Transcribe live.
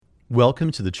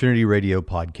Welcome to the Trinity Radio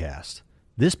Podcast.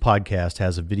 This podcast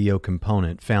has a video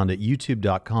component found at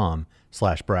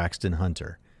youtube.com/Braxton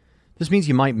Hunter. This means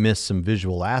you might miss some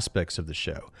visual aspects of the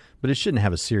show, but it shouldn't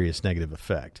have a serious negative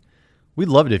effect. We'd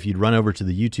love it if you'd run over to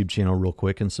the YouTube channel real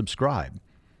quick and subscribe.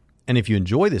 And if you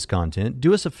enjoy this content,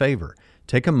 do us a favor.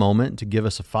 Take a moment to give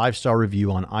us a 5-star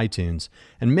review on iTunes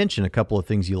and mention a couple of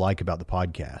things you like about the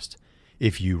podcast.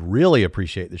 If you really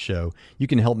appreciate the show, you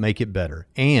can help make it better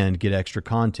and get extra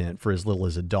content for as little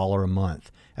as $1 a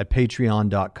month at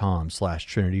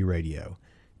patreon.com/Trinity Radio.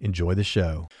 Enjoy the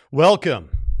show. Welcome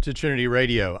to Trinity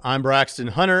Radio. I'm Braxton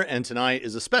Hunter, and tonight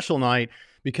is a special night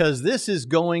because this is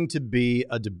going to be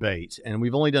a debate. And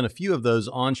we've only done a few of those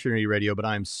on Trinity Radio, but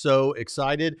I'm so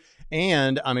excited.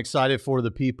 And I'm excited for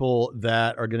the people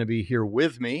that are going to be here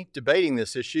with me debating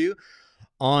this issue.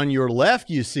 On your left,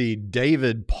 you see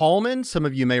David Paulman. Some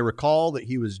of you may recall that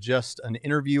he was just an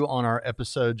interview on our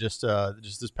episode just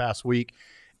this past week,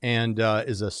 and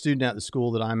is a student at the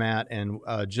school that I'm at, and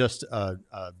just a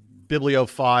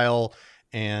bibliophile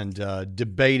and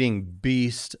debating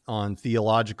beast on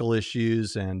theological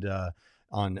issues and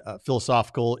on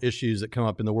philosophical issues that come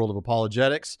up in the world of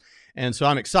apologetics. And so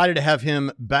I'm excited to have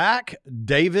him back.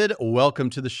 David,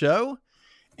 welcome to the show.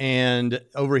 And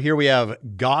over here we have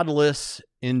Godless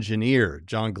Engineer,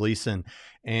 John Gleason.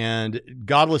 And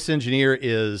Godless Engineer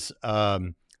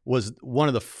was one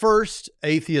of the first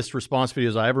atheist response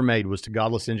videos I ever made was to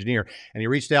Godless Engineer. And he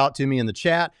reached out to me in the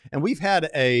chat. And we've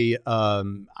had I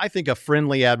think a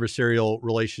friendly adversarial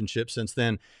relationship since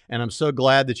then. And I'm so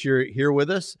glad that you're here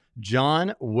with us.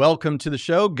 John, welcome to the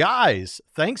show. Guys,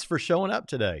 thanks for showing up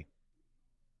today.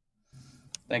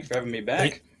 Thanks for having me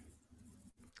back.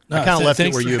 I kind of left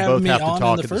it where you both have to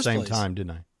talk at the same time,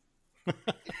 didn't I?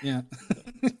 Yeah.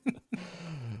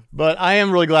 But I am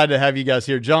really glad to have you guys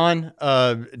here. John,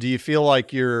 do you feel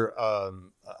like you're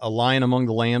a lion among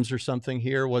the lambs or something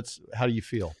here? How do you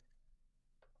feel?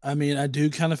 I mean, I do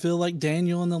kind of feel like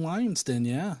Daniel in the lion's den.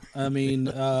 Yeah. I mean,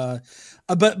 but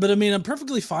I mean, I'm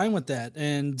perfectly fine with that.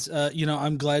 And,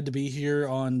 I'm glad to be here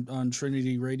on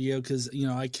Trinity Radio because,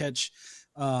 I catch,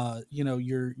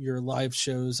 your live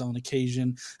shows on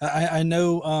occasion. I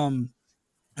know,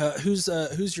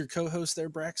 who's your co-host there,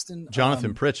 Braxton?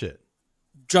 Jonathan Pritchett.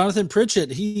 Jonathan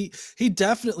Pritchett. He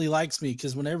definitely likes me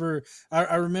because whenever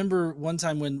I remember one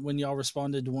time when y'all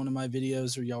responded to one of my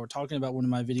videos or y'all were talking about one of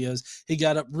my videos, he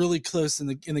got up really close in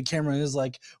the camera and was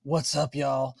like, "What's up,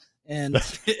 y'all?" And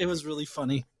it was really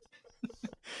funny.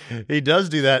 He does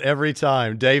do that every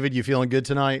time. David, you feeling good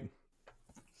tonight?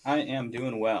 I am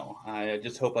doing well. I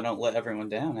just hope I don't let everyone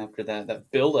down after that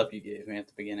build-up you gave me at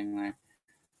the beginning there.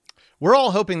 We're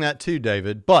all hoping that too,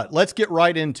 David, but let's get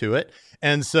right into it.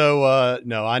 And so,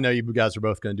 no, I know you guys are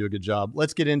both going to do a good job.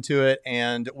 Let's get into it,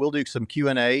 and we'll do some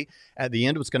Q&A at the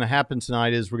end. What's going to happen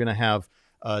tonight is we're going to have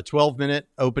 12-minute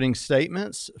opening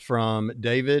statements from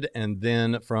David and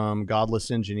then from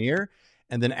Godless Engineer.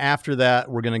 And then after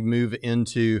that, we're going to move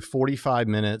into 45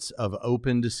 minutes of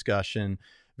open discussion.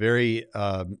 Very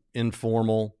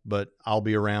informal, but I'll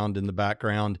be around in the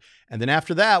background. And then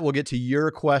after that, we'll get to your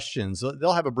questions.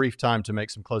 They'll have a brief time to make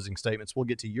some closing statements. We'll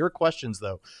get to your questions,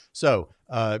 though. So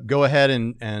go ahead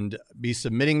and be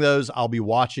submitting those. I'll be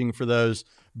watching for those.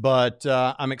 But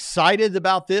I'm excited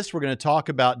about this. We're going to talk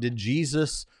about, did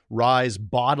Jesus rise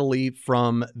bodily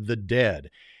from the dead?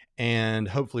 And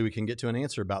hopefully we can get to an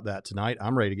answer about that tonight.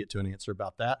 I'm ready to get to an answer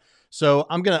about that. So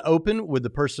I'm going to open with the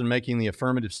person making the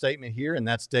affirmative statement here, and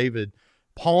that's David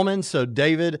Paulman. So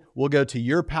David, we'll go to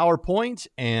your PowerPoint,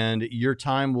 and your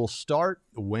time will start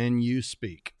when you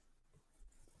speak.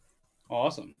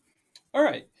 Awesome. All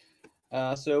right.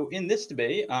 So in this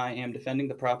debate, I am defending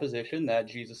the proposition that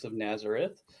Jesus of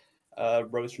Nazareth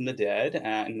rose from the dead,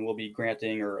 and will be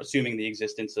granting or assuming the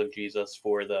existence of Jesus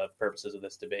for the purposes of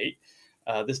this debate.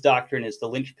 This doctrine is the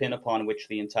linchpin upon which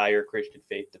the entire Christian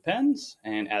faith depends,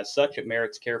 and as such, it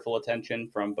merits careful attention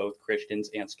from both Christians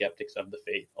and skeptics of the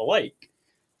faith alike.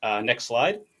 Next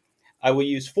slide. I will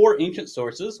use 4 ancient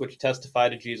sources which testify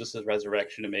to Jesus'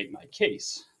 resurrection to make my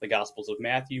case: the Gospels of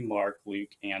Matthew, Mark,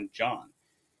 Luke, and John.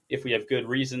 If we have good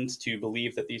reasons to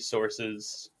believe that these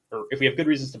sources, or if we have good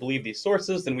reasons to believe these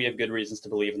sources, then we have good reasons to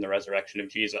believe in the resurrection of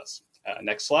Jesus.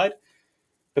 Next slide.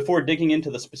 Before digging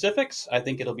into the specifics, I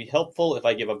think it'll be helpful if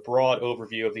I give a broad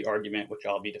overview of the argument which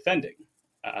I'll be defending.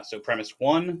 So premise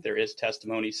 1, there is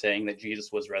testimony saying that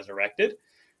Jesus was resurrected.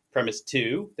 Premise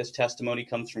 2, this testimony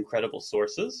comes from credible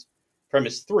sources.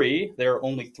 Premise 3, there are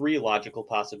only 3 logical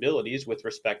possibilities with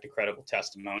respect to credible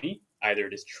testimony. Either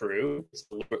it is true, it's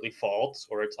deliberately false,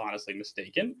 or it's honestly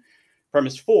mistaken.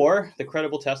 Premise 4, the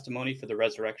credible testimony for the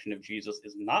resurrection of Jesus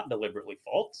is not deliberately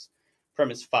false.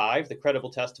 Premise 5, the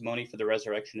credible testimony for the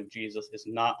resurrection of Jesus is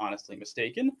not honestly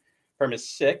mistaken. Premise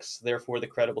 6, therefore the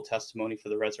credible testimony for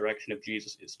the resurrection of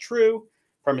Jesus is true.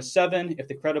 Premise 7, if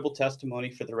the credible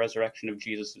testimony for the resurrection of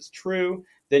Jesus is true,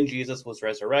 then Jesus was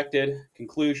resurrected.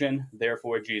 Conclusion,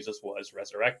 therefore Jesus was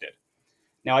resurrected.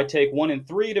 Now I take 1 and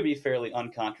 3 to be fairly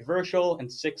uncontroversial,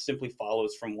 and 6 simply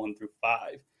follows from 1 through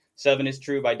 5. 7 is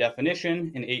true by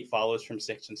definition, and 8 follows from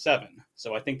 6 and 7.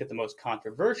 So I think that the most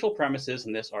controversial premises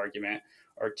in this argument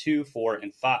are 2, 4,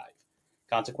 and 5.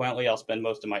 Consequently, I'll spend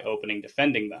most of my opening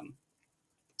defending them.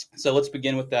 So let's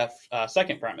begin with that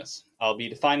second premise. I'll be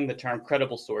defining the term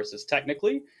credible sources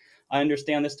technically. I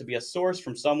understand this to be a source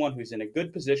from someone who's in a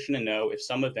good position to know if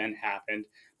some event happened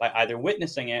by either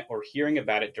witnessing it or hearing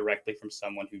about it directly from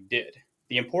someone who did.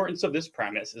 The importance of this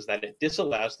premise is that it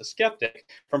disallows the skeptic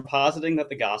from positing that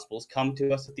the Gospels come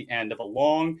to us at the end of a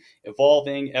long,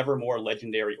 evolving, ever more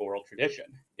legendary oral tradition.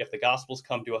 If the Gospels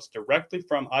come to us directly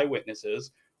from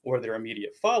eyewitnesses or their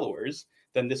immediate followers,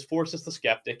 then this forces the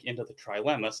skeptic into the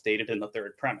trilemma stated in the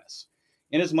third premise.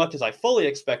 Inasmuch as I fully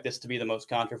expect this to be the most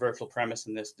controversial premise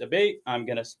in this debate, I'm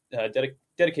going to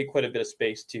dedicate quite a bit of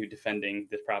space to defending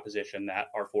this proposition that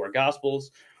our four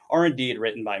Gospels are indeed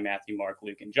written by Matthew, Mark,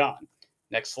 Luke, and John.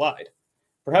 Next slide.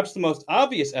 Perhaps the most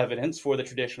obvious evidence for the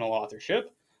traditional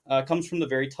authorship comes from the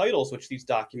very titles which these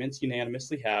documents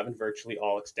unanimously have in virtually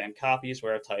all extant copies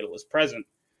where a title is present.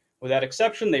 Without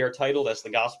exception, they are titled as the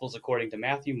Gospels according to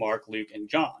Matthew, Mark, Luke, and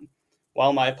John.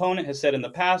 While my opponent has said in the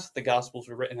past the Gospels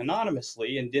were written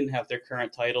anonymously and didn't have their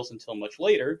current titles until much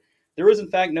later, there is in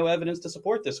fact no evidence to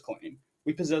support this claim.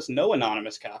 We possess no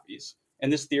anonymous copies,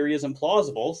 and this theory is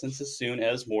implausible since as soon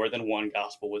as more than one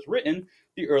Gospel was written,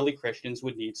 the early Christians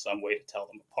would need some way to tell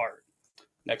them apart.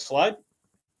 Next slide.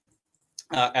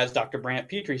 As Dr. Brant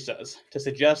Petrie says, to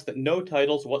suggest that no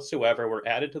titles whatsoever were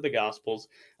added to the Gospels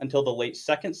until the late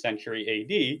 2nd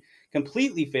century AD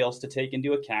completely fails to take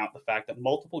into account the fact that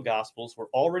multiple Gospels were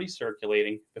already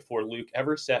circulating before Luke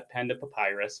ever set pen to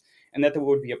papyrus, and that there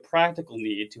would be a practical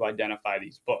need to identify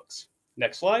these books.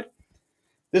 Next slide.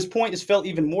 This point is felt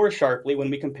even more sharply when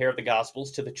we compare the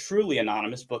Gospels to the truly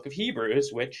anonymous book of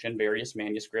Hebrews, which, in various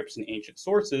manuscripts and ancient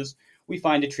sources, we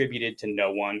find attributed to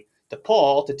no one, to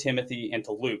Paul, to Timothy, and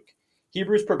to Luke.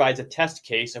 Hebrews provides a test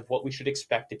case of what we should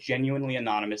expect a genuinely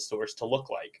anonymous source to look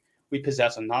like. We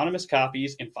possess anonymous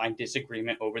copies and find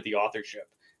disagreement over the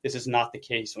authorship. This is not the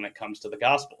case when it comes to the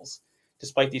Gospels.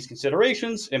 Despite these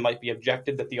considerations, it might be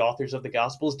objected that the authors of the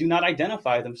Gospels do not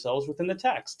identify themselves within the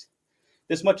text.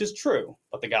 This much is true,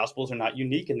 but the Gospels are not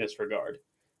unique in this regard.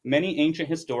 Many ancient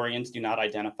historians do not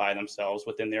identify themselves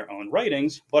within their own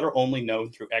writings, but are only known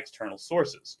through external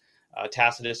sources.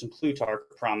 Tacitus and Plutarch are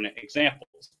prominent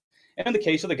examples. And in the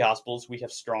case of the Gospels, we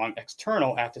have strong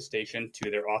external attestation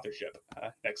to their authorship.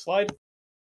 Next slide.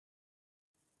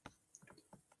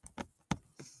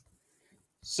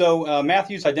 So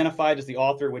Matthew's identified as the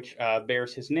author which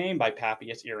bears his name by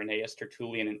Papias, Irenaeus,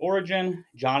 Tertullian, and Origen.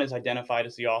 John is identified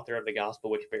as the author of the Gospel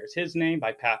which bears his name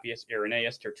by Papias,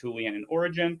 Irenaeus, Tertullian, and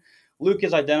Origen. Luke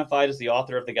is identified as the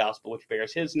author of the Gospel which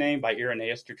bears his name by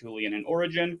Irenaeus, Tertullian, and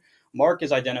Origen. Mark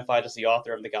is identified as the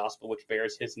author of the Gospel which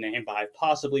bears his name by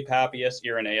possibly Papias,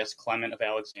 Irenaeus, Clement of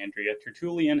Alexandria,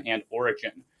 Tertullian, and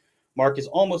Origen. Mark is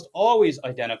almost always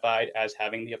identified as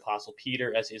having the Apostle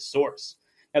Peter as his source.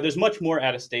 Now, there's much more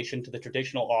attestation to the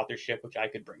traditional authorship which I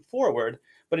could bring forward,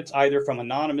 but it's either from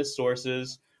anonymous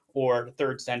sources or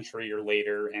 3rd century or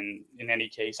later, and in any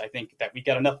case, I think that we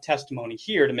got enough testimony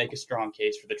here to make a strong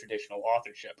case for the traditional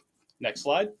authorship. Next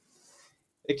slide.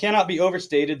 It cannot be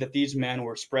overstated that these men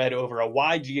were spread over a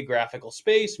wide geographical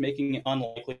space, making it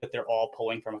unlikely that they're all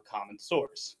pulling from a common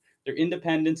source. Their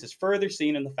independence is further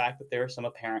seen in the fact that there are some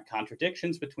apparent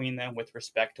contradictions between them with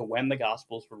respect to when the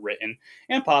Gospels were written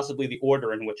and possibly the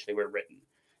order in which they were written.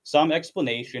 Some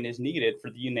explanation is needed for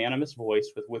the unanimous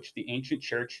voice with which the ancient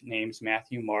church names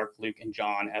Matthew, Mark, Luke, and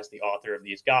John as the author of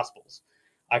these Gospels.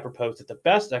 I propose that the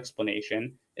best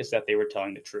explanation is that they were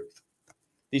telling the truth.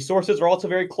 These sources are also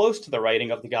very close to the writing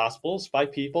of the Gospels by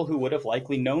people who would have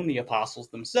likely known the apostles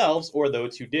themselves or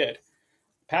those who did.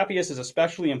 Papias is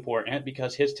especially important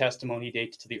because his testimony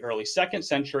dates to the early 2nd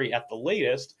century at the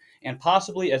latest, and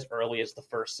possibly as early as the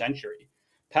 1st century.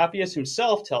 Papias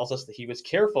himself tells us that he was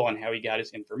careful in how he got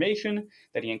his information,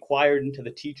 that he inquired into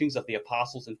the teachings of the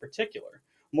apostles in particular.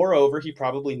 Moreover, he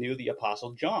probably knew the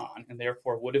apostle John, and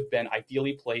therefore would have been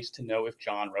ideally placed to know if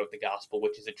John wrote the gospel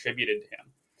which is attributed to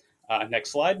him.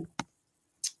 Next slide.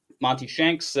 Monty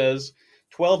Shanks says,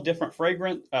 12 different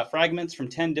fragments from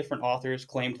 10 different authors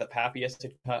claimed that Papias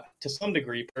had, to some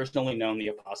degree, personally known the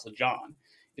Apostle John.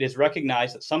 It is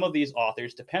recognized that some of these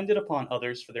authors depended upon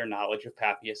others for their knowledge of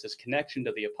Papias' connection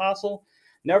to the apostle.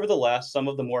 Nevertheless, some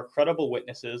of the more credible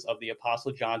witnesses of the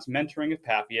Apostle John's mentoring of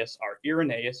Papias are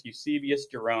Irenaeus, Eusebius,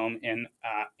 Jerome, and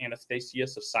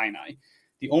Anastasius of Sinai.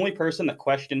 The only person that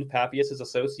questioned Papias'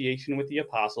 association with the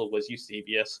apostle was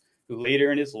Eusebius, who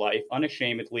later in his life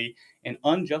unashamedly and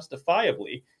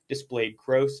unjustifiably displayed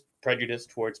gross prejudice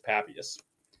towards Papias.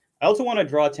 I also want to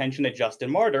draw attention to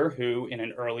Justin Martyr, who is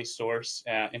an early source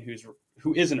and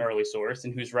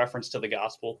whose reference to the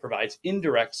gospel provides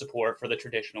indirect support for the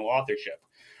traditional authorship.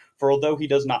 For although he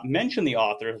does not mention the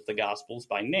authors of the gospels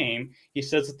by name, he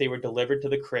says that they were delivered to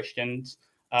the Christians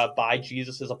by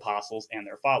Jesus' apostles and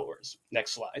their followers.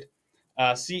 Next slide.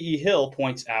 C.E. Hill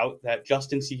points out that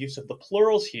Justin's use of the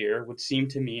plurals here would seem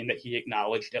to mean that he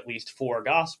acknowledged at least 4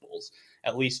 gospels,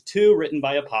 at least 2 written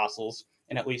by apostles,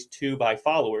 and at least 2 by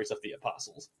followers of the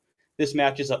apostles. This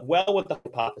matches up well with the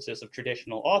hypothesis of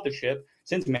traditional authorship,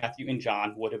 since Matthew and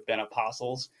John would have been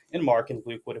apostles, and Mark and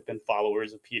Luke would have been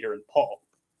followers of Peter and Paul.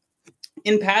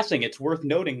 In passing, it's worth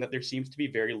noting that there seems to be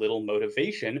very little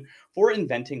motivation for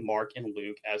inventing Mark and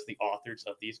Luke as the authors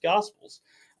of these Gospels,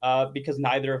 because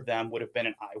neither of them would have been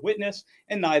an eyewitness,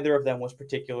 and neither of them was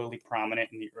particularly prominent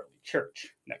in the early church.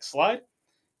 Next slide.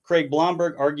 Craig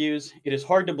Blomberg argues, it is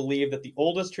hard to believe that the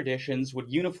oldest traditions would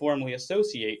uniformly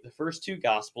associate the first 2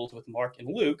 Gospels with Mark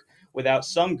and Luke without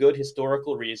some good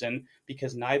historical reason,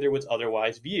 because neither was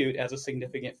otherwise viewed as a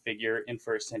significant figure in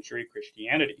first century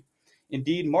Christianity.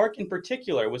 Indeed, Mark in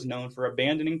particular was known for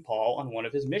abandoning Paul on one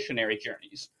of his missionary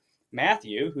journeys.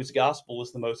 Matthew, whose gospel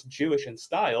is the most Jewish in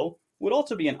style, would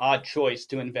also be an odd choice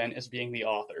to invent as being the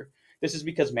author. This is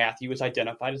because Matthew is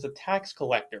identified as a tax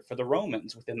collector for the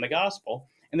Romans within the gospel,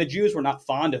 and the Jews were not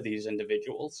fond of these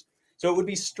individuals. So it would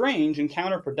be strange and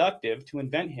counterproductive to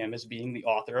invent him as being the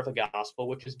author of a gospel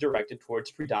which is directed towards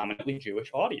a predominantly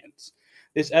Jewish audience.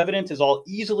 This evidence is all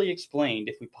easily explained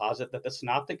if we posit that the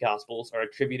synoptic gospels are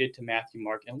attributed to Matthew,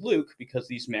 Mark, and Luke because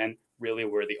these men really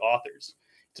were the authors.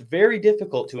 It's very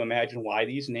difficult to imagine why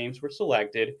these names were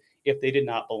selected if they did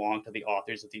not belong to the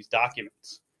authors of these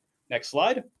documents. Next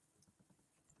slide.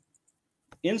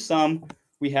 In sum,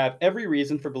 we have every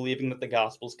reason for believing that the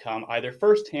Gospels come either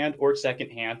firsthand or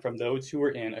secondhand from those who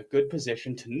were in a good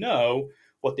position to know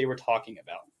what they were talking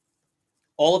about.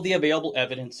 All of the available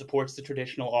evidence supports the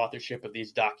traditional authorship of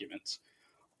these documents.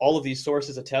 All of these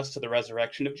sources attest to the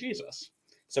resurrection of Jesus.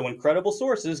 So when credible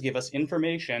sources give us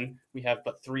information, we have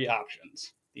but 3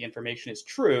 options. The information is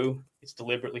true, it's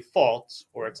deliberately false,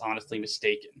 or it's honestly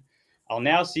mistaken. I'll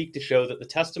now seek to show that the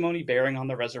testimony bearing on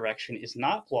the resurrection is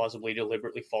not plausibly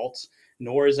deliberately false,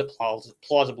 nor is it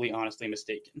plausibly honestly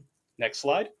mistaken. Next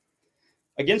slide.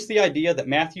 Against the idea that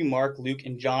Matthew, Mark, Luke,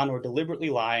 and John were deliberately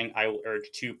lying, I will urge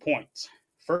 2 points.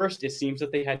 First, it seems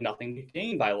that they had nothing to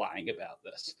gain by lying about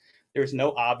this. There is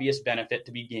no obvious benefit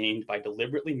to be gained by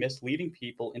deliberately misleading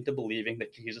people into believing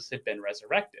that Jesus had been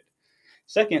resurrected.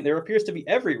 Second, there appears to be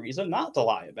every reason not to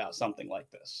lie about something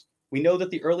like this. We know that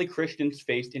the early Christians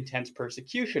faced intense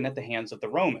persecution at the hands of the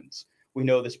Romans. We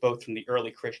know this both from the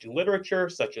early Christian literature,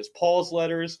 such as Paul's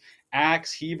letters,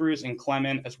 Acts, Hebrews, and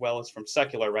Clement, as well as from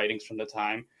secular writings from the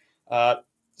time,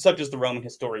 such as the Roman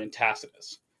historian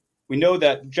Tacitus. We know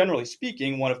that, generally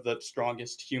speaking, one of the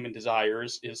strongest human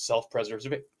desires is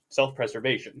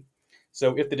self-preservation.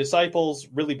 So if the disciples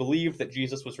really believed that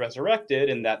Jesus was resurrected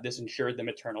and that this ensured them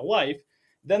eternal life,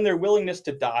 then their willingness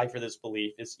to die for this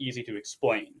belief is easy to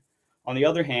explain. On the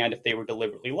other hand, if they were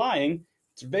deliberately lying,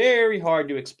 it's very hard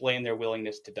to explain their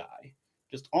willingness to die.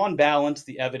 Just on balance,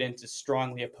 the evidence is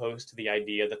strongly opposed to the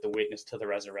idea that the witness to the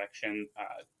resurrection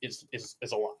is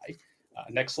a lie.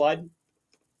 Next slide.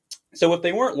 So if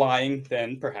they weren't lying,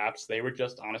 then perhaps they were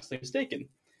just honestly mistaken.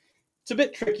 It's a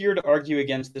bit trickier to argue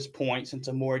against this point since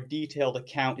a more detailed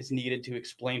account is needed to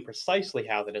explain precisely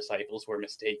how the disciples were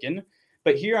mistaken.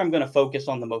 But here I'm going to focus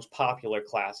on the most popular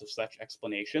class of such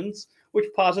explanations,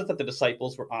 which posit that the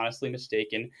disciples were honestly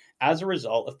mistaken as a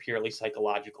result of purely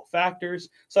psychological factors,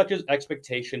 such as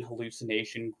expectation,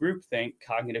 hallucination, groupthink,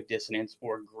 cognitive dissonance,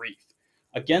 or grief.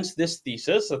 Against this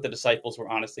thesis that the disciples were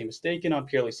honestly mistaken on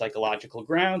purely psychological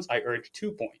grounds, I urge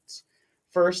 2 points.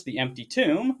 First, the empty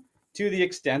tomb. To the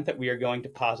extent that we are going to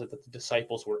posit that the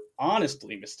disciples were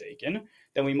honestly mistaken,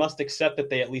 then we must accept that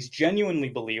they at least genuinely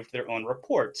believed their own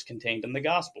reports contained in the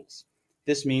Gospels.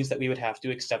 This means that we would have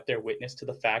to accept their witness to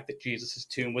the fact that Jesus'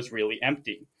 tomb was really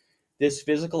empty. This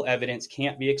physical evidence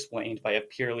can't be explained by a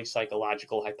purely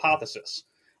psychological hypothesis.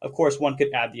 Of course, one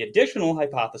could add the additional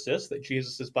hypothesis that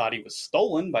Jesus' body was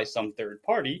stolen by some third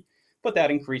party, but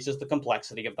that increases the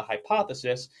complexity of the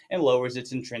hypothesis and lowers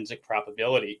its intrinsic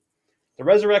probability. The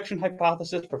resurrection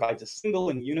hypothesis provides a single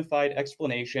and unified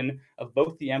explanation of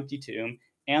both the empty tomb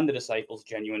and the disciples'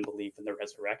 genuine belief in the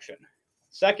resurrection.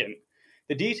 Second,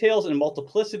 the details and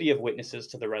multiplicity of witnesses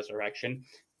to the resurrection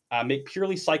make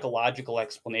purely psychological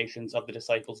explanations of the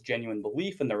disciples' genuine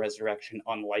belief in the resurrection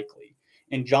unlikely.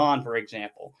 In John, for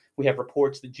example, we have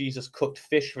reports that Jesus cooked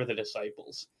fish for the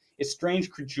disciples. It's strange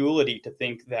credulity to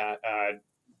think that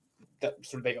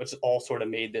they all sort of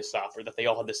made this up, or that they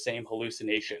all had the same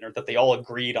hallucination, or that they all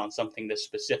agreed on something this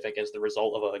specific as the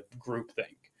result of a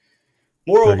groupthink.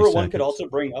 Moreover, one could also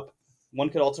bring up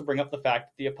the fact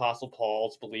that the Apostle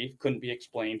Paul's belief couldn't be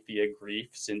explained via grief,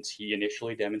 since he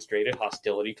initially demonstrated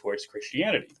hostility towards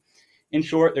Christianity. In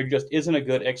short, there just isn't a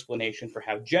good explanation for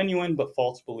how genuine but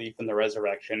false belief in the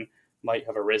resurrection might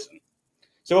have arisen.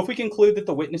 So if we conclude that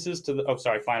the witnesses to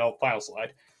the final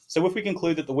slide. So if we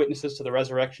conclude that the witnesses to the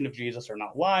resurrection of Jesus are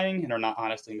not lying and are not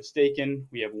honestly mistaken,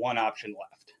 we have one option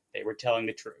left. They were telling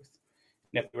the truth.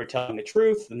 And if they were telling the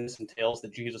truth, then this entails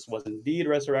that Jesus was indeed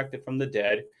resurrected from the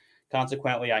dead.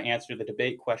 Consequently, I answer the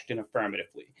debate question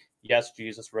affirmatively. Yes,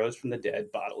 Jesus rose from the dead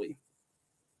bodily.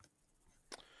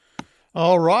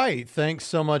 All right. Thanks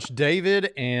so much,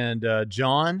 David and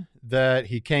John, that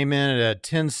he came in at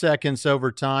 10 seconds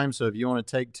over time. So if you want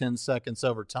to take 10 seconds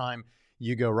over time,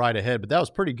 you go right ahead. But that was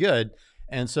pretty good.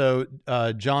 And so,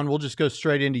 John, we'll just go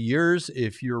straight into yours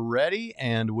if you're ready,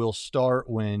 and we'll start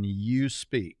when you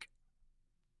speak.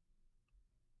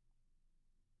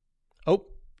 Oh,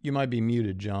 you might be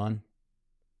muted, John.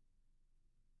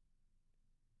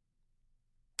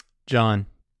 John.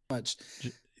 Much.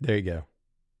 There you go.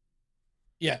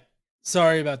 Yeah.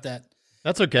 Sorry about that.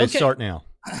 That's okay. Start now.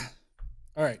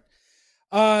 All right.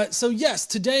 So yes,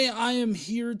 today I am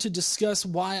here to discuss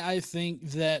why I think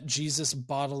that Jesus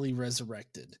bodily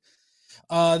resurrected.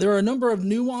 There are a number of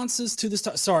nuances to this.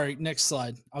 Sorry, next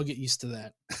slide. I'll get used to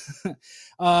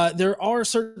that. There are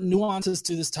certain nuances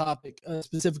to this topic.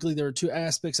 Specifically, there are two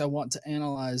aspects I want to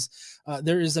analyze.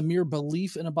 There is a mere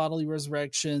belief in a bodily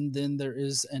resurrection. Then there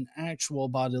is an actual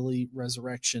bodily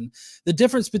resurrection. The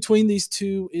difference between these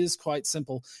two is quite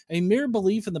simple. A mere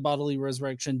belief in the bodily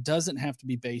resurrection doesn't have to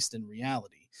be based in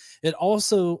reality. It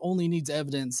also only needs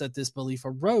evidence that this belief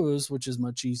arose, which is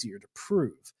much easier to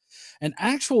prove. An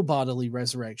actual bodily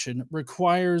resurrection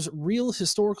requires real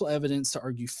historical evidence to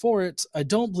argue for it. I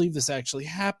don't believe this actually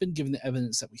happened, given the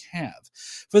evidence that we have.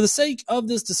 For the sake of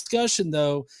this discussion,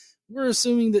 though, we're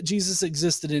assuming that Jesus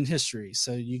existed in history,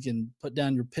 so you can put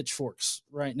down your pitchforks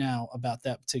right now about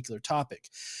that particular topic.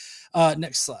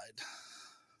 Next slide.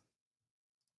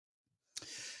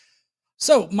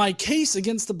 So my case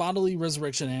against the bodily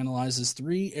resurrection analyzes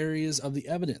three areas of the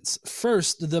evidence.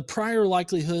 First, the prior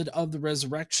likelihood of the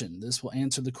resurrection. This will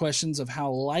answer the questions of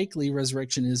how likely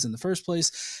resurrection is in the first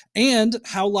place and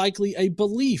how likely a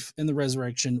belief in the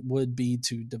resurrection would be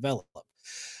to develop.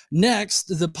 Next,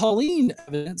 the Pauline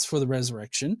evidence for the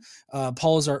resurrection.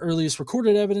 Paul is our earliest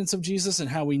recorded evidence of Jesus, and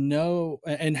how we know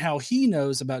and how he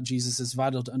knows about Jesus is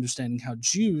vital to understanding how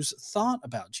Jews thought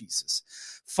about Jesus.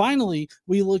 Finally,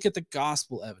 we look at the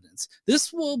gospel evidence.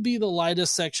 This will be the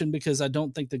lightest section because I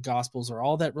don't think the gospels are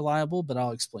all that reliable, but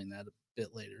I'll explain that a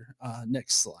bit later.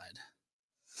 Next slide.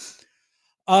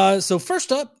 So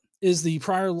first up is the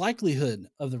prior likelihood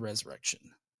of the resurrection.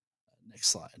 Next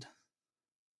slide.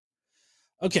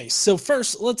 Okay, so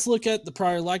first, let's look at the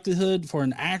prior likelihood for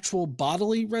an actual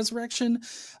bodily resurrection.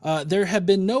 There have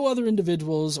been no other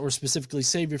individuals or specifically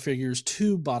Savior figures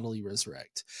to bodily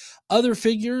resurrect. Other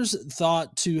figures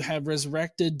thought to have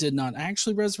resurrected did not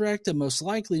actually resurrect and most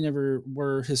likely never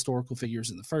were historical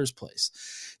figures in the first place.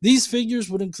 These figures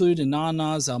would include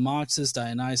Inanna, Zalmoxis,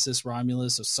 Dionysus,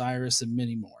 Romulus, Osiris, and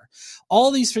many more.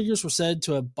 All these figures were said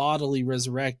to have bodily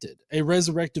resurrected. A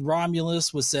resurrected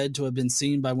Romulus was said to have been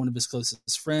seen by one of his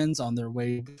closest friends on their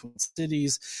way between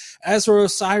cities. As for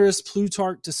Osiris,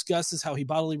 Plutarch discusses how he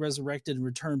bodily resurrected and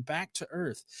returned back to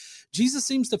Earth. Jesus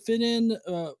seems to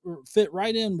fit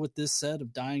right in with this set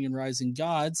of dying and rising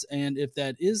gods, and if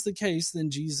that is the case, then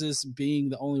Jesus being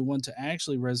the only one to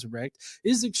actually resurrect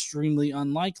is extremely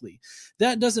unlikely.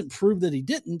 That doesn't prove that he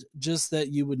didn't, just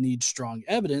that you would need strong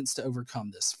evidence to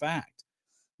overcome this fact.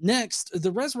 Next,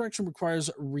 the resurrection requires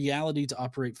reality to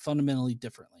operate fundamentally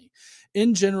differently.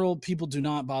 In general, people do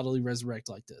not bodily resurrect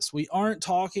like this. We aren't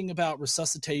talking about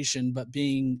resuscitation, but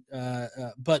being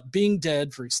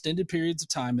dead for extended periods of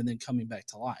time and then coming back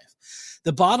to life.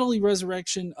 The bodily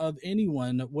resurrection of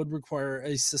anyone would require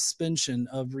a suspension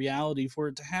of reality for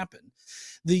it to happen.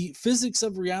 The physics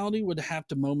of reality would have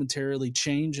to momentarily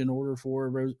change in order for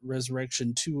a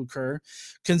resurrection to occur.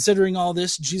 Considering all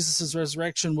this, Jesus'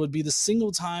 resurrection would be the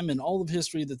single time in all of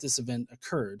history that this event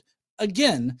occurred.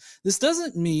 again, this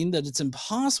doesn't mean that it's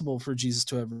impossible for Jesus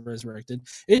to have resurrected.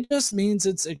 It just means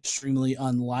it's extremely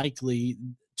unlikely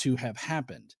to have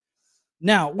happened.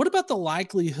 Now, what about the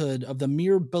likelihood of the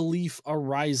mere belief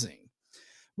arising?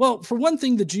 Well, for one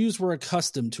thing, the Jews were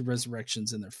accustomed to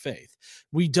resurrections in their faith.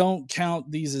 We don't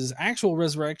count these as actual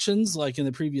resurrections like in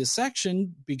the previous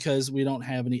section because we don't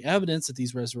have any evidence that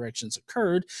these resurrections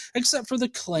occurred, except for the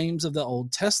claims of the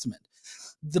Old Testament.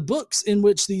 The books in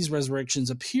which these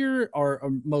resurrections appear are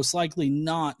most likely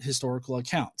not historical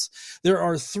accounts. There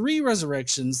are 3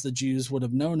 resurrections the Jews would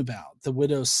have known about: the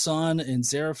widow's son in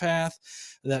Zarephath,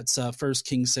 that's 1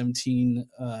 Kings 17,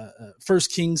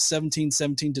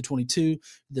 17 to 22.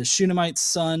 The Shunammite's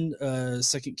son, 2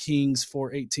 Kings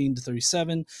 4:18 to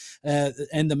 37,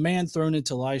 and the man thrown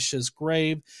into Elisha's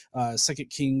grave, 2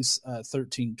 Kings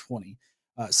 13:20.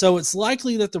 So it's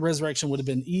likely that the resurrection would have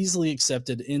been easily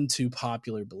accepted into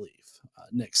popular belief.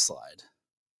 Next slide.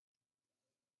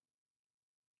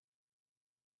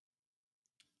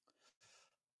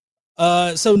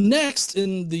 So next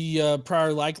in the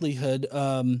prior likelihood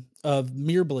of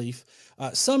mere belief,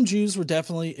 some Jews were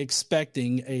definitely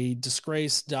expecting a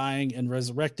disgraced, dying, and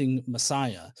resurrecting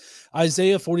Messiah.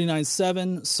 Isaiah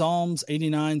 49:7, Psalms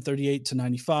 89:38 to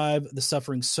 95, the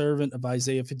suffering servant of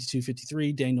Isaiah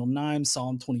 52:53, Daniel 9,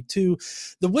 Psalm 22,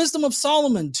 the wisdom of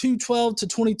Solomon 2:12 to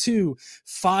 22,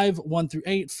 5:1 through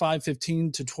 8,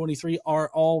 5:15 to 23 are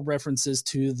all references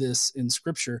to this in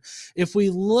Scripture. If we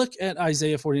look at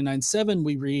Isaiah 49:7,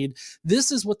 we read,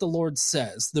 "This is what the Lord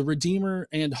says, the Redeemer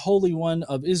and Holy One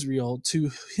of Israel,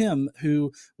 to him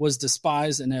who was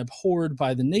despised and abhorred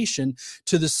by the nation,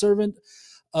 to the servant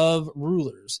of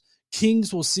rulers.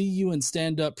 Kings will see you and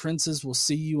stand up, princes will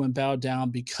see you and bow down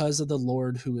because of the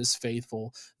Lord who is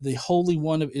faithful, the Holy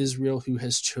One of Israel who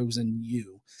has chosen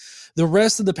you." The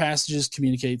rest of the passages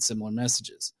communicate similar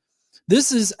messages.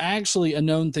 This is actually a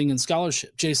known thing in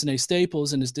scholarship. Jason A.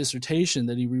 Staples, in his dissertation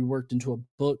that he reworked into a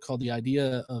book called The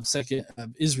Idea of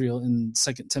Israel in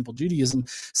Second Temple Judaism,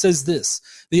 says this: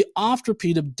 the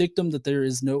oft-repeated dictum that there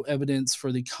is no evidence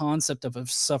for the concept of a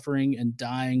suffering and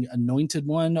dying anointed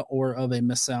one or of a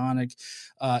messianic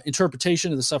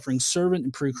interpretation of the suffering servant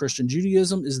in pre-Christian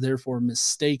Judaism is therefore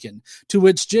mistaken, to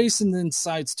which Jason then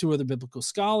cites 2 other biblical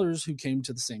scholars who came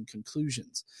to the same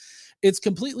conclusions. It's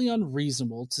completely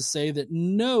unreasonable to say that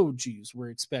no Jews were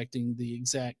expecting the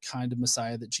exact kind of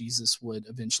Messiah that Jesus would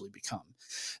eventually become.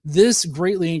 This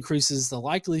greatly increases the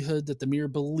likelihood that the mere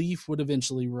belief would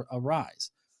eventually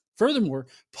arise. Furthermore,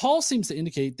 Paul seems to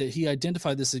indicate that he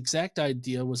identified this exact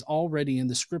idea was already in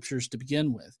the Scriptures to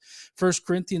begin with. 1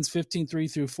 Corinthians 15:3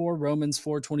 through 4, Romans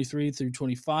 4:23 through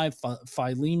 25,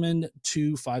 Philemon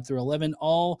 2:5 through 11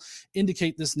 all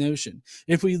indicate this notion.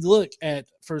 If we look at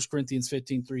 1 Corinthians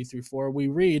 15:3 through 4, we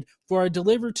read, "For I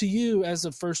delivered to you as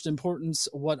of first importance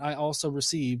what I also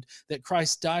received, that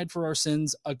Christ died for our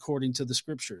sins according to the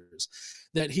Scriptures,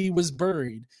 that he was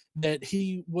buried, that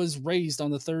he was raised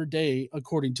on the 3rd day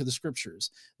according to the Scriptures."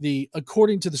 The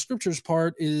according to the Scriptures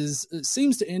part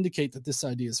seems to indicate that this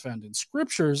idea is found in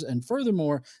Scriptures, and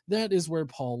furthermore, that is where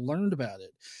Paul learned about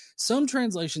it. Some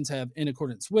translations have "in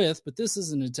accordance with," but this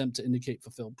is an attempt to indicate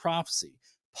fulfilled prophecy.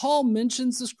 Paul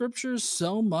mentions the Scriptures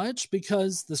so much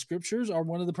because the Scriptures are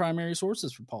one of the primary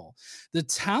sources for Paul. The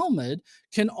Talmud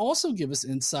can also give us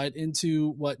insight into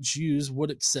what Jews would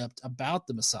accept about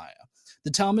the Messiah. The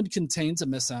Talmud contains a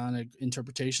messianic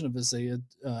interpretation of Isaiah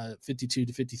 52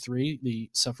 to 53,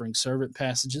 the suffering servant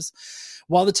passages.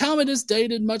 While the Talmud is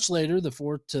dated much later,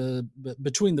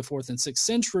 between the 4th and 6th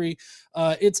century,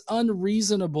 it's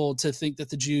unreasonable to think that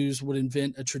the Jews would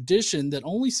invent a tradition that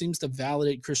only seems to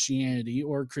validate Christianity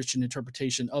or Christian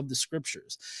interpretation of the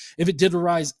Scriptures. If it did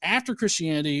arise after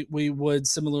Christianity, we would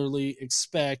similarly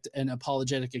expect an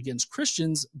apologetic against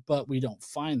Christians, but we don't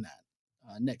find that.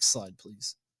 Next slide,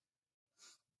 please.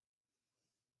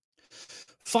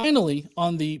 Finally,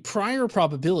 on the prior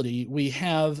probability, we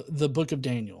have the book of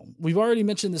Daniel. We've already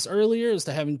mentioned this earlier as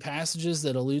to having passages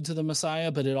that allude to the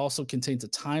Messiah, but it also contains a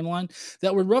timeline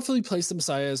that would roughly place the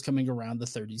Messiah as coming around the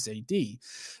 30s AD.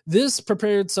 This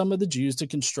prepared some of the Jews to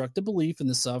construct a belief in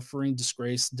the suffering,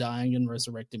 disgraced, dying, and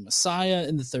resurrecting Messiah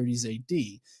in the 30s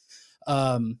AD.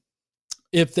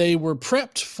 If they were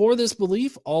prepped for this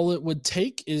belief, all it would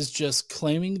take is just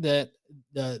claiming that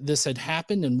this had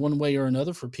happened in one way or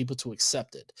another for people to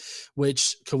accept it,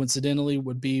 which coincidentally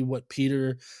would be what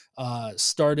Peter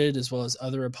started, as well as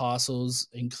other apostles,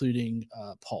 including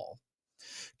Paul.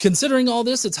 Considering all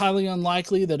this, it's highly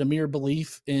likely that a mere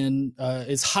belief in a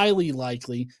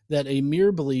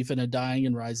dying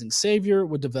and rising Savior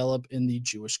would develop in the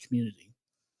Jewish community.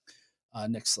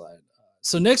 Next slide.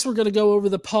 So next we're going to go over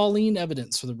the Pauline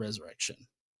evidence for the resurrection.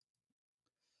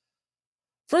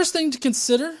 First thing to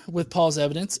consider with Paul's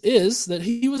evidence is that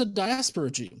he was a diaspora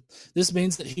Jew. This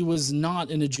means that he was not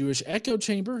in a Jewish echo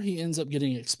chamber. He ends up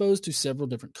getting exposed to several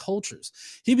different cultures.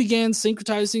 He began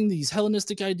syncretizing these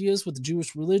Hellenistic ideas with the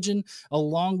Jewish religion,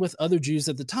 along with other Jews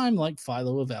at the time, like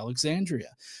Philo of Alexandria.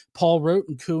 Paul wrote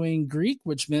in Koine Greek,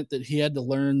 which meant that he had to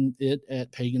learn it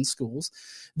at pagan schools.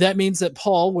 That means that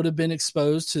Paul would have been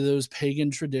exposed to those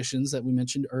pagan traditions that we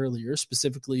mentioned earlier,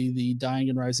 specifically the dying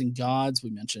and rising gods we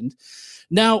mentioned.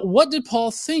 Now, what did Paul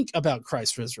think about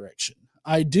Christ's resurrection?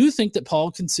 I do think that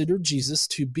Paul considered Jesus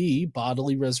to be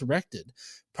bodily resurrected,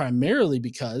 primarily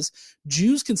because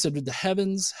Jews considered the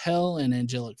heavens, hell, and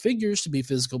angelic figures to be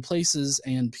physical places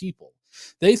and people.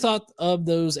 They thought of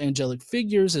those angelic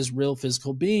figures as real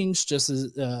physical beings, just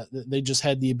as they just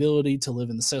had the ability to live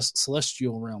in the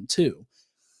celestial realm too.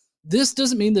 This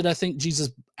doesn't mean that I think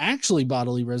Jesus actually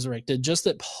bodily resurrected, just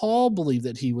that Paul believed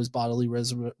that he was bodily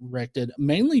resurrected,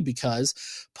 mainly because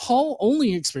Paul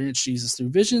only experienced Jesus through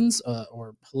visions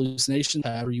or hallucinations,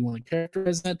 however you want to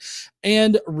characterize that,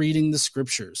 and reading the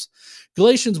scriptures.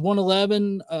 Galatians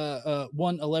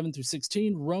 1:11 through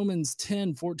 16, Romans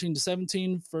 10:14 to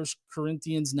 17, 1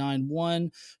 Corinthians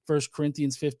 9:1, 1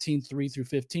 Corinthians 15:3 through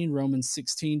 15, Romans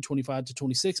 16:25 to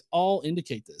 26, all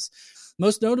indicate this.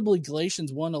 Most notably,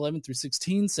 Galatians 1:11 through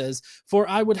 16 says, "For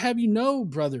I would have you know,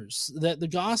 brothers, that the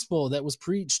gospel that was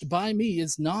preached by me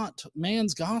is not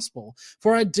man's gospel.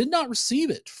 For I did not receive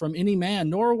it from any man,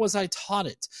 nor was I taught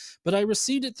it, but I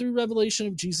received it through revelation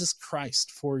of Jesus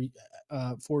Christ.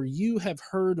 For you have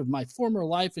heard of my former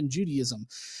life in Judaism,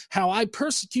 how I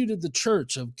persecuted the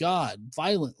church of God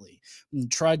violently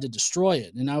and tried to destroy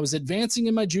it. And I was advancing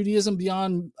in my Judaism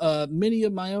beyond many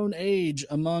of my own age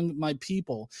among my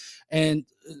people. And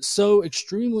so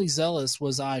extremely zealous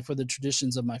was I for the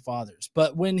traditions of my fathers.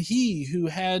 But when he who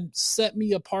had set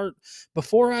me apart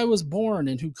before I was born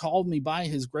and who called me by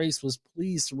his grace was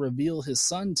pleased to reveal his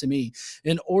son to me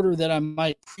in order that I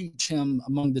might preach him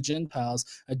among the Gentiles,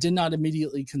 I did not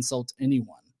immediately consult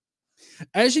anyone."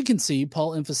 As you can see,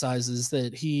 Paul emphasizes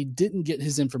that he didn't get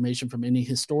his information from any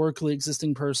historically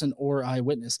existing person or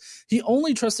eyewitness. He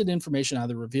only trusted information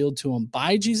either revealed to him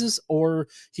by Jesus or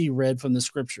he read from the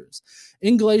scriptures.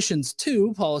 In Galatians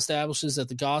 2, Paul establishes that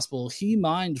the gospel he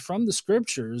mined from the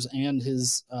scriptures and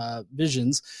his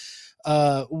visions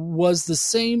was the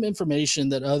same information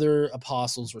that other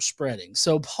apostles were spreading.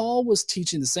 So Paul was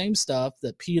teaching the same stuff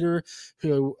that Peter,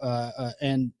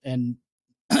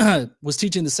 was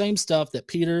teaching the same stuff that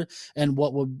Peter and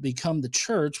what would become the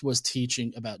church was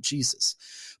teaching about Jesus.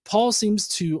 Paul seems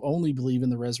to only believe in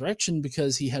the resurrection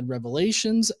because he had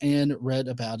revelations and read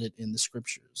about it in the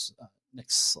scriptures.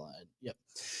 Next slide. Yep.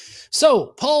 So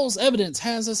Paul's evidence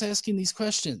has us asking these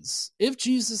questions. If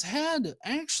Jesus had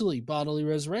actually bodily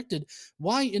resurrected,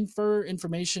 why infer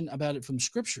information about it from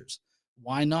scriptures?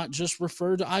 Why not just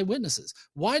refer to eyewitnesses?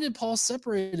 Why did Paul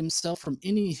separate himself from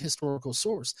any historical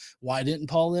source? Why didn't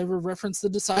Paul ever reference the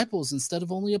disciples instead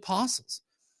of only apostles?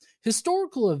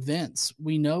 Historical events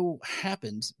we know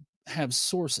happened have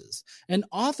sources, and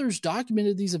authors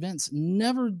documented these events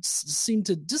never seem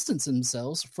to distance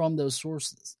themselves from those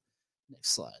sources.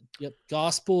 Next slide. Yep.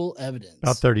 Gospel evidence.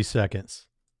 About 30 seconds.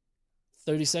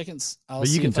 30 seconds. But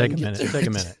you can take a minute. Take a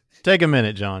minute. Take a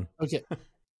minute, John. Okay.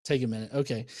 Take a minute.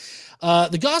 Okay.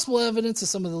 The gospel evidence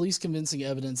is some of the least convincing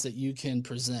evidence that you can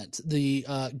present. The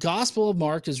Gospel of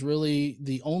Mark is really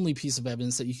the only piece of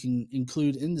evidence that you can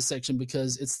include in the section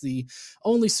because it's the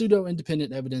only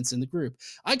pseudo-independent evidence in the group.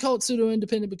 I call it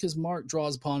pseudo-independent because Mark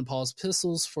draws upon Paul's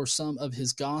epistles for some of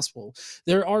his gospel.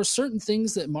 There are certain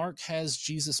things that Mark has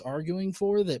Jesus arguing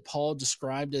for that Paul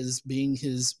described as being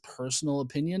his personal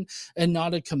opinion and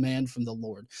not a command from the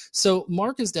Lord. So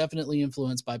Mark is definitely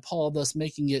influenced by Paul, thus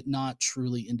making it not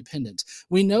truly independent.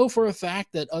 We know for a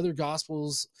fact that other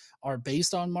gospels are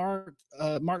based on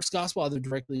Mark's gospel, either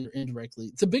directly or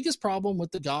indirectly. The biggest problem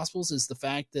with the gospels is the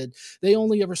fact that they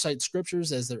only ever cite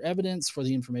scriptures as their evidence for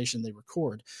the information they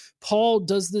record. Paul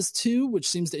does this too, which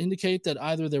seems to indicate that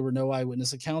either there were no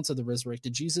eyewitness accounts of the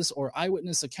resurrected Jesus or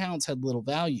eyewitness accounts had little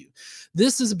value.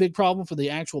 This is a big problem for the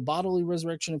actual bodily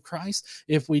resurrection of Christ.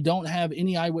 If we don't have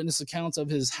any eyewitness accounts of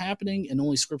his happening and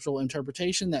only scriptural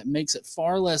interpretation, that makes it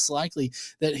far less likely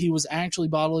that he was actually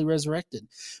bodily resurrected.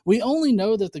 We only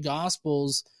know that the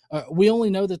Gospels We only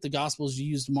know that the Gospels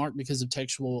used Mark because of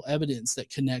textual evidence that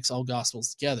connects all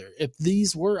Gospels together. If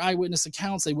these were eyewitness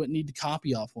accounts, they wouldn't need to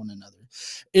copy off one another.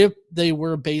 If they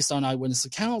were based on eyewitness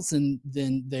accounts,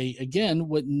 then they, again,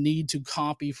 would need to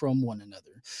copy from one another.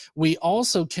 We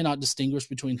also cannot distinguish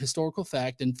between historical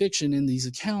fact and fiction in these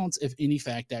accounts if any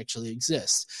fact actually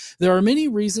exists. There are many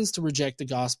reasons to reject the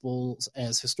Gospels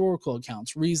as historical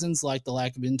accounts. Reasons like the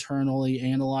lack of internally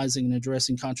analyzing and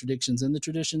addressing contradictions in the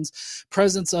traditions,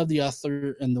 presence of the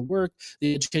author in the work,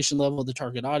 the education level of the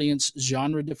target audience,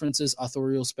 genre differences,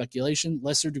 authorial speculation,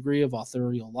 lesser degree of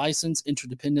authorial license,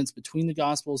 interdependence between the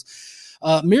Gospels,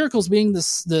 miracles being the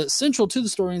central to the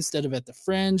story instead of at the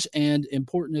fringe, and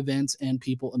important events and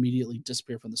people immediately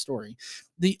disappear from the story.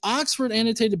 The Oxford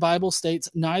Annotated Bible states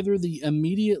neither the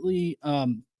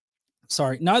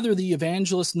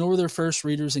evangelists nor their first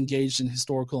readers engaged in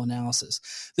historical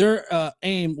analysis. Their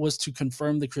aim was to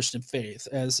confirm the Christian faith,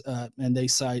 and they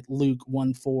cite Luke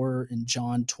 1:4 and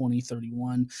John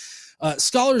 20:31.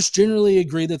 Scholars generally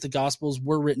agree that the Gospels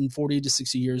were written 40 to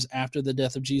 60 years after the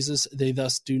death of Jesus. They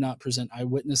thus do not present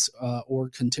eyewitness or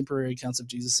contemporary accounts of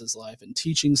Jesus' life and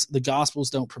teachings. The Gospels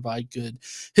don't provide good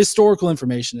historical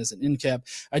information as an end cap.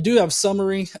 I do have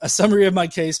a summary of my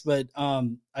case, but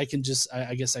I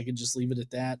guess I can just leave it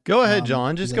at that. Go ahead,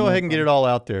 John. Just go ahead and get it all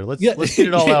out there. Let's get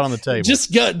it all out on the table.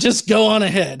 Just go on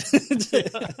ahead.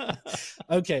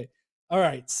 Okay. All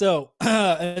right. So,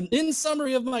 in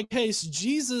summary of my case,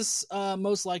 Jesus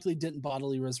most likely didn't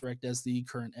bodily resurrect as the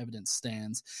current evidence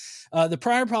stands. The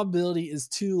prior probability is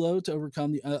too low to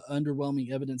overcome the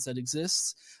underwhelming evidence that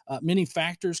exists. Many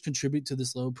factors contribute to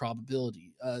this low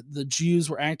probability. The Jews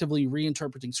were actively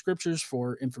reinterpreting scriptures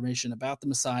for information about the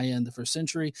Messiah in the first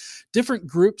century. Different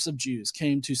groups of Jews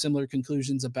came to similar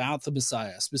conclusions about the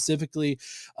Messiah, specifically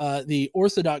the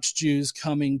Orthodox Jews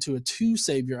coming to a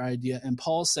two-savior idea and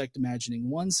Paul's sect imagining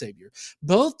one savior,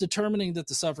 both determining that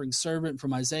the suffering servant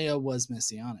from Isaiah was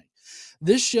messianic.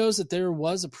 This shows that there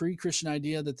was a pre-Christian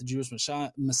idea that the Jewish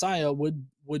Messiah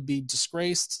would be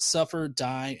disgraced, suffer,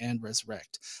 die, and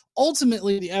resurrect.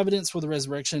 Ultimately, the evidence for the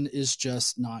resurrection is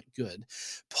just not good.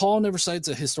 Paul never cites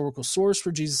a historical source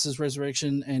for Jesus'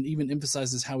 resurrection and even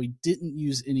emphasizes how he didn't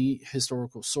use any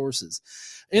historical sources.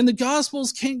 And the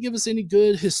Gospels can't give us any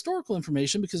good historical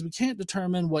information because we can't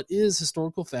determine what is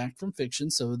historical fact from fiction,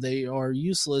 so they are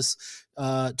useless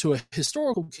to a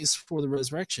historical case for the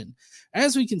resurrection.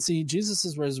 As we can see,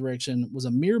 Jesus' resurrection was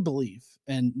a mere belief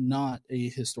and not a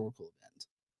historical event.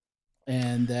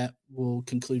 And that will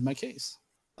conclude my case.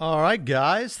 All right,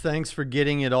 guys. Thanks for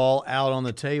getting it all out on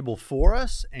the table for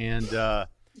us. And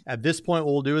at this point,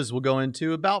 what we'll do is we'll go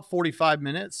into about 45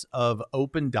 minutes of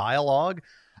open dialogue.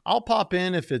 I'll pop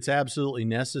in if it's absolutely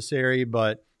necessary,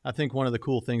 but I think one of the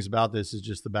cool things about this is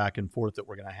just the back and forth that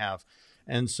we're going to have.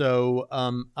 And so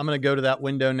I'm going to go to that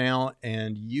window now,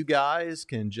 and you guys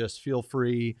can just feel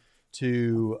free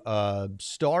to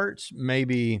start.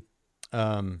 Maybe,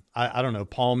 I don't know,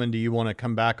 Paulman, do you want to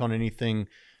come back on anything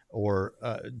or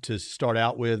to start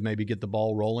out with, maybe get the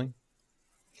ball rolling?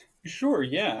 Sure,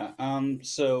 yeah.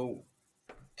 So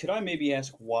could I maybe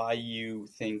ask why you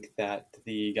think that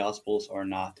the Gospels are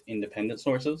not independent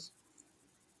sources?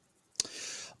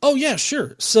 Oh, yeah,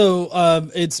 sure. So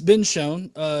it's been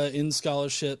shown in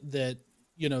scholarship that,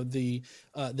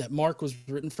 that Mark was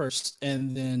written first,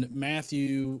 and then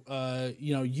Matthew,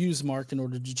 used Mark in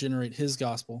order to generate his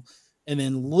gospel. And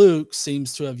then Luke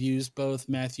seems to have used both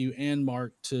Matthew and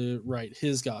Mark to write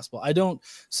his gospel. I don't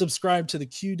subscribe to the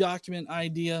Q document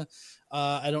idea.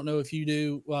 I don't know if you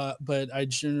do, but I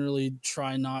generally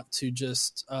try not to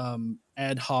just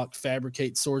ad hoc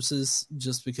fabricate sources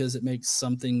just because it makes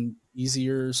something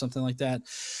easier or something like that.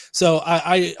 So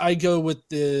I go with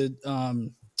the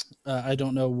I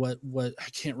don't know what I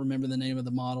can't remember the name of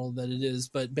the model that it is,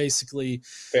 but basically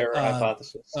Fair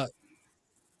hypothesis.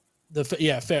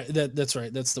 That's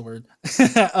right. That's the word.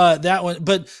 That one.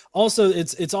 But also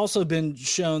it's also been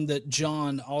shown that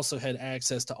John also had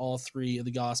access to all three of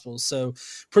the Gospels. So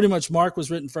pretty much Mark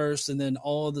was written first, and then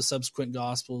all of the subsequent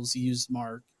Gospels used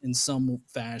Mark in some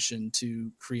fashion to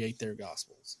create their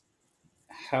Gospels.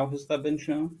 How has that been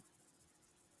shown?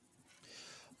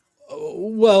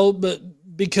 Well, but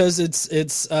because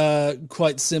it's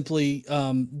quite simply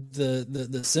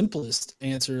the simplest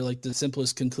answer, like the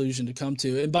simplest conclusion to come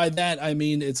to, and by that I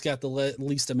mean it's got the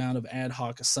least amount of ad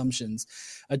hoc assumptions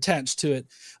attached to it.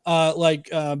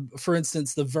 For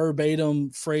instance, the verbatim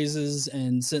phrases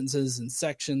and sentences and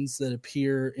sections that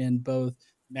appear in both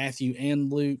Matthew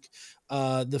and Luke.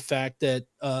 The fact that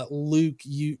Luke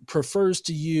prefers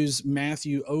to use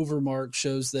Matthew over Mark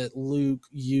shows that Luke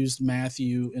used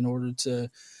Matthew in order to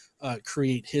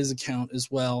create his account as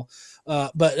well.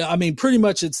 But I mean, pretty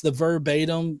much it's the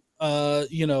verbatim,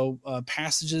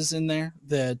 passages in there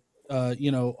that,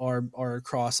 are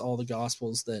across all the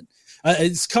Gospels that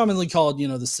it's commonly called,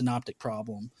 the synoptic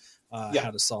problem, Yeah.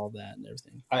 how to solve that and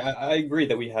everything. I agree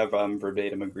that we have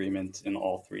verbatim agreement in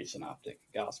all three synoptic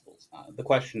gospels. The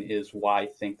question is why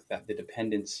think that the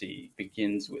dependency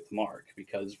begins with Mark,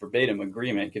 because verbatim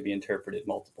agreement could be interpreted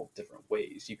multiple different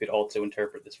ways. You could also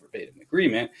interpret this verbatim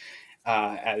agreement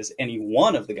as any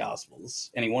one of the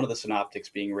gospels, any one of the synoptics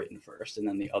being written first, and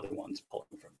then the other ones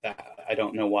pulling from that. I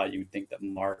don't know why you would think that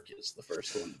Mark is the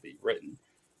first one to be written.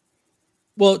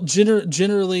 Well,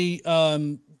 generally,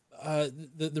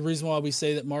 the reason why we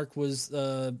say that Mark was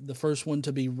the first one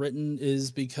to be written is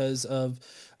because of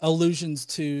allusions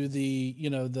to the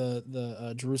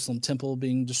Jerusalem temple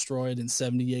being destroyed in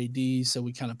 70 AD. So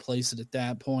we kind of place it at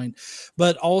that point,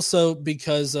 but also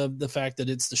because of the fact that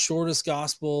it's the shortest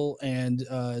gospel and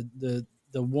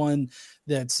the one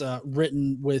that's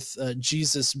written with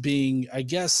Jesus being, I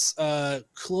guess,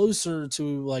 closer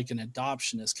to like an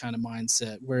adoptionist kind of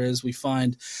mindset. Whereas we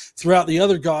find throughout the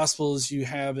other gospels, you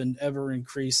have an ever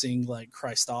increasing like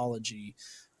Christology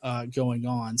going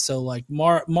on. So like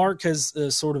Mark has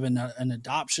sort of an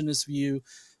adoptionist view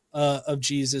of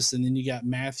Jesus. And then you got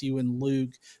Matthew and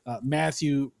Luke.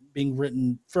 Matthew being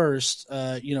written first,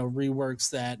 reworks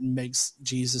that and makes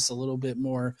Jesus a little bit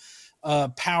more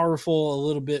powerful, a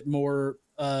little bit more,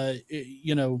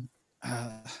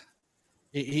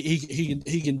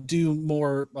 he can do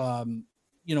more,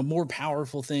 more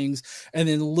powerful things. And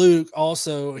then Luke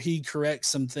also, he corrects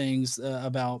some things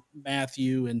about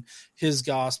Matthew and his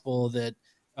gospel that,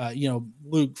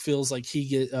 Luke feels like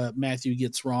Matthew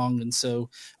gets wrong. And so,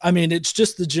 I mean, it's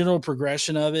just the general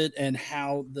progression of it and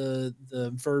how the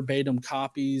verbatim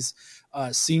copies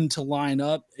seem to line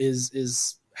up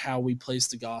is how we place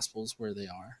the gospels where they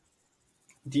are.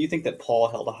 Do you think that Paul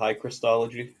held a high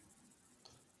Christology?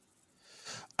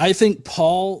 I think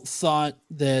Paul thought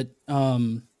that,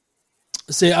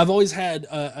 I've always had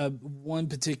one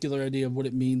particular idea of what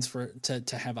it means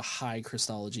to have a high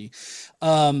Christology.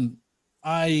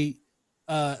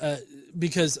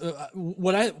 Because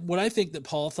what I think that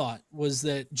Paul thought was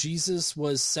that Jesus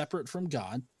was separate from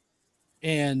God,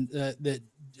 and that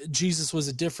Jesus was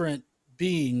a different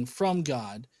being from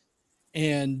God,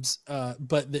 and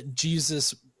but that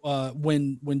Jesus,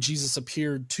 when Jesus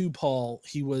appeared to Paul,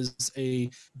 he was a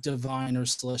divine or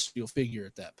celestial figure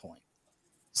at that point.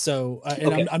 So,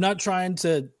 and I'm not trying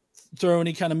to throw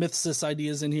any kind of mythicist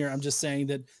ideas in here. I'm just saying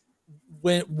that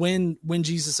when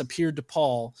Jesus appeared to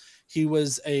Paul, he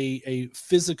was a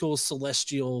physical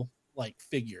celestial like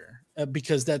figure,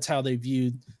 because that's how they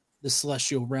viewed the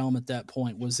celestial realm at that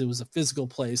point. It was a physical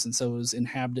place, and so it was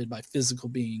inhabited by physical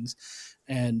beings.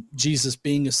 And Jesus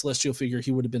being a celestial figure,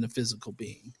 he would have been a physical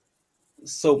being.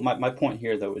 So my point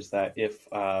here, though, is that if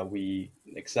we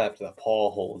accept that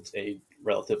Paul holds a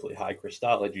relatively high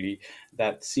Christology,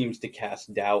 that seems to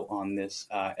cast doubt on this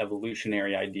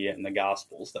evolutionary idea in the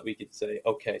Gospels, that we could say,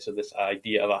 okay, so this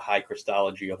idea of a high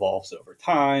Christology evolves over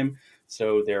time,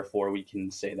 so therefore we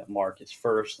can say that Mark is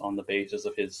first on the basis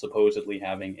of his supposedly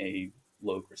having a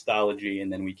low Christology,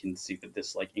 and then we can see that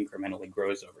this like incrementally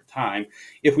grows over time.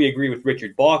 If we agree with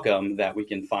Richard Bauckham that we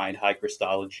can find high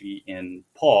Christology in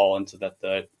Paul, and so that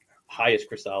the highest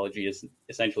Christology is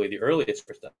essentially the earliest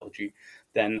Christology,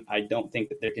 then I don't think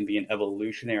that there can be an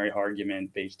evolutionary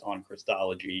argument based on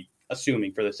Christology,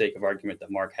 assuming for the sake of argument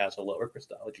that Mark has a lower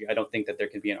Christology. I don't think that there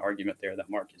can be an argument there that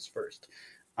Mark is first.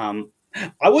 I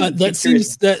would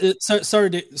sorry,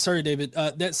 David.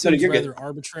 That seems rather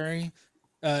arbitrary.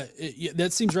 That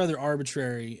seems rather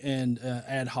arbitrary and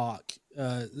ad hoc.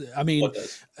 I mean,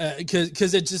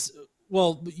 because it just,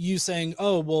 well, you saying,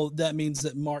 oh, well, that means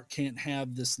that Mark can't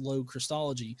have this low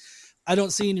Christology. I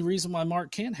don't see any reason why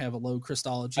Mark can't have a low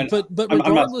Christology. But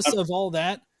regardless of all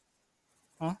that,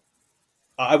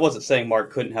 I wasn't saying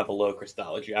Mark couldn't have a low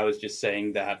Christology. I was just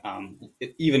saying that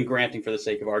even granting for the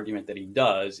sake of argument that he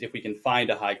does, if we can find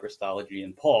a high Christology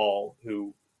in Paul,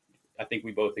 who I think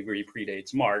we both agree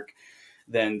predates Mark,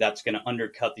 then that's going to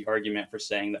undercut the argument for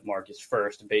saying that Mark is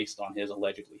first based on his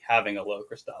allegedly having a low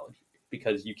Christology,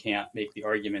 because you can't make the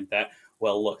argument that,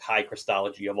 well, look, high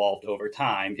Christology evolved over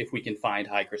time if we can find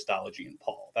high Christology in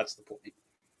Paul. That's the point.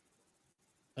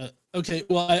 Okay,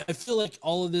 well, I feel like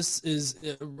all of this is,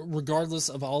 regardless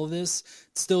of all of this,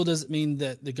 still doesn't mean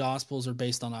that the Gospels are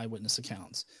based on eyewitness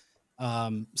accounts. I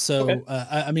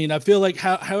mean, I feel like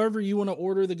however you want to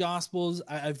order the Gospels,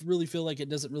 I really feel like it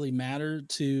doesn't really matter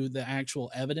to the actual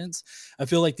evidence. I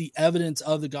feel like the evidence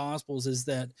of the Gospels is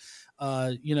that,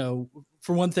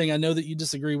 for one thing, I know that you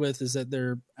disagree with is that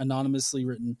they're anonymously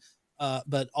written,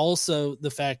 but also the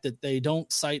fact that they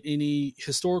don't cite any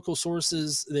historical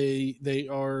sources. They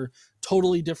are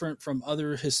totally different from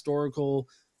other historical,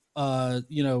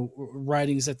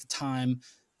 writings at the time.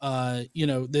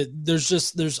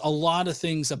 There's a lot of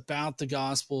things about the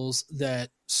Gospels that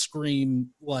scream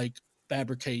like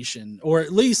fabrication, or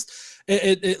at least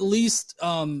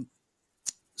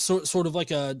sort of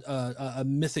like a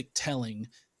mythic telling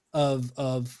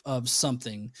of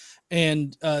something.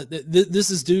 And this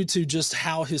is due to just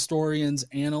how historians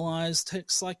analyze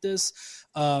texts like this.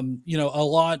 A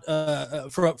lot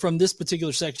from this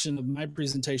particular section of my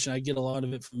presentation, I get a lot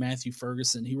of it from Matthew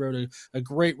Ferguson. He wrote a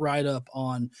great write-up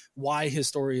on why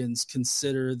historians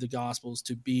consider the Gospels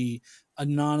to be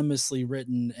anonymously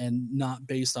written and not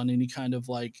based on any kind of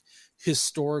like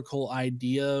historical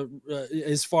idea,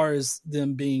 as far as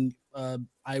them being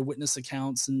eyewitness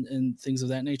accounts and things of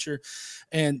that nature.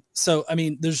 And so, I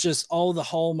mean, there's just all the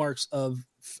hallmarks of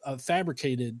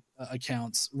fabricated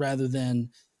accounts rather than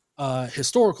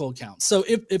historical accounts. So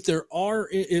if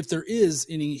there is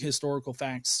any historical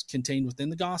facts contained within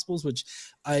the Gospels, which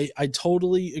I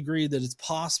totally agree that it's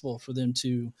possible for them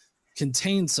to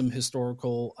contain some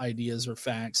historical ideas or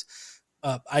facts,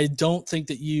 I don't think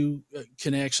that you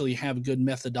can actually have a good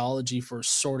methodology for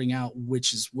sorting out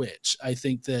which is which. I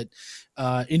think that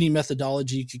any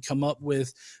methodology you could come up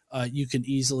with, you can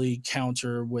easily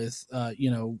counter with,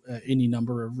 any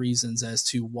number of reasons as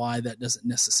to why that doesn't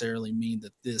necessarily mean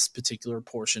that this particular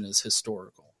portion is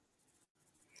historical.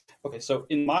 Okay, so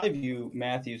in my view,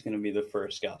 Matthew's going to be the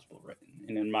first gospel written.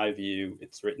 And in my view,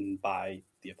 it's written by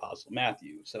the Apostle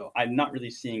Matthew. So I'm not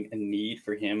really seeing a need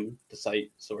for him to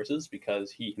cite sources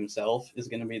because he himself is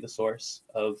going to be the source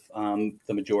of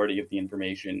the majority of the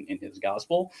information in his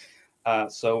gospel.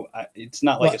 So it's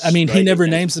not like he never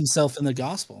names himself in the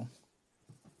gospel.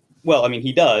 Well, I mean,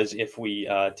 he does if we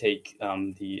take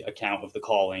the account of the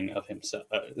calling of himself,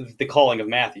 the calling of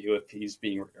Matthew. If he's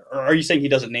being, or are you saying he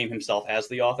doesn't name himself as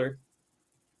the author?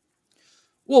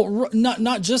 Well,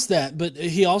 not just that, but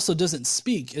he also doesn't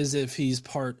speak as if he's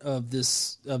part of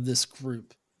this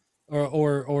group,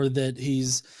 or that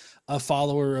he's a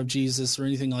follower of Jesus or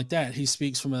anything like that. He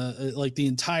speaks from like the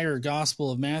entire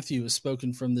Gospel of Matthew is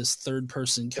spoken from this third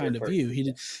person kind of view.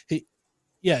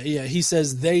 He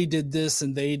says they did this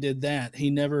and they did that. He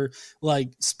never like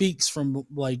speaks from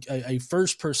like a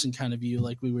first person kind of view,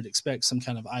 like we would expect some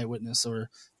kind of eyewitness or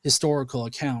historical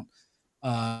account.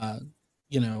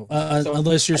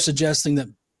 Unless you're suggesting that.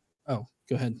 Oh,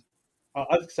 go ahead.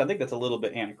 I think that's a little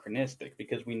bit anachronistic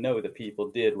because we know that people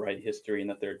did write history in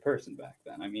the third person back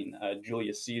then. I mean,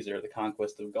 Julius Caesar, the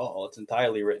conquest of Gaul, it's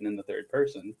entirely written in the third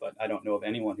person, but I don't know of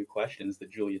anyone who questions that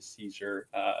Julius Caesar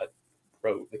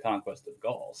wrote the conquest of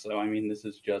Gaul. So, I mean, this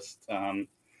is just,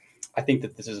 I think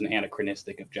that this is an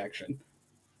anachronistic objection.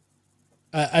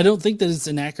 I don't think that it's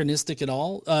anachronistic at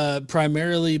all,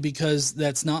 primarily because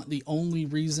that's not the only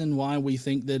reason why we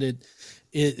think that it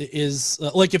is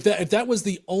like if that was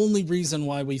the only reason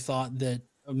why we thought that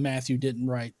Matthew didn't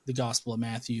write the Gospel of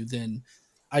Matthew, then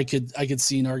I could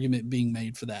see an argument being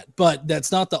made for that. But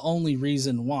that's not the only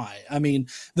reason why. I mean,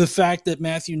 the fact that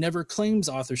Matthew never claims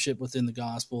authorship within the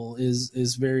gospel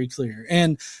is very clear.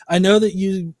 And I know that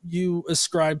you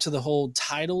ascribe to the whole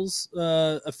titles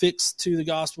affixed to the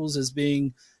gospels as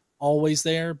being always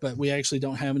there, but we actually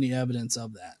don't have any evidence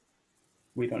of that.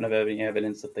 We don't have any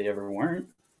evidence that they ever weren't.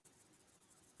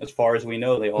 As far as we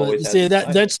know, they always had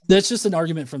that's just an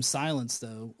argument from silence,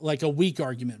 though, like a weak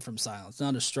argument from silence,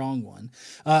 not a strong one.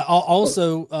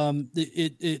 Also,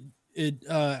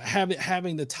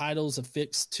 having the titles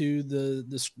affixed to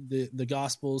the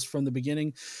Gospels from the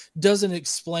beginning doesn't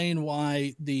explain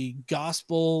why the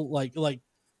gospel, like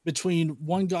between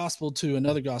one gospel to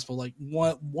another gospel, like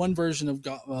one version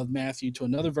of Matthew to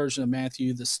another version of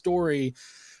Matthew, the story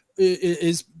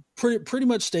is pretty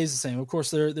much stays the same. Of course,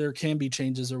 there can be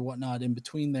changes or whatnot in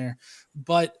between there,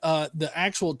 but the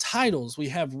actual titles, we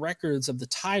have records of the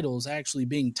titles actually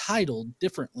being titled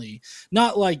differently,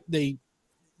 not like they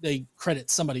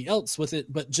credit somebody else with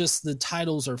it, but just the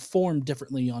titles are formed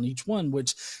differently on each one,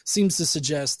 which seems to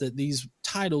suggest that these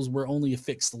titles were only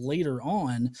affixed later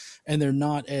on, and they're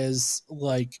not as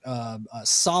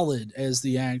solid as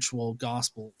the actual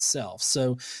gospel itself.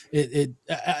 So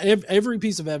every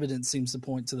piece of evidence seems to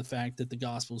point to the fact that the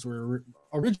gospels were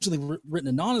originally written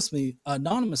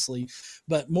anonymously,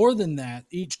 but more than that,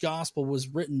 each gospel was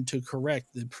written to correct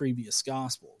the previous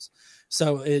gospels.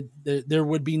 So there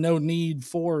would be no need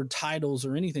for titles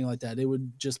or anything like that. It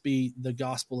would just be the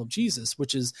gospel of Jesus,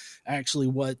 which is actually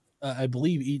what I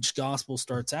believe each gospel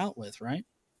starts out with, right?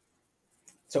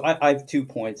 So I have 2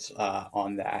 points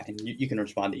on that, and you can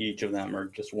respond to each of them or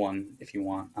just one if you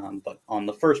want. But on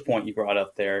the first point you brought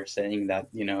up there, saying that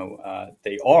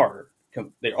they are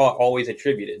always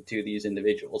attributed to these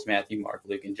individuals, Matthew, Mark,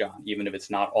 Luke, and John, even if it's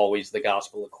not always the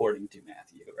gospel according to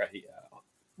Matthew, right?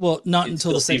 Well, not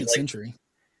until the second century.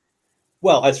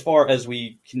 Well, as far as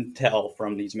we can tell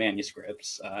from these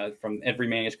manuscripts, from every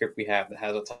manuscript we have that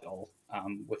has a title,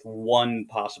 with one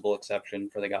possible exception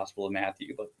for the Gospel of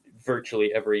Matthew, but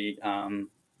virtually every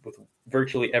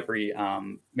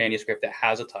manuscript that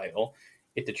has a title,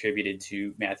 it's attributed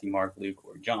to Matthew, Mark, Luke,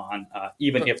 or John,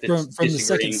 even if it's from disagreeing the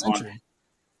second century.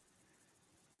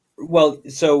 Well,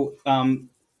 so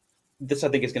this, I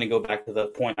think, is going to go back to the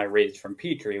point I raised from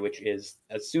Petrie, which is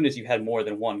as soon as you had more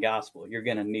than one gospel, you're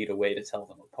going to need a way to tell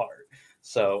them apart.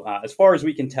 So as far as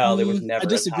we can tell, there was never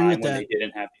a time when they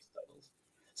didn't have these titles.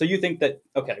 So you think that,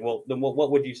 okay, well, then what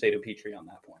would you say to Petrie on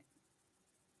that point?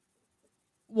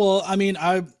 Well, I mean,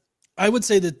 I would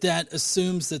say that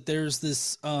assumes that there's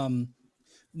this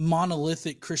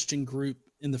monolithic Christian group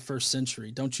in the first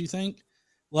century, don't you think?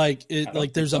 Like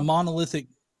there's a monolithic.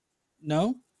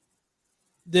 No.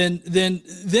 Then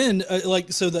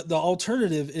so the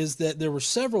alternative is that there were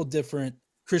several different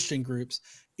Christian groups.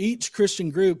 Each Christian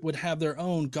group would have their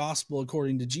own gospel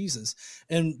according to Jesus.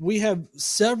 And we have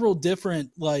several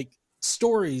different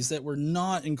stories that were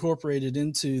not incorporated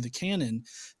into the canon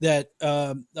that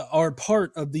are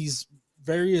part of these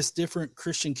various different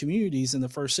Christian communities in the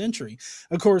first century.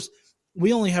 Of course,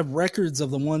 we only have records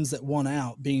of the ones that won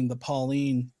out, being the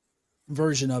Pauline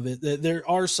version of it. There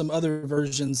are some other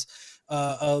versions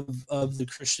of the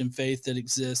Christian faith that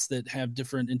exist that have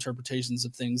different interpretations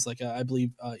of things. Like I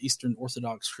believe Eastern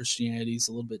Orthodox Christianity is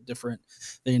a little bit different.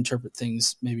 They interpret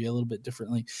things maybe a little bit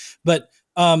differently. But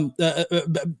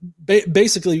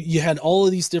basically, you had all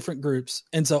of these different groups,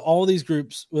 and so all of these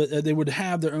groups they would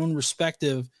have their own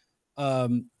respective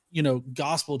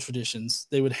gospel traditions.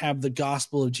 They would have the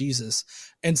gospel of Jesus,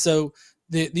 and so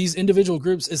these individual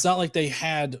groups, it's not like they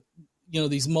had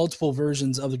these multiple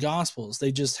versions of the gospels.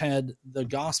 They just had the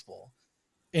gospel.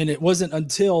 And it wasn't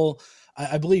until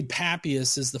I believe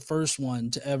Papias is the first one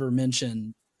to ever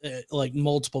mention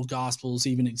multiple gospels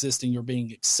even existing or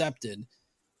being accepted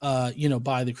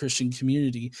by the Christian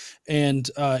community. And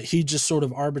he just sort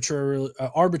of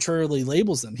arbitrarily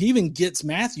labels them. He even gets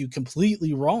Matthew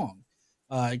completely wrong.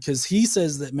 Because he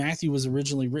says that Matthew was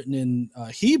originally written in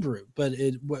Hebrew, but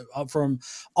from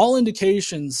all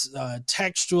indications,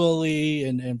 textually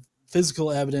and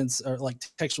physical evidence, or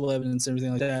textual evidence,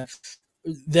 everything like that,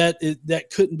 that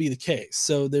couldn't be the case.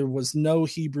 So there was no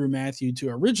Hebrew Matthew to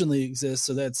originally exist.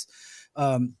 So that's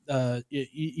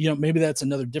maybe that's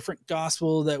another different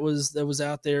gospel that was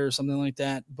out there or something like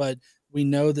that. But we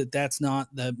know that that's not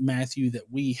the Matthew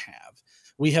that we have.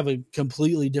 We have a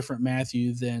completely different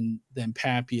Matthew than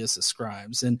Papias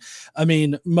ascribes. And I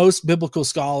mean, most biblical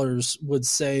scholars would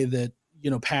say that,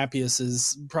 Papias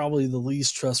is probably the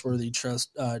least trustworthy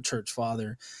church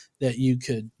father that you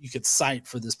could cite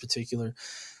for this particular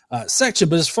section.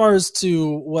 But as far as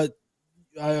to what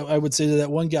I would say to that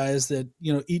one guy is that,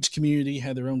 each community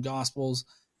had their own gospels,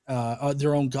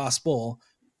 their own gospel,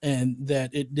 and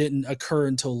that it didn't occur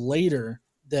until later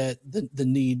that the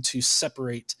need to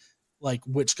separate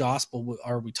which gospel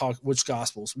are we talking, which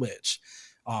gospel's which.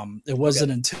 It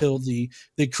wasn't until the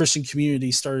Christian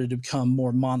community started to become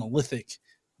more monolithic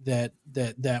that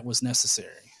was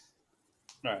necessary.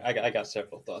 All right, I got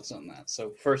several thoughts on that. So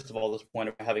first of all, this point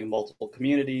of having multiple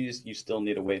communities, you still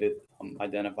need a way to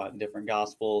identify different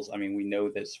gospels. I mean, we know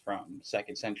this from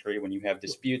second century when you have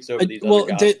disputes over these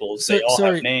other gospels. They all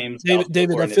have names.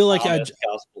 David, I feel like I'm just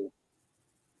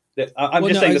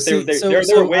saying that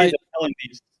there were ways of telling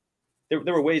these.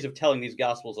 There were ways of telling these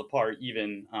gospels apart,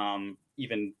 even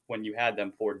when you had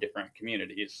them for different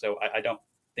communities. So I don't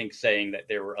think saying that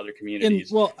there were other communities.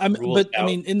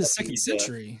 In the second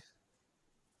century.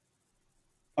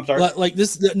 I'm sorry.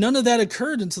 None of that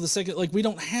occurred until the second. We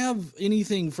don't have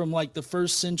anything from the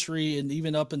first century and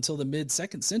even up until the mid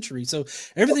second century. So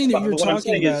everything that you're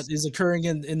talking about is occurring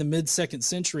in the mid second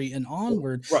century and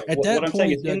onward. Right. At that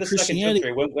point, in the Christianity.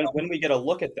 Second century, when we get a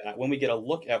look at that, when we get a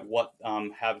look at what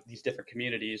have these different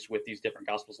communities with these different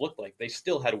gospels look like, they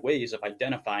still had ways of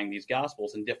identifying these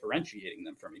gospels and differentiating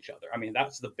them from each other. I mean,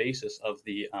 that's the basis of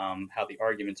the how the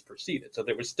arguments proceeded. So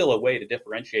there was still a way to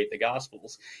differentiate the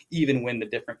gospels, even when the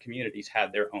different communities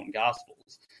had their own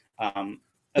gospels.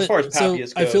 As far as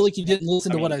Papias goes, I feel like you didn't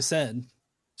listen to what I said.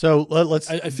 So let's.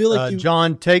 I feel like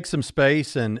John, take some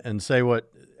space and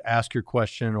ask your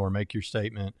question or make your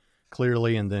statement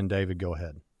clearly, and then David, go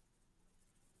ahead.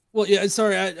 Well, yeah,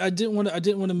 sorry, I didn't want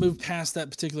to move past that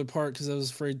particular part because I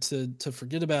was afraid to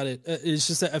forget about it. It's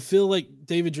just that I feel like,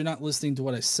 David, you're not listening to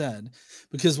what I said,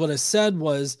 because what I said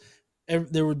was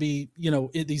there would be,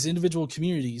 these individual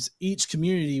communities. Each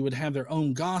community would have their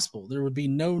own gospel. There would be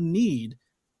no need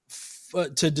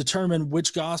to determine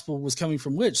which gospel was coming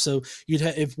from which. So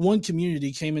if one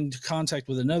community came into contact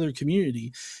with another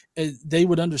community, they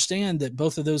would understand that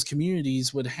both of those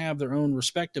communities would have their own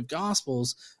respective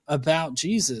gospels about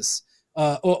Jesus.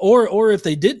 Or if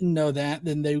they didn't know that,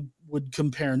 then they would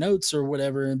compare notes or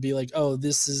whatever and be like, oh,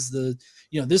 this is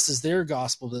their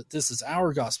gospel, that this is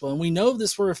our gospel. And we know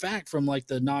this for a fact from like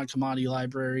the Nag Hammadi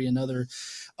library and other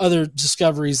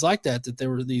discoveries like that there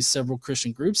were these several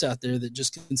Christian groups out there that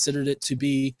just considered it to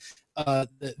be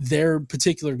their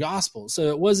particular gospel. So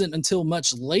it wasn't until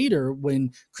much later,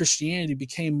 when Christianity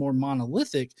became more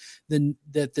monolithic,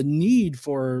 that the need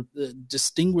for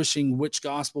distinguishing which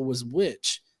gospel was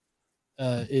which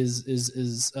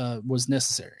was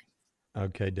necessary.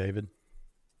 Okay, David.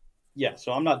 Yeah,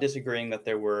 so I'm not disagreeing that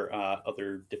there were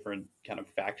other different kind of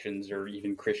factions or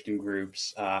even Christian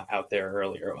groups out there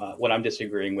earlier. What I'm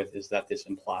disagreeing with is that this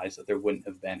implies that there wouldn't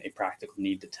have been a practical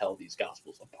need to tell these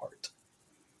gospels apart.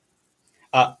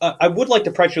 I would like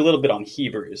to press you a little bit on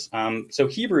Hebrews. So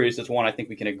Hebrews is one I think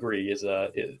we can agree is a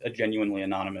genuinely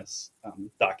anonymous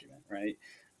document, right?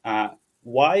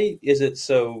 Why is it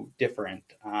so different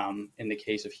in the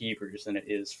case of Hebrews than it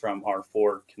is from our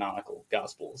four canonical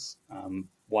Gospels?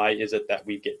 Why is it that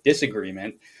we get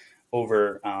disagreement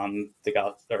over the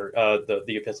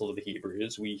Epistle to the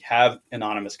Hebrews? We have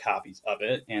anonymous copies of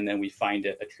it, and then we find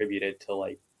it attributed to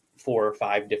like 4 or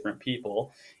 5 different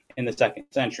people in the 2nd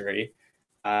century.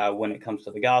 When it comes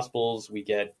to the Gospels, we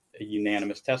get a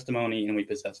unanimous testimony, and we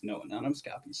possess no anonymous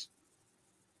copies.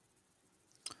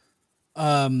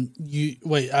 I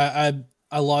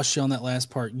lost you on that last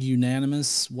part.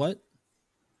 Unanimous what?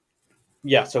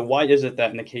 Yeah, so why is it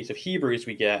that in the case of Hebrews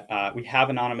we have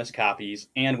anonymous copies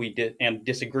and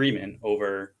disagreement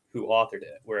over who authored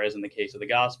it, whereas in the case of the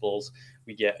Gospels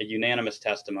we get a unanimous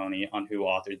testimony on who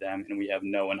authored them and we have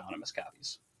no anonymous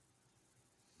copies?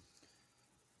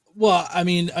 Well, I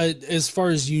mean, as far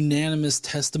as unanimous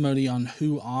testimony on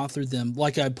who authored them,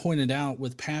 like I pointed out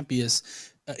with Papias,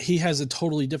 he has a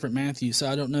totally different Matthew, so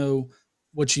I don't know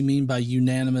what you mean by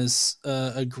unanimous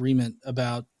agreement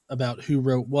about who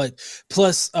wrote what.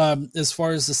 Plus, as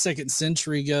far as the 2nd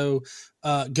century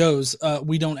goes,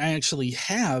 we don't actually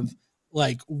have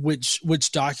like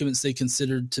which documents they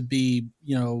considered to be,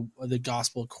 the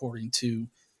gospel according to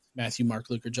Matthew, Mark,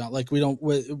 Luke, or John. Like we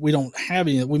don't have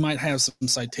any. We might have some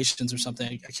citations or something.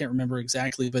 I can't remember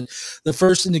exactly, but the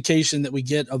first indication that we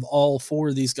get of all 4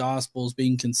 of these gospels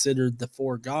being considered the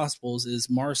 4 gospels is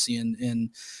Marcion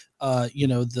in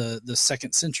the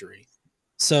 2nd century.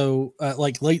 So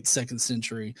like late 2nd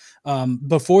century.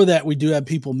 Before that, we do have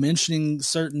people mentioning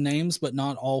certain names, but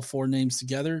not all 4 names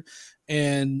together.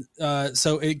 And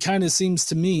so it kind of seems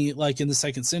to me like in the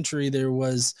 2nd century there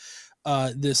was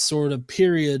this sort of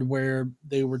period where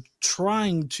they were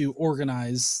trying to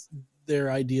organize their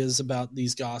ideas about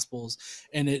these gospels,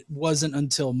 and it wasn't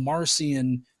until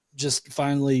Marcion just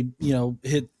finally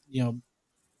hit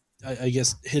I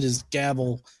guess hit his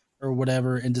gavel or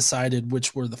whatever and decided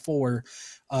which were the 4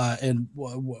 and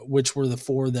which were the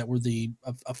 4 that were the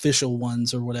official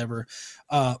ones or whatever.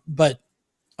 But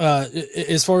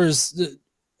as far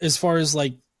as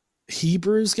like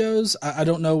Hebrews goes, I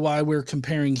don't know why we're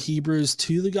comparing Hebrews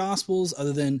to the Gospels,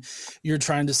 other than you're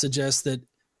trying to suggest that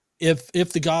if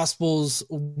the Gospels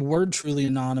were truly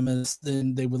anonymous,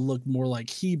 then they would look more like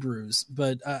Hebrews.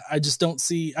 But I just don't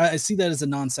see. I see that as a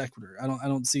non sequitur. I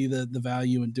don't see the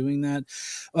value in doing that.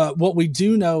 What we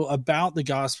do know about the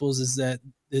Gospels is that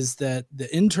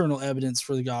the internal evidence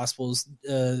for the Gospels,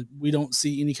 we don't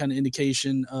see any kind of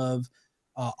indication of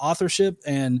authorship,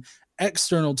 and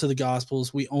external to the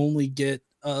Gospels, we only get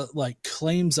like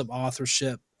claims of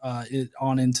authorship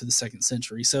on into the 2nd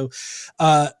century. So,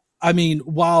 I mean,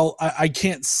 while I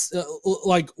can't say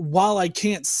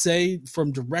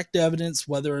from direct evidence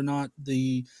whether or not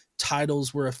the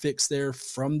titles were affixed there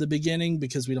from the beginning,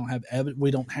 because we don't have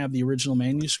the original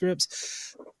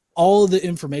manuscripts, all of the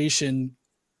information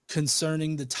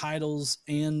concerning the titles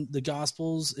and the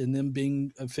Gospels and them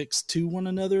being affixed to one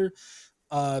another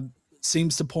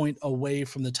seems to point away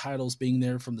from the titles being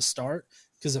there from the start,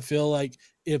 because I feel like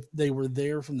if they were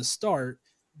there from the start,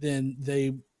 then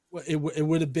it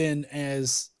would have been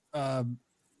as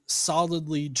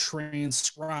solidly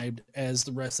transcribed as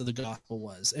the rest of the gospel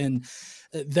was, and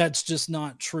that's just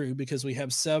not true, because we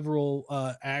have several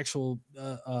actual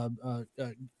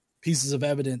pieces of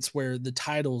evidence where the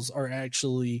titles are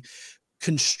actually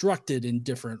constructed in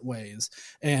different ways.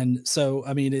 And so,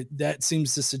 I mean, that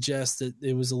seems to suggest that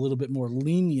it was a little bit more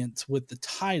lenient with the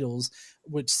titles,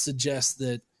 which suggests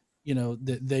that,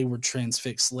 that they were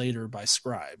transfixed later by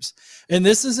scribes. And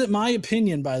this isn't my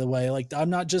opinion, by the way. Like,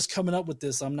 I'm not just coming up with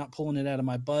this. I'm not pulling it out of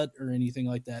my butt or anything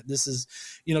like that. This is,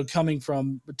 coming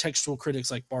from textual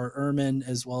critics like Bart Ehrman,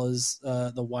 as well as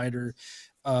the wider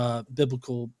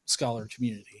biblical scholar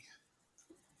community.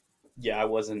 Yeah, I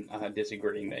wasn't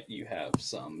disagreeing that you have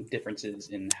some differences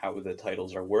in how the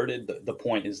titles are worded. The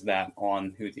point is that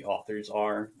on who the authors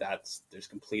are, there's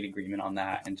complete agreement on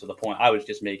that. And so the point I was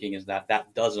just making is that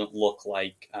doesn't look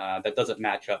like, that doesn't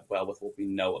match up well with what we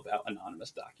know about anonymous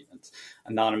documents.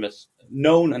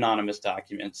 Known anonymous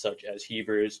documents, such as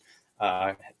Hebrews,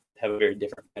 have a very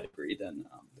different pedigree than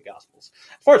the Gospels.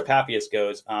 As far as Papias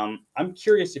goes, I'm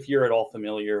curious if you're at all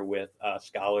familiar with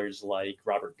scholars like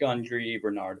Robert Gundry,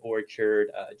 Bernard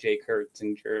Orchard, Jay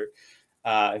Kurtzinger,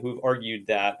 who've argued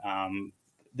that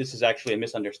this is actually a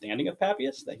misunderstanding of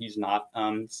Papias, that he's not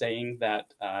saying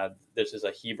that this is a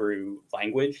Hebrew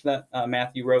language that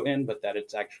Matthew wrote in, but that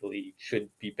it's actually should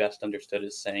be best understood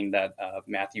as saying that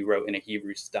Matthew wrote in a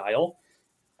Hebrew style.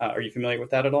 Are you familiar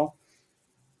with that at all?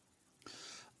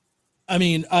 I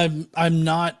mean, I'm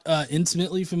not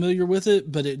intimately familiar with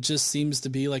it, but it just seems to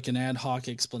be like an ad hoc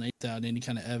explanation without any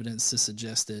kind of evidence to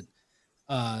suggest it.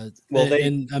 They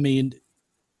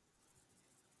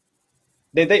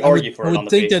argue for it on the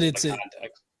basis of the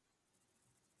context.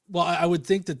 Well, I would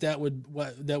think that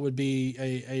would be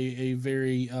a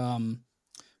very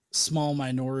small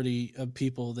minority of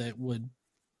people that would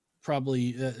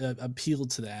probably appeal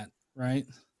to that, right?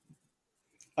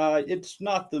 It's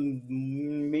not the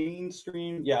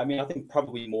mainstream. Yeah, I mean, I think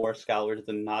probably more scholars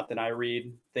than not that I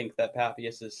read think that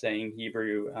Papias is saying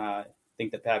Hebrew.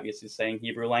 Think that Papias is saying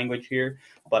Hebrew language here,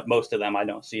 but most of them, I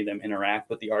don't see them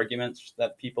interact with the arguments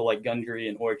that people like Gundry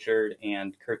and Orchard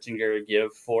and Kurtzinger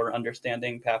give for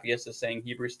understanding Papias is saying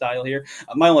Hebrew style here.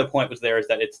 My only point was there is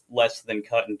that it's less than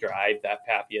cut and dried that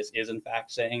Papias is in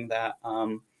fact saying that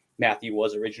Matthew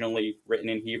was originally written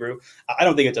in Hebrew. I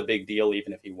don't think it's a big deal,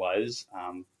 even if he was.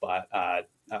 But I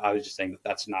was just saying that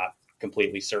that's not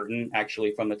completely certain,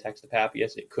 actually, from the text of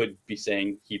Papias. It could be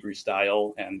saying Hebrew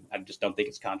style, and I just don't think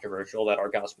it's controversial that our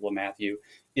Gospel of Matthew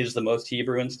is the most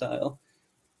Hebrew in style.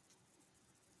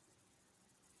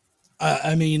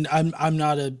 I mean, I'm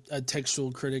not a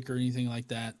textual critic or anything like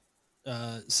that.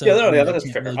 So yeah, that's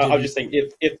fair. Really I was just saying,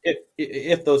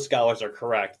 if those scholars are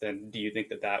correct, then do you think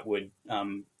that would,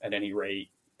 at any rate,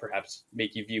 perhaps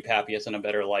make you view Papias in a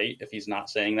better light if he's not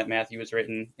saying that Matthew was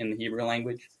written in the Hebrew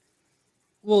language?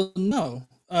 Well, no,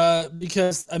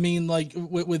 because I mean, like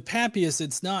with Papias,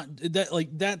 it's not that like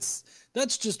that's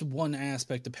just one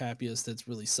aspect of Papias that's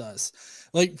really sus.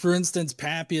 Like, for instance,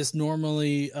 Papias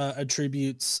normally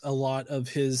attributes a lot of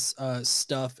his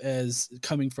stuff as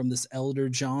coming from this elder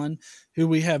John, who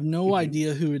we have no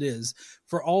idea who it is.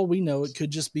 For all we know, it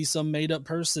could just be some made up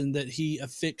person that he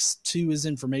affixed to his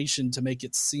information to make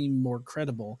it seem more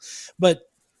credible. But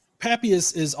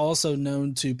Papias is also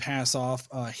known to pass off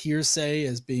hearsay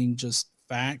as being just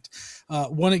fact.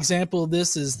 One example of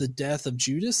this is the death of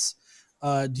Judas.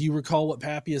 Do you recall what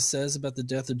Papias says about the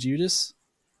death of Judas?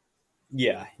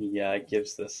 Yeah, it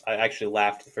gives this. I actually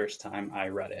laughed the first time I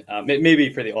read it.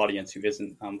 Maybe for the audience who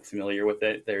isn't familiar with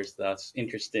it, there's this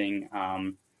interesting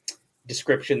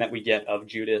description that we get of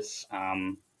Judas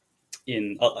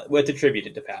what's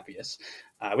attributed to Papias.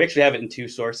 We actually have it in two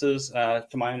sources, to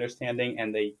my understanding,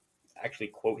 and they actually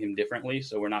quote him differently,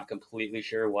 so we're not completely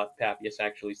sure what Papias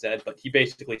actually said, but he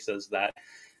basically says that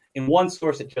in one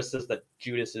source it just says that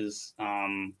Judas is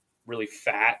really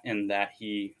fat and that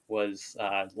he was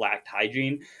lacked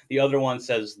hygiene. The other one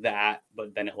says that,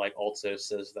 but then it like also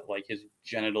says that like his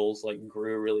genitals like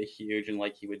grew really huge and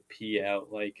like he would pee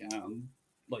out like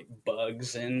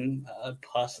bugs and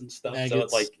pus and stuff. Maggots. So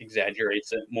it like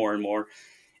exaggerates it more and more.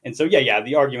 And so,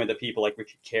 the argument that people like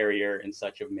Richard Carrier and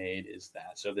such have made is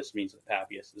that. So this means that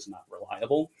Papias is not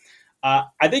reliable.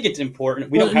 I think it's important.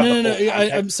 We don't have the full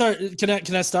context. I'm sorry.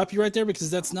 Can I stop you right there?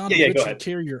 Because that's not a Richard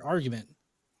Carrier argument.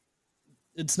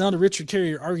 It's not a Richard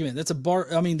Carrier argument. That's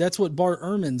that's what Bart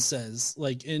Ehrman says.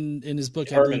 Like in his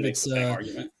book, I believe it's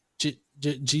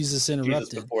Jesus Interrupted.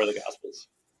 Jesus before the Gospels.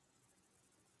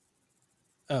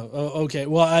 Oh, okay.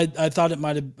 Well, I thought it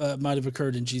might have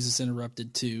occurred in Jesus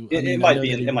Interrupted too. It might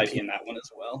be in that one as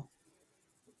well.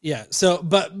 Yeah. So,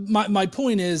 but my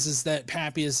point is that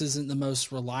Papias isn't the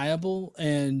most reliable,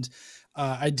 and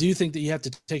I do think that you have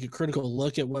to take a critical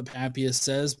look at what Papias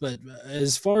says. But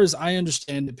as far as I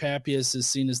understand it, Papias is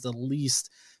seen as the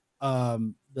least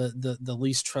the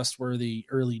least trustworthy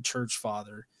early church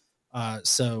father.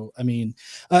 So I mean,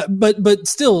 but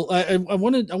still, I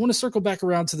want to circle back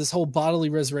around to this whole bodily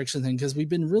resurrection thing, because we've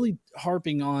been really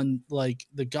harping on like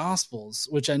the Gospels,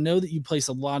 which I know that you place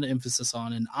a lot of emphasis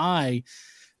on, and I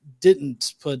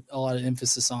didn't put a lot of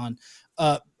emphasis on.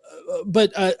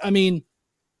 But I mean,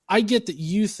 I get that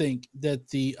you think that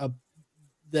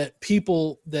that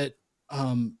people that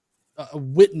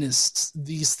witnessed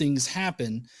these things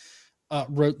happen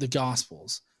wrote the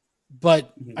Gospels,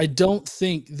 but I don't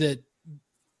think that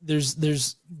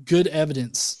there's good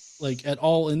evidence like at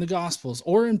all in the Gospels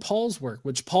or in Paul's work,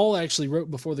 which Paul actually wrote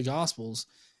before the Gospels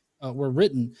were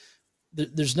written.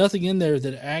 There's nothing in there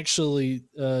that actually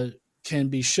can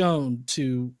be shown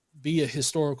to be a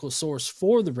historical source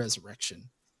for the resurrection.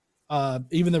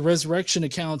 Even the resurrection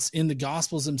accounts in the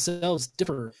Gospels themselves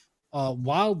differ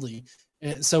wildly.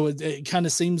 And so it kind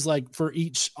of seems like for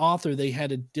each author, they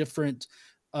had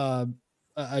uh,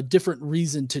 a different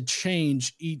reason to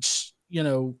change each,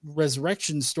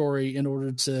 resurrection story in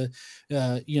order to,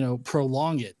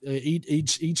 prolong it.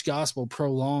 Each gospel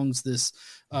prolongs this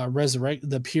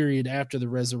the period after the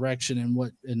resurrection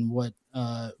and what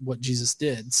Jesus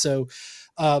did. So,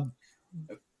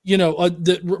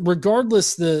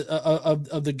 regardless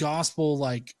of the gospel,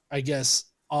 like I guess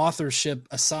authorship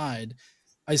aside,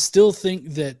 I still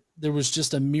think that there was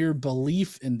just a mere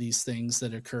belief in these things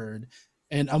that occurred.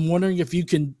 And I'm wondering if you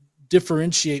can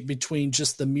differentiate between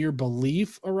just the mere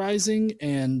belief arising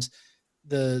and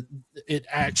it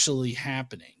actually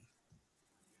happening.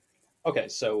 Okay,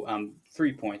 so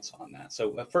 3 points on that.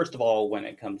 So first of all, when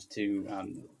it comes to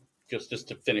just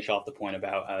to finish off the point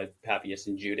about Papias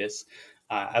and Judas,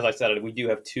 as I said, we do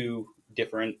have two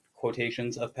different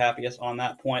quotations of Papias on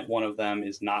that point. One of them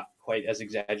is not quite as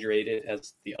exaggerated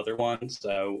as the other one,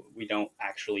 so we don't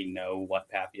actually know what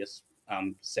Papias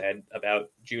said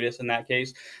about Judas in that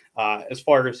case. As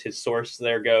far as his source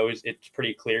there goes, it's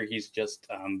pretty clear he's just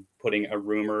putting a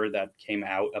rumor that came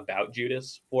out about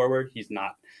Judas forward. He's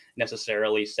not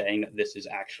necessarily saying that this is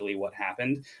actually what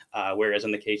happened. Whereas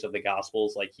in the case of the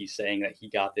Gospels, like he's saying that he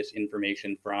got this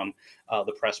information from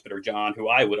the presbyter John, who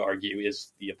I would argue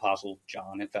is the Apostle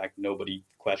John. In fact, nobody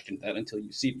questioned that until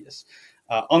Eusebius.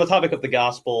 On the topic of the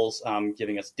Gospels,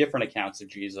 giving us different accounts of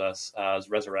Jesus'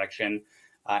 resurrection,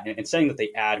 and saying that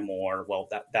they add more, well,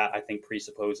 that I think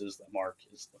presupposes that Mark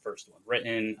is the first one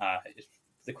written.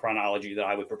 The chronology that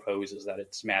I would propose is that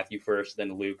it's Matthew first,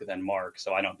 then Luke, then Mark.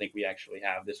 So I don't think we actually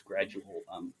have this gradual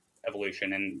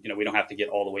evolution. And, we don't have to get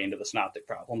all the way into the synoptic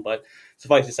problem. But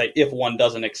suffice to say, if one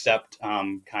doesn't accept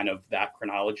kind of that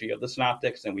chronology of the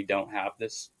synoptics, then we don't have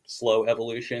this slow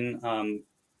evolution,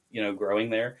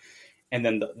 growing there. And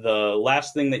then the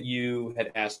last thing that you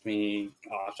had asked me,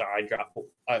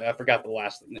 I forgot the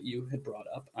last thing that you had brought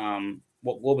up.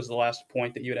 What was the last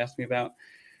point that you had asked me about?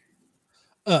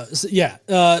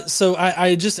 So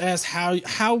I just asked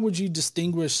how would you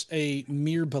distinguish a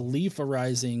mere belief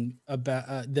arising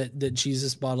about that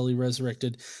Jesus bodily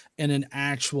resurrected and an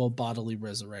actual bodily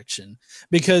resurrection?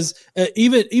 Because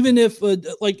even if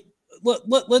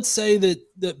let's say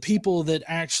that people that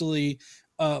actually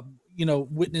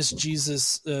witnessed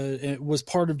Jesus, was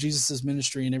part of Jesus's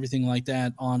ministry and everything like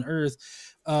that on earth,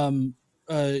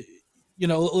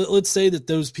 let's say that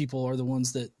those people are the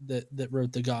ones that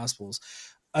wrote the Gospels.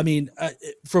 I mean,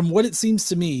 from what it seems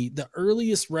to me, the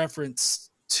earliest reference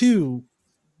to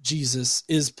Jesus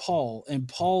is Paul, and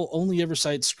Paul only ever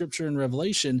cites Scripture and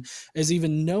Revelation as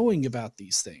even knowing about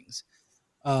these things.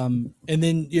 And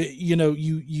then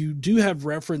you do have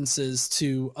references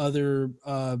to other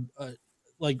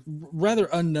like rather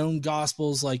unknown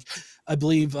gospels. Like I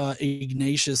believe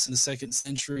Ignatius in the 2nd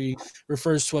century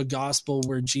refers to a gospel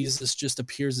where Jesus just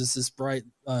appears as this bright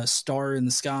star in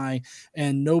the sky,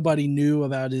 and nobody knew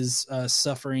about his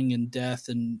suffering and death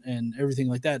and everything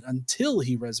like that until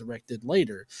he resurrected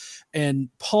later. And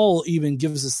Paul even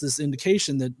gives us this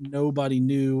indication that nobody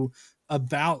knew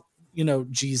about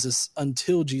Jesus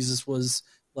until Jesus was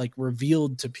like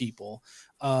revealed to people,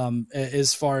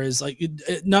 as far as like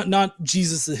not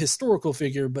Jesus the historical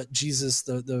figure, but Jesus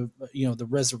the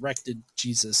resurrected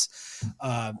Jesus.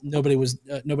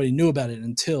 Nobody knew about it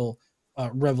until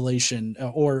Revelation,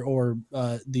 or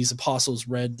these apostles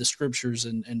read the Scriptures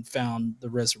and found the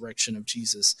resurrection of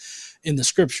Jesus in the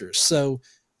Scriptures. So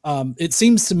it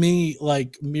seems to me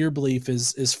like mere belief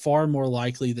is far more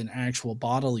likely than actual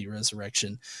bodily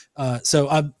resurrection. So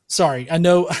I'm sorry. I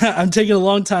know I'm taking a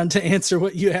long time to answer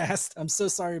what you asked. I'm so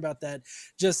sorry about that.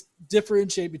 Just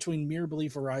differentiate between mere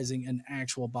belief arising and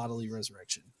actual bodily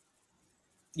resurrection.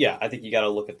 Yeah, I think you got to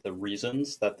look at the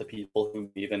reasons that the people who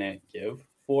believe in it give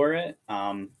for it.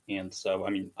 And so, I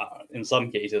mean, in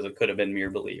some cases, it could have been mere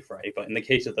belief, right? But in the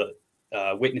case of the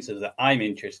witnesses that I'm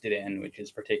interested in, which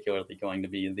is particularly going to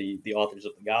be the authors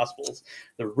of the Gospels,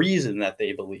 the reason that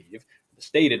they believe, the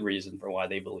stated reason for why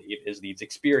they believe, is these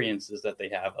experiences that they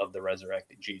have of the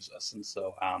resurrected Jesus. And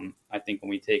so I think when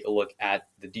we take a look at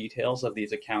the details of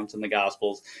these accounts in the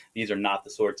Gospels, these are not the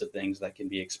sorts of things that can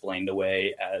be explained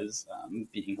away as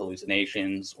being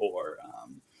hallucinations or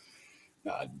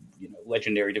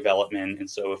legendary development. And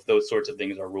so if those sorts of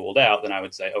things are ruled out, then I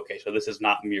would say, okay, so this is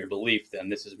not mere belief, then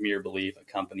this is mere belief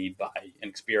accompanied by an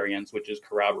experience which is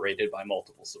corroborated by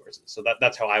multiple sources. So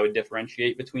that's how I would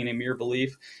differentiate between a mere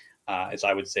belief, as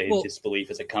I would say this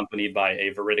belief is accompanied by a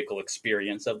veridical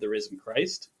experience of the risen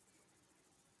Christ.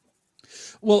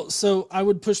 Well, so I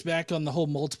would push back on the whole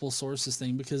multiple sources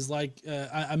thing because,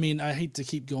 I mean, I hate to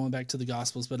keep going back to the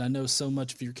Gospels, but I know so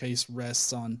much of your case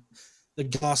rests on the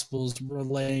Gospels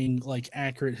relaying like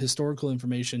accurate historical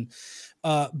information.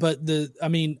 I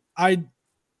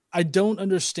don't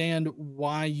understand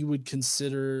why you would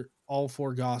consider all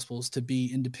four Gospels to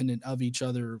be independent of each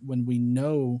other when we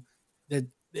know that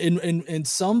in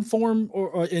some form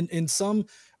or in some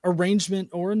arrangement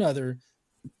or another,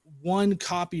 one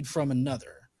copied from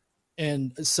another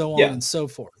and so on and so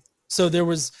forth. So there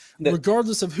was,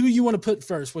 regardless of who you want to put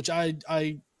first, which I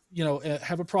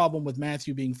have a problem with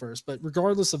Matthew being first, but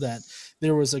regardless of that,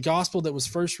 there was a gospel that was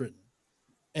first written,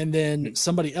 and then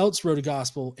somebody else wrote a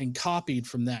gospel and copied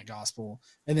from that gospel,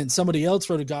 and then somebody else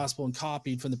wrote a gospel and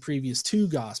copied from the previous two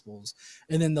gospels,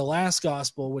 and then the last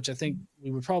gospel, which I think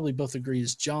we would probably both agree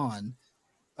is John,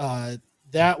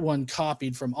 that one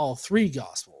copied from all three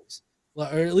gospels, or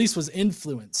at least was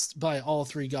influenced by all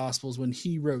three gospels when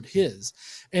he wrote his.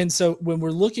 And so when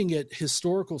we're looking at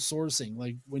historical sourcing,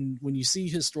 like when you see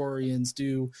historians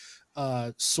do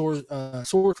source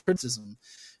criticism,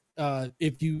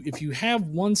 if you have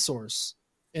one source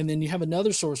and then you have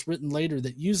another source written later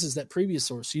that uses that previous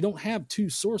source, you don't have two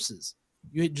sources.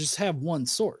 You just have one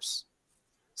source.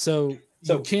 So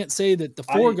you can't say that the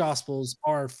four gospels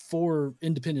are four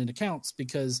independent accounts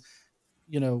because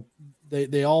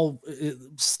they all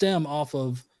stem off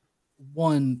of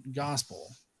one gospel.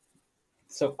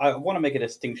 So I want to make a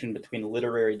distinction between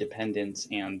literary dependence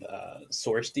and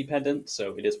source dependence.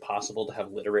 So it is possible to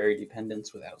have literary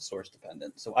dependence without source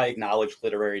dependence. So I acknowledge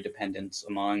literary dependence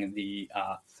among the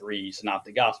three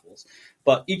synoptic gospels.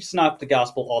 But each synoptic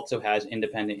gospel also has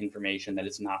independent information that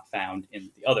is not found in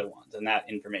the other ones. And that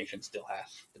information still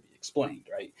has to be explained,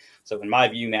 right? So in my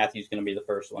view, Matthew's going to be the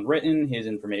first one written. His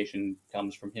information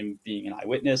comes from him being an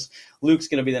eyewitness. Luke's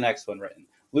going to be the next one written.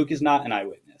 Luke is not an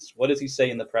eyewitness. What does he say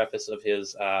in the preface of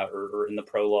his, or in the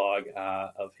prologue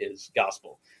of his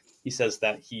gospel? He says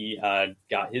that he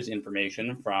got his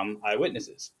information from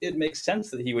eyewitnesses. It makes sense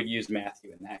that he would use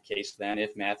Matthew in that case then,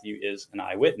 if Matthew is an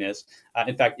eyewitness.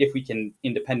 In fact, if we can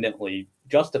independently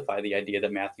justify the idea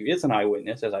that Matthew is an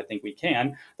eyewitness, as I think we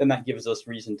can, then that gives us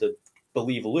reason to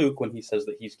believe Luke when he says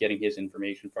that he's getting his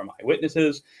information from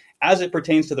eyewitnesses. As it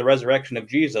pertains to the resurrection of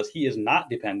Jesus, he is not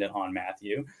dependent on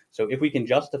Matthew. So if we can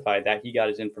justify that he got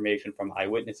his information from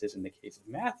eyewitnesses in the case of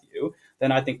Matthew, then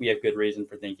I think we have good reason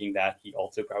for thinking that he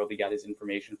also probably got his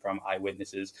information from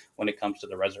eyewitnesses when it comes to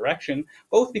the resurrection,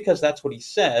 both because that's what he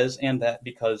says and that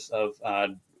because of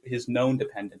his known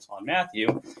dependence on Matthew.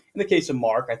 In the case of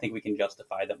Mark, I think we can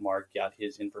justify that Mark got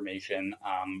his information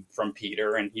from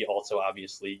Peter, and he also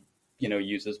obviously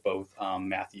uses both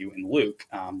Matthew and Luke,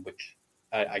 which,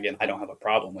 again, I don't have a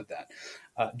problem with that.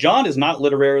 John is not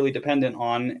literarily dependent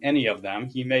on any of them.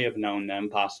 He may have known them,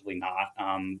 possibly not.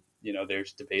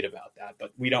 There's debate about that,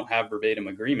 but we don't have verbatim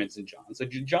agreements in John. So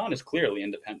John is clearly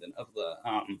independent of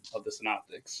the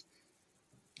synoptics.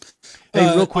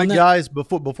 Hey, real quick, guys,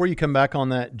 before you come back on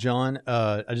that, John,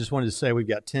 I just wanted to say we've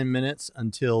got 10 minutes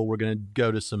until we're going to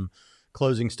go to some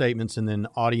closing statements and then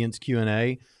audience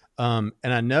Q&A. And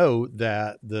I know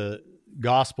that the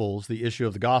Gospels, the issue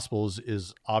of the Gospels,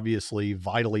 is obviously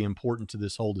vitally important to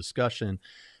this whole discussion.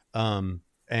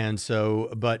 And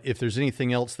so, but if there's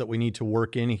anything else that we need to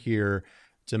work in here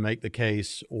to make the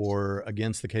case or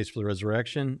against the case for the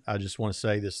resurrection, I just want to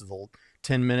say this is the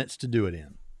 10 minutes to do it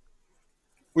in.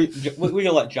 We're going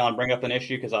to let John bring up an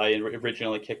issue because I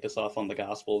originally kicked us off on the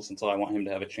Gospels, and so I want him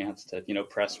to have a chance to,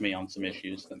 press me on some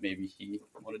issues that maybe he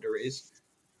wanted to raise.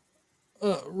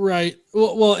 Right.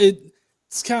 Well,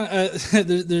 it's kind of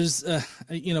there's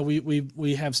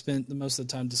we have spent the most of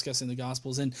the time discussing the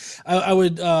Gospels, and I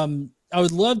would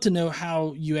love to know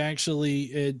how you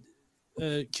actually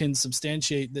can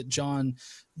substantiate that John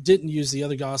didn't use the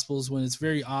other Gospels when it's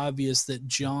very obvious that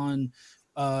John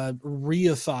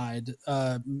reified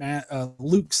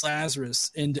Luke's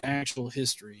Lazarus into actual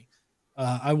history.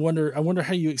 I wonder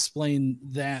how you explain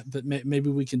that, but maybe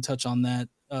we can touch on that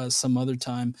some other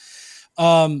time.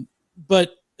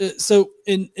 But so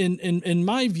in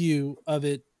my view of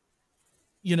it,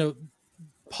 you know,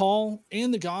 Paul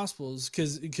and the Gospels,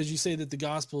 because you say that the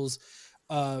Gospels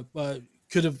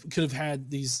could have had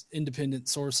these independent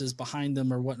sources behind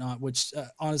them or whatnot, which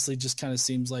honestly just kind of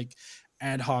seems like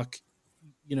ad hoc,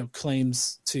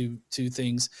 claims to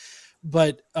things.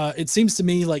 But it seems to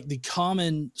me like the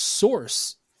common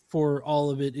source for all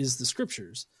of it is the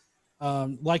scriptures.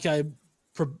 Like I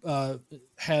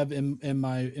have in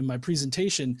my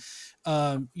presentation,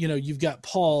 you've got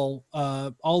Paul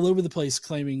all over the place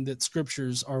claiming that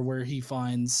scriptures are where he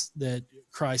finds that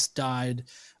Christ died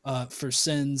for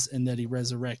sins and that he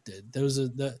resurrected. Those are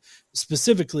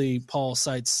specifically Paul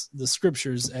cites the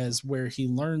scriptures as where he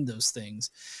learned those things.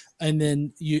 And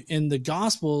then you in the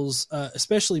Gospels,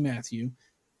 especially Matthew,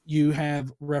 you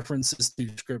have references to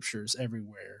scriptures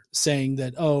everywhere saying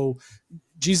that, oh,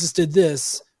 Jesus did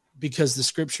this because the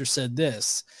scripture said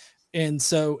this. And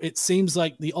so it seems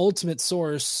like the ultimate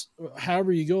source,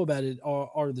 however you go about it,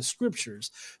 are the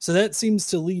scriptures. So that seems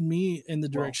to lead me in the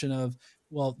direction of,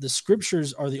 well, the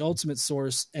scriptures are the ultimate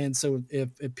source. And so if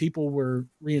people were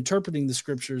reinterpreting the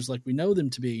scriptures like we know them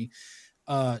to be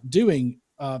doing,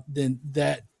 then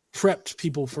that prepped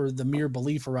people for the mere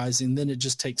belief arising. Then it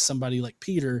just takes somebody like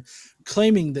Peter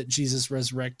claiming that Jesus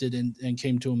resurrected and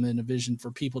came to him in a vision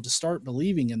for people to start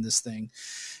believing in this thing.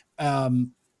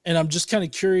 And I'm just kind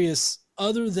of curious,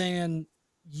 other than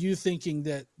you thinking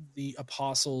that the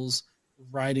apostles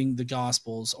writing the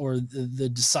Gospels, or the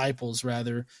disciples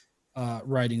rather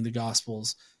writing the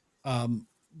Gospels,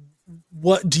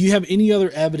 what do you have any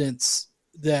other evidence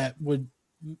that would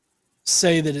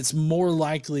say that it's more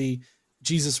likely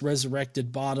Jesus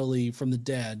resurrected bodily from the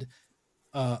dead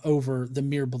over the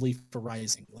mere belief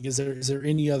arising? Like, is there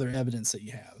any other evidence that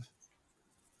you have?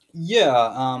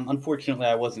 Yeah, unfortunately,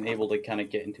 I wasn't able to kind of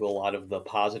get into a lot of the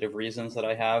positive reasons that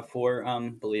I have for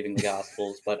believing the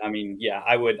Gospels. But I mean, yeah,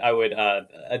 I would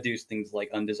adduce things like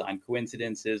undesigned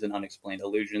coincidences and unexplained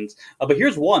illusions. But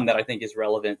here's one that I think is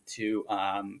relevant to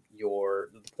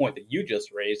the point that you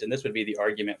just raised, and this would be the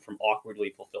argument from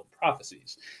awkwardly fulfilled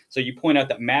prophecies. So you point out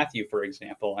that Matthew, for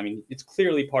example, I mean, it's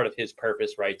clearly part of his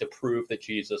purpose, right, to prove that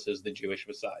Jesus is the Jewish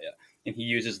Messiah, and he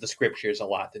uses the scriptures a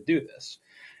lot to do this.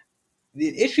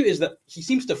 The issue is that he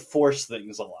seems to force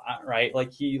things a lot, right?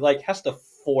 Like he has to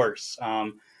force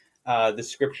the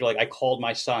scripture, like I called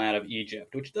my son out of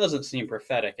Egypt, which doesn't seem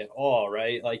prophetic at all,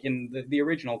 right? Like in the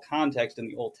original context in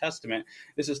the Old Testament,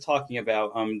 this is talking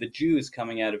about the Jews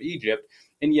coming out of Egypt,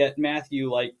 and yet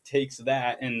Matthew takes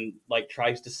that and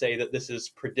tries to say that this is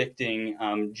predicting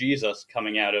Jesus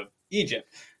coming out of Egypt.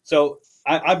 So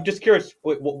I'm just curious,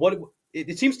 what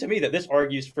it seems to me that this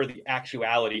argues for the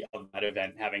actuality of that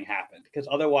event having happened, because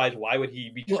otherwise, why would he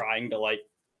be trying to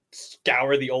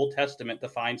scour the Old Testament to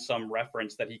find some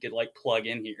reference that he could plug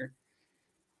in here?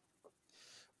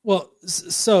 Well,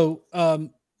 so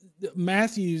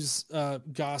Matthew's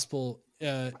gospel,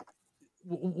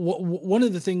 one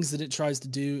of the things that it tries to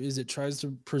do is it tries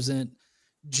to present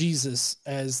Jesus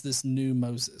as this new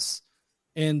Moses.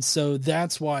 And so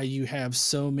that's why you have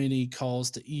so many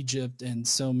calls to Egypt and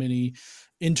so many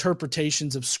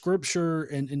interpretations of scripture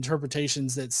and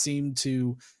interpretations that seem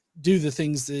to do the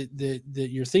things that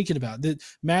you're thinking about. That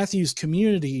Matthew's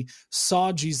community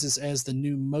saw Jesus as the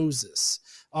new Moses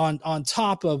on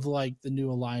top of the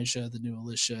new Elijah, the new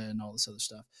Elisha, and all this other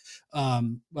stuff.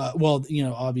 Well,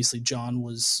 obviously John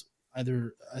was I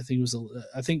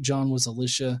think John was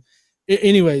Elisha.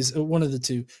 Anyways, one of the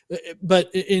two.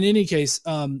 But in any case,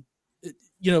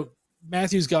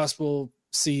 Matthew's gospel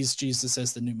sees Jesus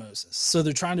as the new Moses. So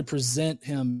they're trying to present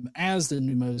him as the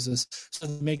new Moses, so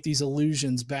they make these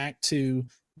allusions back to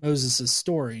Moses'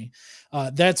 story.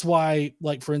 That's why,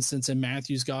 for instance, in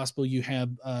Matthew's gospel, you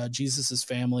have Jesus'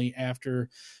 family after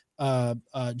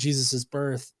Jesus'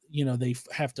 birth. They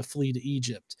have to flee to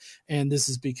Egypt, and this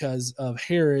is because of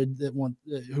Herod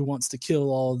who wants to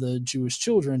kill all the Jewish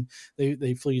children.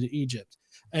 They flee to Egypt,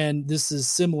 and this is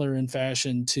similar in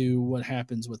fashion to what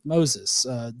happens with Moses.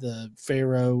 The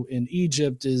Pharaoh in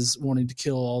Egypt is wanting to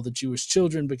kill all the Jewish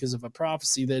children because of a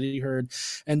prophecy that he heard,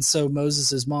 and so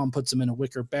Moses' mom puts him in a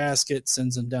wicker basket,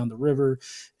 sends him down the river,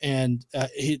 and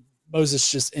Moses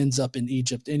just ends up in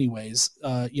Egypt anyways.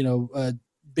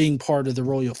 Being part of the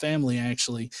royal family,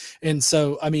 actually. And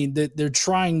so, I mean, they're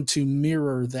trying to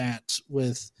mirror that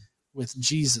with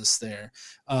Jesus there.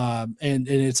 And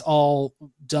it's all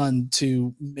done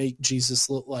to make Jesus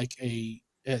look like the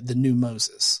new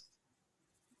Moses.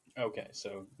 Okay,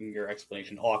 so your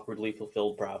explanation, awkwardly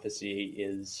fulfilled prophecy,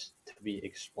 is to be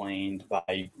explained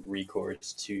by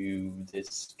recourse to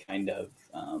this kind of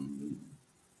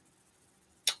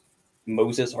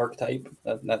Moses archetype.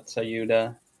 That's how you'd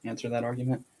answer that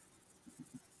argument.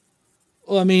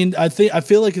 Well, I mean, I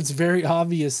feel like it's very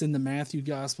obvious in the Matthew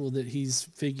gospel that he's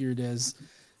figured as,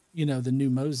 the new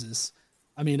Moses.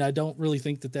 I mean, I don't really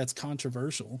think that that's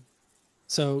controversial.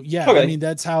 So yeah, I Okay, mean,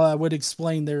 that's how I would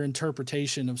explain their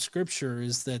interpretation of scripture,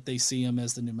 is that they see him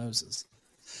as the new Moses.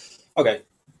 okay.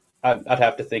 I'd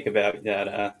have to think about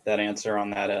that answer on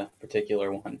that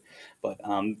particular one, but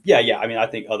yeah. I mean, I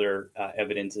think other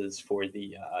evidences for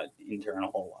the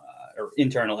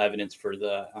internal evidence for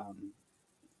the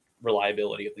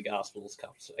reliability of the Gospels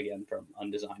comes again from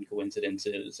undesigned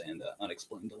coincidences and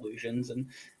unexplained delusions and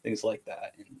things like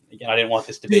that. And again, I didn't want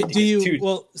this debate to Do get you too.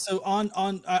 well? So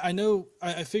I know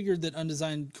I figured that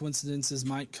undesigned coincidences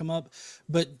might come up,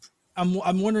 but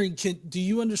I'm wondering, do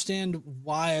you understand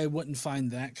why I wouldn't find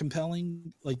that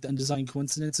compelling, like the undesigned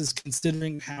coincidences,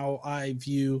 considering how I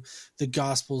view the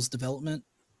gospel's development?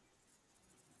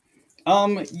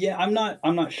 Yeah, I'm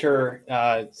not sure.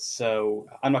 So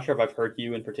I'm not sure if I've heard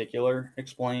you in particular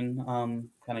explain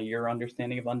kind of your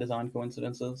understanding of undesigned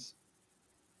coincidences.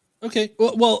 Okay.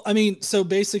 Well, I mean, so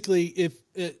basically,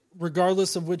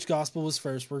 regardless of which gospel was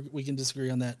first, we can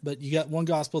disagree on that. But you got one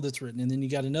gospel that's written, and then you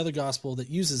got another gospel that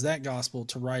uses that gospel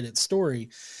to write its story.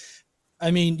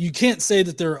 I mean, you can't say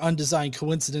that there are undesigned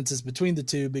coincidences between the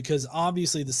two, because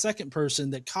obviously the second person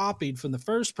that copied from the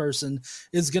first person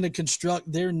is going to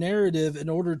construct their narrative in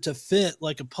order to fit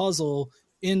like a puzzle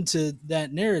into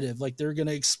that narrative. Like, they're going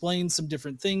to explain some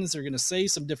different things, they're going to say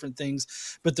some different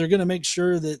things, but they're going to make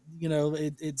sure that,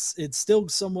 it's still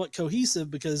somewhat cohesive,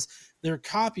 because they're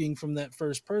copying from that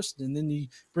first person. And then you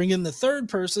bring in the third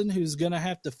person who's going to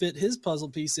have to fit his puzzle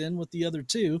piece in with the other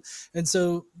two. And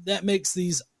so that makes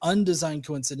these undesigned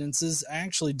coincidences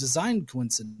actually designed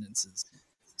coincidences.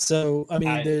 So I mean,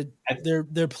 I, I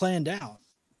they're planned out.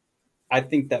 I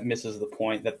think that misses the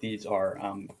point that these are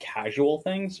casual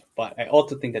things, but I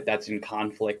also think that that's in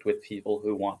conflict with people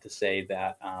who want to say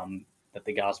that that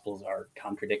the Gospels are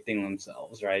contradicting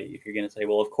themselves, right? If you're going to say,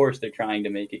 well, of course they're trying to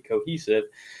make it cohesive,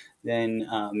 then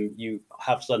you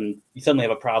suddenly have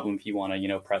a problem if you want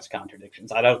to press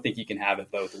contradictions. I don't think you can have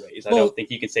it both ways. I don't think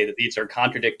you can say that these are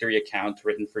contradictory accounts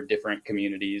written for different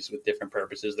communities with different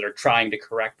purposes that are trying to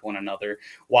correct one another,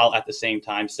 while at the same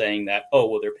time saying that, oh,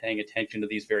 well, they're paying attention to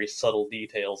these very subtle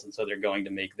details, and so they're going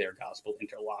to make their gospel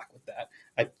interlock with that.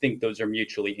 I think those are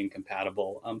mutually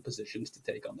incompatible positions to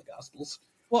take on the Gospels.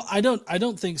 Well, I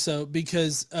don't think so,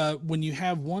 because when you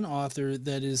have one author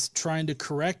that is trying to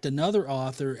correct another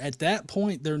author, at that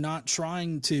point they're not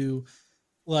trying to,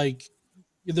 like,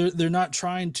 they're not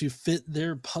trying to fit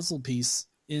their puzzle piece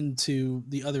into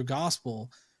the other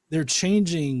gospel. They're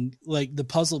changing like the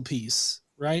puzzle piece,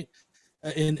 right?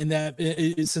 In that,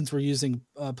 since we're using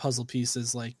puzzle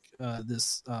pieces like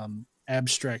this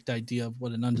abstract idea of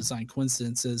what an undesigned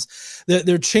coincidence is, that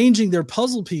they're changing their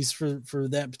puzzle piece for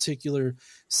that particular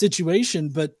situation.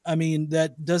 But I mean,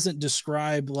 that doesn't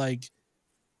describe like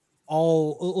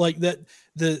all, like that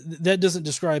doesn't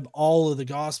describe all of the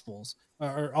gospels,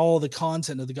 or all the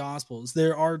content of the gospels.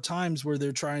 There are times where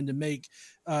they're trying to make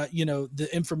the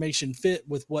information fit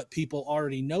with what people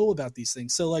already know about these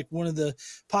things. So like one of the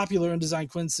popular undesigned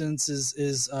coincidences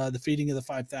is the feeding of the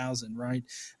 5,000, right?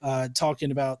 Talking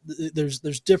about there's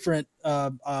different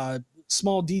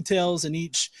small details in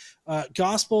each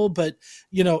gospel, but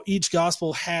each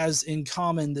gospel has in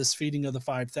common this feeding of the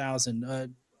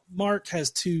 5,000. Mark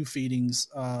has two feedings,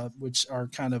 which are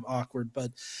kind of awkward,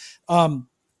 but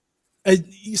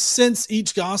since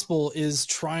each gospel is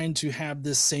trying to have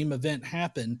this same event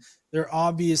happen, they're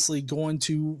obviously going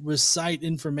to recite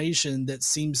information that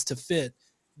seems to fit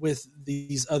with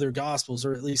these other gospels,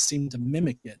 or at least seem to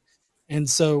mimic it. And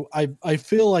so I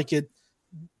feel like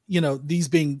these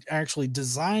being actually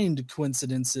designed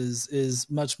coincidences is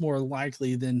much more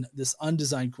likely than this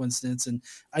undesigned coincidence. And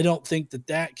I don't think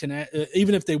that can,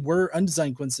 even if they were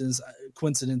undesigned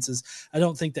coincidences, I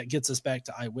don't think that gets us back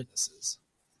to eyewitnesses.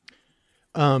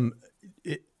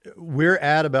 We're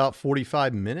at about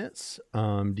 45 minutes.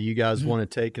 Do you guys want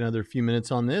to take another few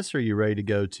minutes on this, or are you ready to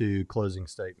go to closing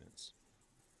statements?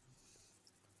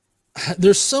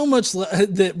 There's so much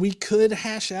that we could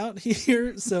hash out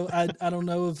here. So I don't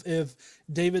know if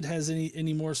David has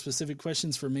any more specific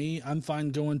questions for me. I'm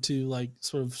fine going to like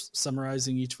sort of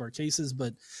summarizing each of our cases,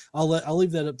 but I'll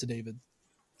leave that up to David.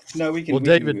 No, we can, well, we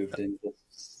David, can move to the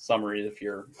summary if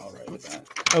you're all right with that.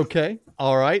 Okay.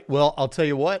 All right. Well, I'll tell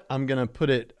you what, I'm going to put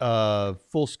it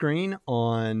full screen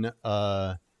on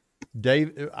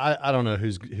Dave, I don't know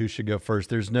who should go first.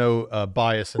 There's no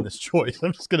bias in this choice.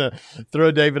 I'm just going to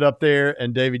throw David up there.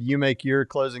 And David, you make your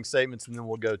closing statements, and then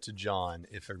we'll go to John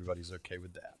if everybody's okay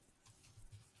with that.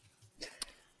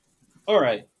 All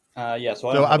right. Yeah. So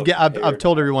I've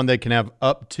told everyone they can have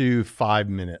up to 5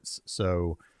 minutes.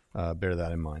 So bear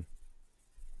that in mind.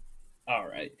 All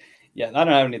right. Yeah, I don't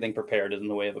have anything prepared in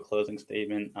the way of a closing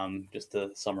statement. Just to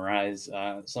summarize,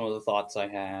 some of the thoughts I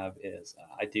have is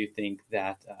I do think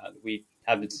that we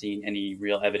haven't seen any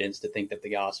real evidence to think that the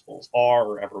Gospels are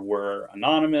or ever were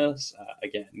anonymous.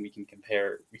 Again, we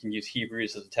can use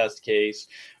Hebrews as a test case.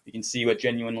 We can see what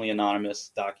genuinely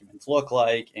anonymous documents look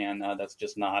like, and that's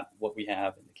just not what we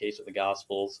have in the case of the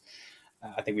Gospels.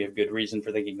 I think we have good reason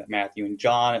for thinking that Matthew and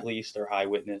John, at least, are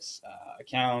eyewitness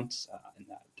accounts, and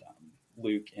that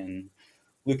Luke and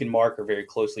Mark are very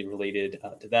closely related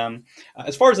to them.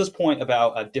 As far as this point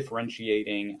about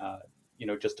differentiating,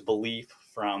 just a belief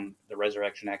from the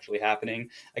resurrection actually happening,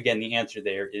 again, the answer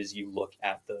there is you look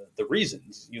at the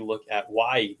reasons. You look at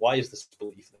why is this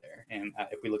belief there? And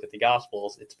if we look at the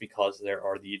Gospels, it's because there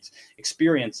are these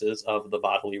experiences of the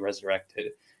bodily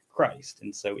resurrected Christ.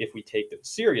 And so if we take those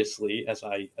seriously, as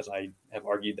I have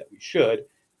argued that we should,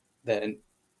 then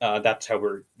that's how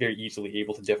we're very easily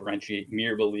able to differentiate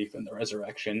mere belief in the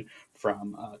resurrection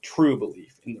from true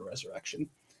belief in the resurrection.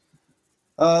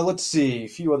 Let's see, a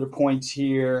few other points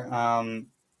here.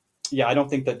 I don't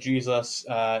think that Jesus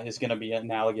is going to be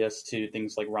analogous to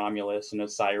things like Romulus and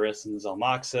Osiris and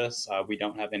Zalmoxis. We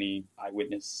don't have any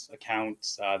eyewitness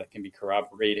accounts that can be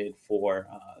corroborated for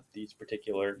these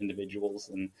particular individuals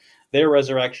and their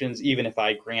resurrections, even if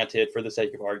I granted, for the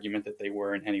sake of argument, that they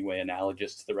were in any way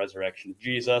analogous to the resurrection of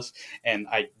Jesus. And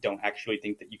I don't actually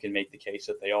think that you can make the case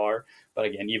that they are. But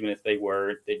again, even if they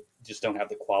were, they just don't have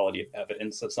the quality of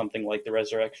evidence that something like the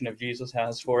resurrection of Jesus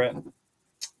has for it.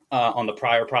 On the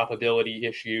prior probability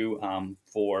issue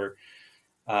for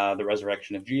the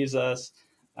resurrection of Jesus,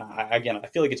 I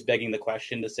feel like it's begging the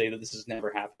question to say that this has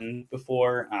never happened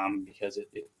before, because it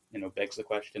begs the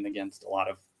question against a lot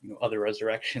of other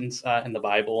resurrections in the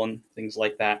Bible and things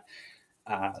like that.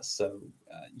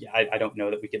 I don't know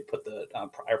that we could put the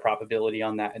prior probability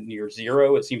on that at near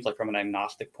zero. It seems like from an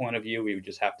agnostic point of view, we would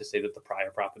just have to say that the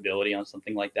prior probability on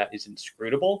something like that is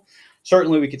inscrutable.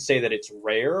 Certainly, we could say that it's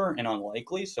rare and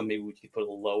unlikely, so maybe we could put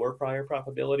a lower prior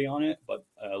probability on it, but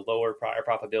lower prior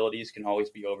probabilities can always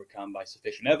be overcome by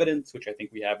sufficient evidence, which I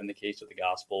think we have in the case of the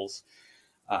Gospels.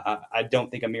 I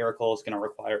don't think a miracle is going to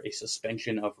require a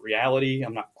suspension of reality.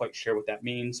 I'm not quite sure what that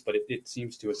means, but it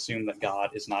seems to assume that God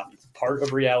is not part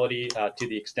of reality. To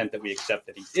the extent that we accept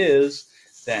that he is,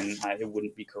 then it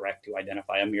wouldn't be correct to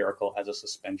identify a miracle as a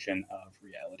suspension of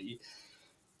reality.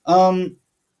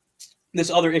 This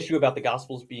other issue about the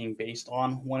Gospels being based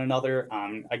on one another,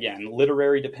 again,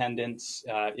 literary dependence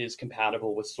is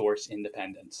compatible with source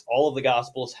independence. All of the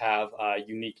Gospels have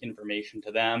unique information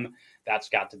to them. That's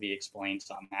got to be explained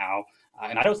somehow.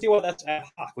 And I don't see why that's ad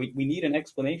hoc. We need an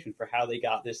explanation for how they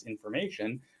got this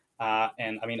information.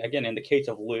 Again, in the case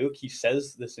of Luke, he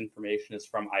says this information is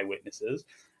from eyewitnesses.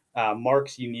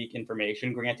 Mark's unique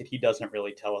information, granted, he doesn't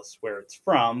really tell us where it's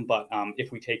from, but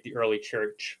if we take the early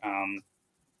church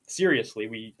seriously,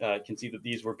 we can see that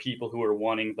these were people who were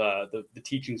wanting the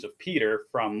teachings of Peter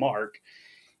from Mark.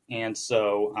 And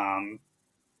so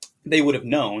they would have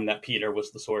known that Peter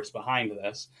was the source behind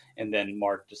this. And then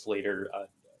Mark just later,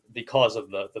 because of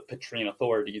the Petrine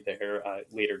authority there,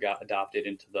 later got adopted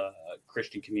into the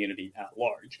Christian community at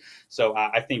large. So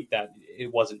I think that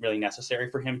it wasn't really necessary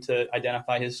for him to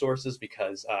identify his sources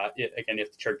because, again,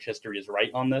 if the church history is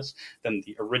right on this, then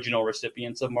the original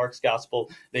recipients of Mark's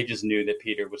gospel, they just knew that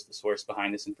Peter was the source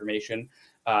behind this information.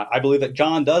 I believe that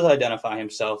John does identify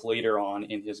himself later on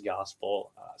in his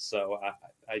gospel. So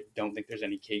I don't think there's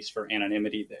any case for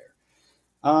anonymity there.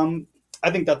 I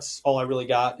think that's all I really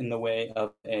got in the way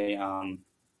of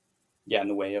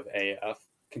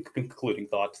concluding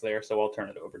thoughts there. So I'll turn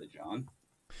it over to John.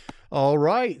 All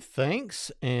right,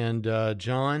 thanks. And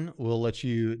John, we'll let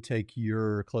you take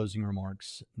your closing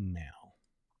remarks now.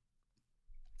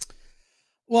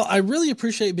 Well, I really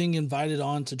appreciate being invited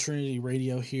on to Trinity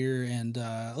Radio here, and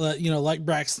like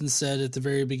Braxton said at the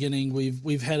very beginning,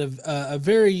 we've had a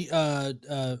very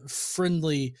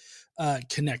friendly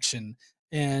connection.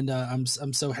 And I'm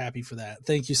so happy for that.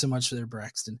 Thank you so much for that,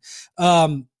 Braxton.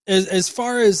 As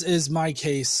far as my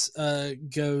case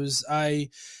goes,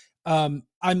 I'm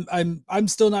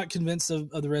still not convinced of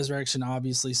the resurrection.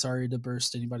 Obviously, sorry to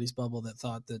burst anybody's bubble that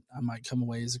thought that I might come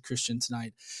away as a Christian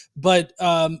tonight. But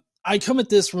I come at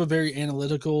this from a very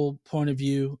analytical point of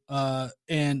view,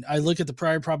 and I look at the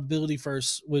prior probability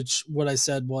first, which what I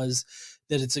said was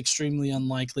that it's extremely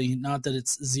unlikely, not that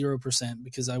it's 0%,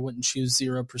 because I wouldn't choose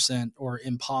 0% or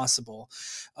impossible.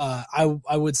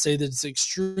 I would say that it's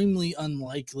extremely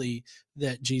unlikely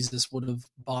that Jesus would have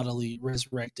bodily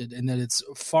resurrected, and that it's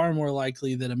far more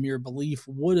likely that a mere belief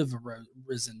would have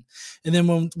arisen. And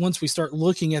then once we start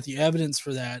looking at the evidence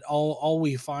for that, all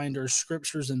we find are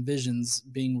scriptures and visions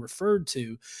being referred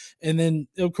to. And then,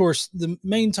 of course, the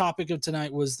main topic of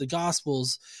tonight was the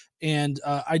Gospels. And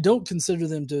I don't consider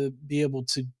them to be able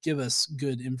to give us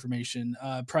good information,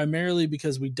 primarily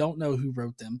because we don't know who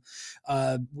wrote them.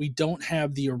 We don't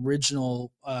have the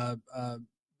original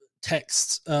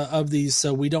texts of these,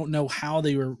 so we don't know how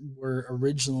they were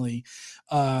originally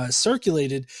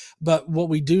circulated. But what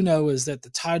we do know is that the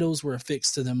titles were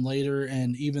affixed to them later,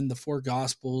 and even the four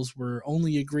Gospels were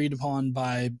only agreed upon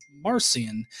by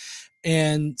Marcion.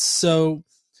 And so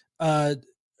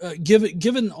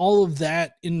given all of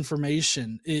that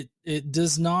information, it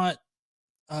does not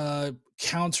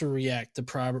counter-react the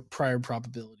prior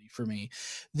probability for me.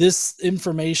 This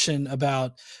information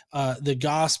about the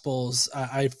Gospels,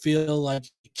 I feel like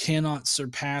cannot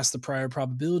surpass the prior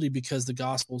probability, because the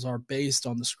Gospels are based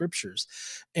on the scriptures.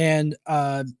 And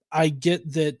I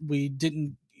get that we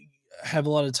didn't have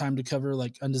a lot of time to cover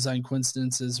like undesigned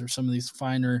coincidences or some of these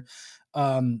finer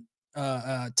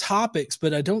topics,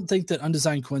 but I don't think that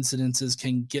undesigned coincidences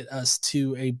can get us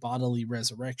to a bodily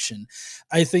resurrection.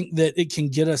 I think that it can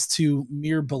get us to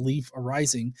mere belief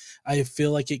arising. I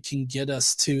feel like it can get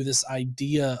us to this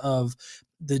idea of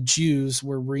the Jews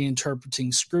were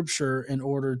reinterpreting scripture in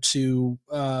order to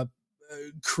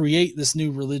create this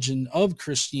new religion of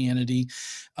Christianity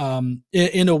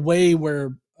in a way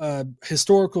where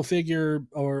historical figure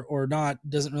or not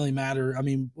doesn't really matter. I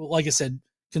mean, like I said,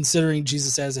 considering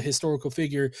Jesus as a historical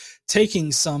figure,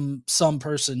 taking some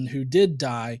person who did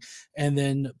die and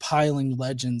then piling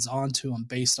legends onto him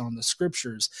based on the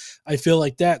scriptures, I feel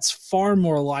like that's far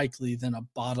more likely than a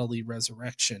bodily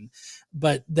resurrection.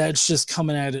 But that's just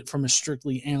coming at it from a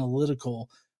strictly analytical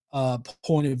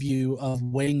point of view of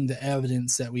weighing the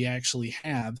evidence that we actually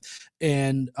have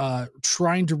and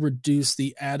trying to reduce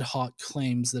the ad hoc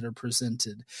claims that are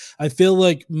presented. I feel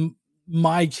like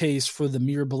my case for the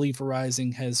mere belief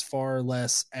arising has far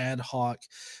less ad hoc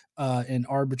and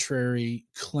arbitrary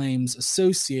claims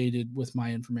associated with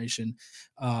my information.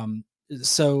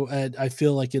 So I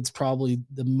feel like it's probably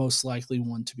the most likely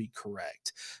one to be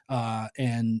correct.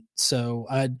 And so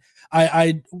I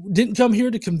didn't come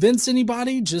here to convince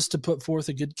anybody, just to put forth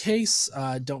a good case.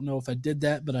 I don't know if I did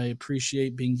that, but I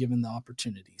appreciate being given the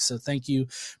opportunity. So thank you,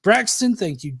 Braxton.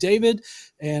 Thank you, David.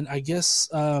 And I guess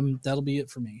that'll be it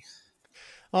for me.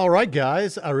 All right,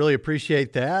 guys. I really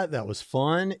appreciate that. That was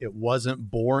fun. It wasn't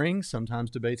boring.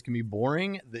 Sometimes debates can be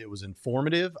boring. It was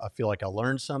informative. I feel like I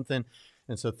learned something.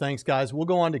 And so thanks, guys. We'll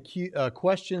go on to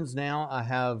questions now. I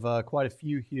have quite a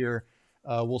few here.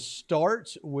 We'll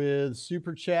start with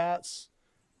Super Chats.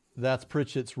 That's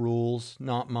Pritchett's rules,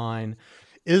 not mine.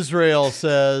 Israel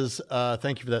says,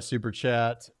 thank you for that Super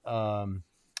Chat.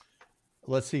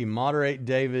 Let's see. Moderate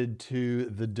David to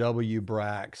the W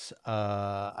Brax.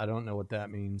 I don't know what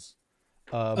that means.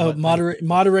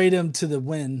 Moderate him to the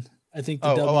win. I think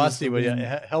the W. I see. Well,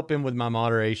 yeah, help him with my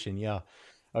moderation. Yeah.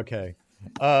 Okay.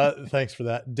 Thanks for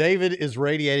that. David is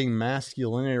radiating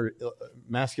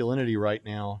masculinity right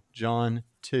now. John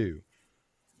 2.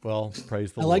 Well,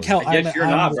 praise the Lord. I like how I guess you're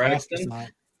not, Braxton.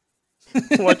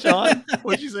 What, John?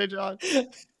 What'd you say, John?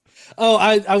 Oh,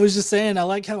 I was just saying, I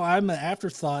like how I'm an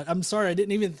afterthought. I'm sorry, I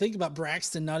didn't even think about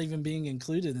Braxton not even being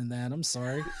included in that. I'm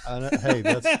sorry. Hey,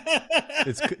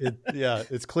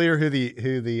 it's clear who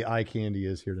the eye candy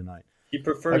is here tonight. He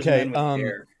prefers men with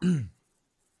hair.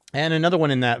 And another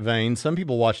one in that vein, some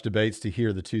people watch debates to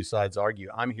hear the two sides argue.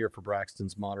 I'm here for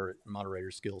Braxton's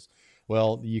moderator skills.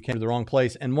 Well, you came to the wrong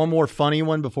place. And one more funny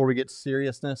one before we get to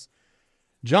seriousness.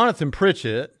 Jonathan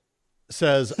Pritchett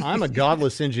says, I'm a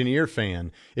godless engineer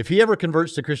fan. If he ever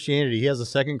converts to Christianity, he has a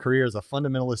second career as a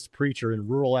fundamentalist preacher in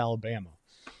rural Alabama.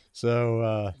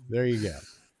 So there you go.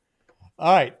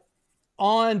 All right.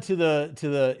 On to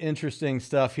the interesting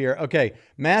stuff here. Okay,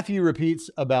 Matthew repeats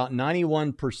about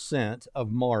 91%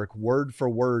 of Mark word for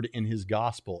word in his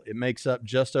gospel. It makes up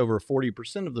just over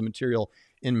 40% of the material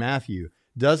in Matthew.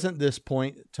 Doesn't this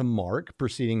point to Mark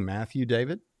preceding Matthew,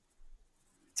 David?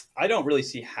 I don't really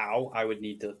see how. I would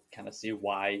need to kind of see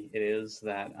why it is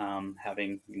that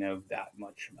having that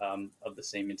much of the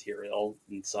same material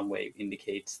in some way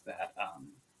indicates that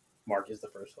Mark is the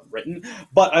first one written.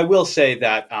 But I will say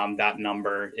that that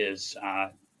number is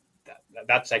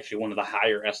that's actually one of the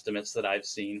higher estimates that I've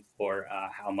seen for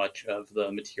how much of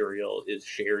the material is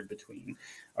shared between,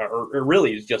 or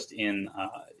really is just in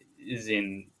is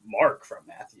in Mark from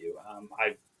Matthew.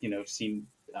 I've seen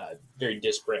very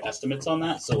disparate estimates on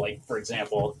that. So, like, for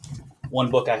example, one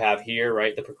book I have here,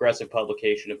 right, the Progressive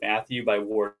Publication of Matthew by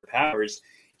Ward Powers,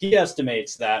 he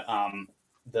estimates that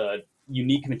the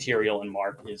unique material in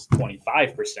Mark is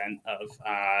 25% of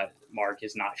Mark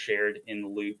is not shared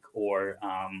in Luke or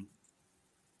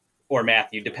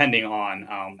Matthew, depending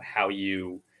on how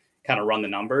you kind of run the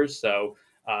numbers. So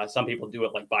some people do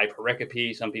it like by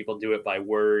pericope, some people do it by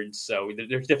words. So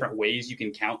there's different ways you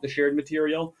can count the shared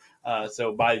material.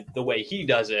 So by the way he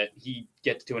does it, he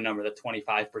gets to a number that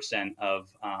 25% of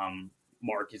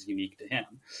Mark is unique to him.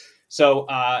 So,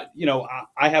 I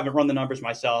haven't run the numbers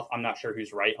myself. I'm not sure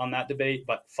who's right on that debate,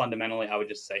 but fundamentally, I would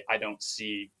just say I don't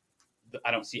see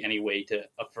any way to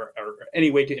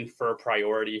infer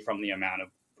priority from the amount of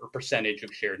or percentage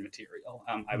of shared material.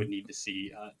 I would need to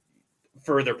see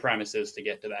further premises to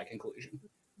get to that conclusion.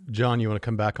 John, you want to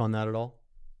come back on that at all?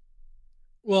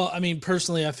 Well, I mean,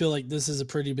 personally, I feel like this is a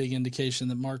pretty big indication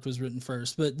that Mark was written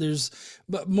first,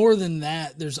 but more than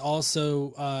that, there's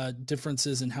also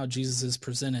differences in how Jesus is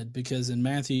presented, because in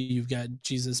Matthew, you've got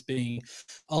Jesus being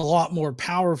a lot more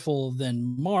powerful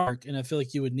than Mark. And I feel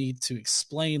like you would need to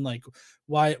explain, like,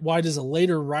 why does a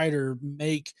later writer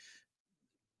make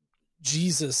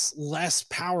Jesus less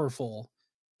powerful?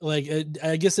 Like,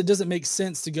 I guess it doesn't make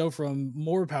sense to go from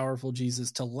more powerful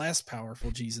Jesus to less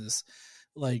powerful Jesus.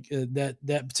 Like that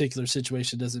particular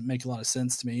situation doesn't make a lot of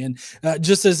sense to me. And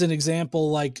just as an example,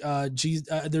 like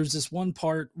there's this one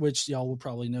part, which y'all will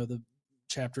probably know the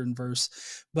chapter and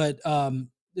verse, but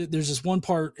there's this one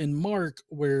part in Mark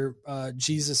where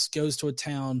Jesus goes to a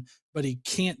town, but he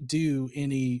can't do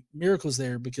any miracles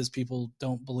there because people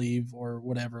don't believe or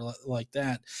whatever like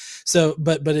that. So,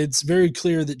 but it's very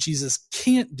clear that Jesus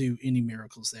can't do any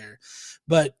miracles there.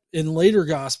 But in later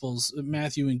Gospels,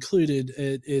 Matthew included,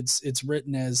 it's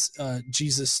written as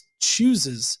Jesus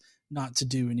chooses not to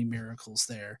do any miracles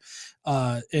there,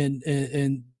 and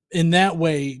in that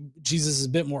way, Jesus is a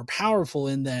bit more powerful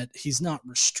in that he's not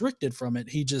restricted from it.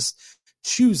 He just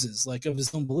chooses, like, of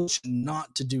his own volition,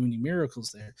 not to do any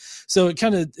miracles there. So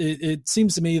it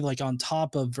seems to me like on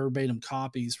top of verbatim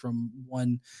copies from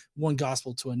one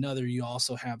gospel to another, you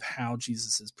also have how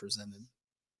Jesus is presented.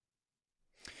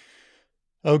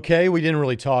 Okay, we didn't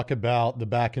really talk about the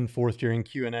back and forth during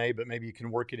Q&A, but maybe you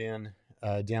can work it in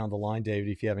down the line,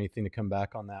 David, if you have anything to come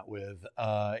back on that with.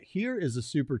 Here is a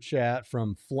super chat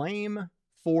from Flame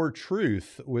for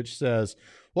Truth, which says,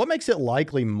 what makes it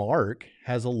likely Mark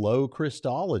has a low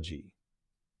Christology?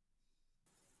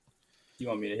 You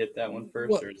want me to hit that one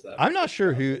first? Well, or is that I'm not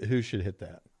sure who should hit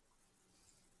that.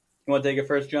 You want to take it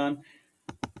first, John?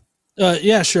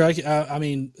 Yeah, sure. I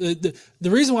mean, the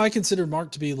reason why I consider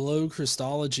Mark to be low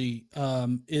Christology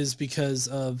is because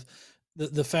of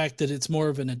the fact that it's more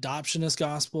of an adoptionist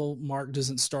gospel. Mark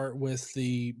doesn't start with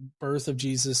the birth of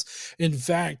Jesus. In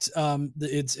fact,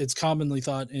 it's commonly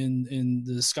thought in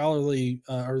the scholarly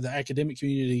or the academic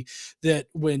community that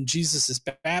when Jesus is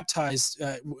baptized,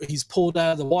 he's pulled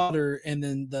out of the water, and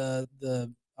then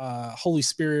the Holy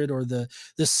Spirit or the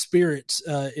Spirit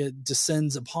it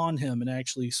descends upon him and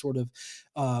actually sort of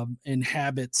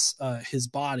inhabits his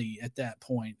body at that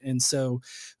point. And so,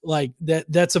 like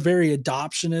that's a very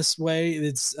adoptionist way.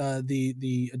 It's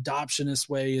the adoptionist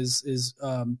way is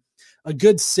a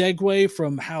good segue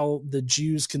from how the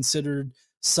Jews considered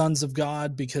sons of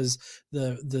God, because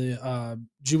the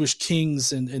Jewish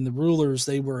kings and the rulers,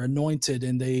 they were anointed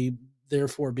and they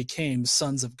therefore became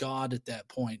sons of God at that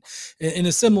point. In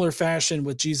a similar fashion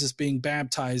with Jesus being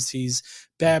baptized, he's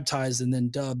baptized and then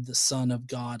dubbed the Son of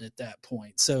God at that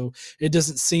point. So it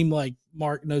doesn't seem like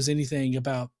Mark knows anything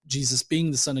about Jesus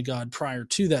being the Son of God prior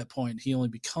to that point. He only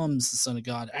becomes the Son of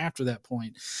God after that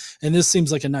point. And this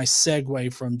seems like a nice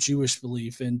segue from Jewish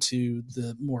belief into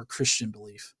the more Christian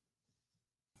belief.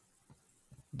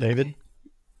 David?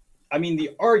 I mean, the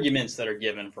arguments that are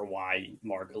given for why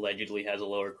Mark allegedly has a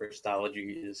lower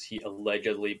Christology is he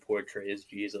allegedly portrays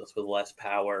Jesus with less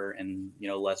power and,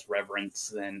 less reverence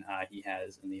than he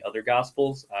has in the other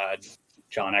Gospels.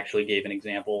 John actually gave an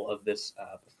example of this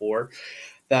before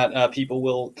that people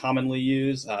will commonly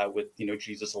use with,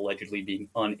 Jesus allegedly being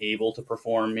unable to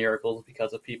perform miracles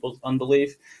because of people's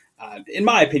unbelief. In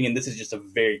my opinion, this is just a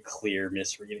very clear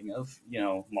misreading of,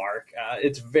 Mark.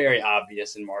 It's very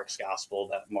obvious in Mark's gospel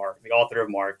that Mark, the author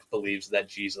of Mark, believes that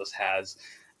Jesus has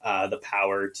the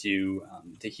power to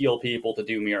heal people, to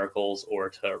do miracles, or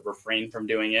to refrain from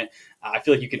doing it. I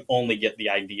feel like you can only get the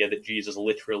idea that Jesus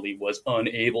literally was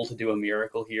unable to do a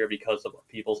miracle here because of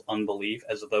people's unbelief,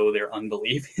 as though their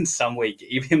unbelief in some way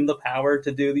gave him the power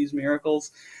to do these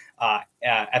miracles.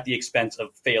 at the expense of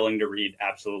failing to read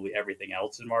absolutely everything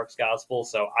else in Mark's gospel.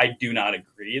 So I do not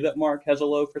agree that Mark has a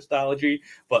low Christology,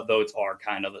 but those are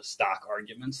kind of the stock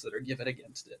arguments that are given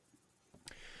against it.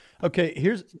 Okay,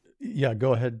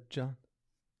 go ahead, John.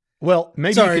 Well,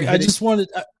 maybe sorry, I just wanted.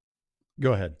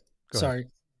 Go ahead. Sorry.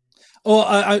 Well,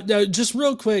 I just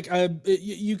real quick,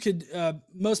 you could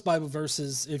most Bible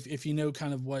verses, if you know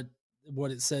kind of what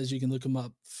it says, you can look them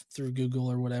up through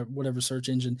Google or whatever search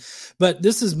engine. But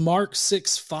this is Mark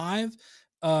 6:5.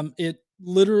 It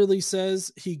literally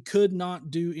says he could not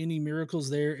do any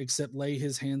miracles there except lay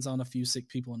his hands on a few sick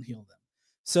people and heal them.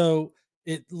 So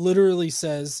it literally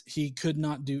says he could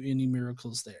not do any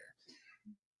miracles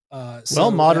there. So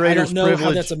moderators, I don't know privilege.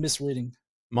 how that's a misreading.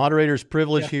 Moderator's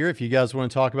privilege here. If you guys want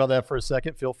to talk about that for a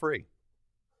second, feel free.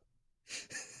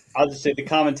 I'll just say the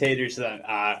commentators that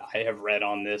I have read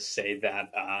on this say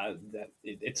that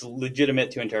it's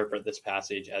legitimate to interpret this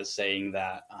passage as saying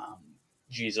that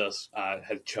Jesus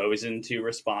had chosen to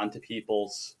respond to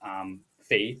people's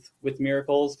faith with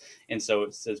miracles. And so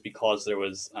it says because there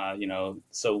was,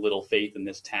 so little faith in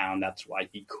this town, that's why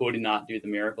he could not do the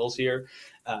miracles here.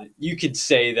 You could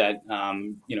say that,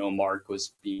 Mark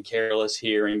was being careless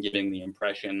here and giving the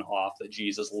impression off that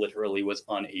Jesus literally was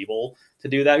unable to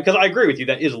do that. Because I agree with you,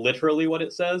 that is literally what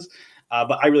it says.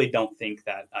 But I really don't think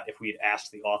that if we had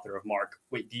asked the author of Mark,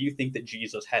 wait, do you think that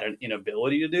Jesus had an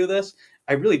inability to do this?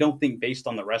 I really don't think based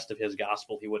on the rest of his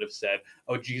gospel, he would have said,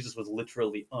 oh, Jesus was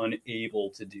literally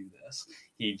unable to do this.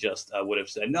 He just would have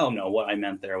said, no, what I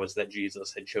meant there was that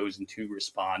Jesus had chosen to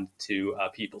respond to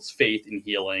people's faith in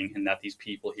healing and that these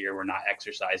people here were not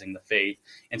exercising the faith.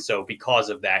 And so because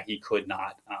of that, he could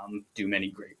not do many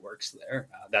great works there.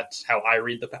 That's how I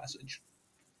read the passage.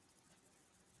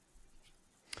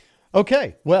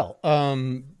 Okay, well,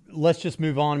 let's just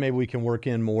move on. Maybe we can work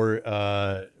in more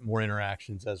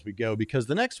interactions as we go, because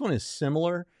the next one is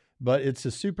similar, but it's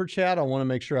a super chat. I want to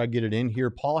make sure I get it in here.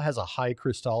 Paul has a high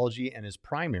Christology and is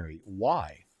primary.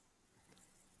 Why?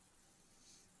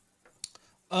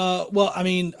 Well, I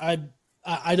mean,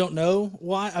 I don't know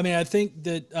why. I mean, I think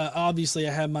that obviously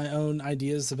I have my own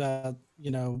ideas about,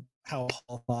 how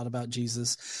Paul thought about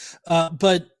Jesus.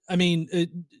 But I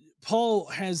mean, Paul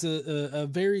has a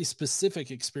very specific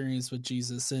experience with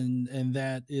Jesus, and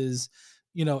that is,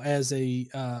 as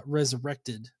a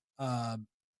resurrected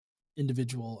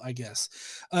individual, I guess.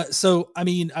 So, I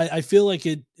mean, I feel like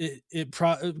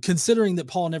considering that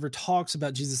Paul never talks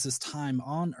about Jesus's time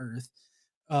on earth,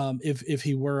 if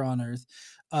he were on earth,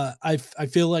 I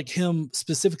feel like him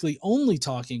specifically only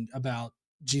talking about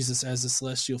Jesus as a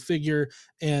celestial figure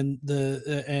and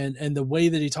the way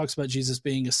that he talks about Jesus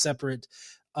being a separate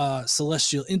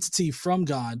celestial entity from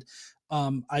God,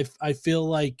 I feel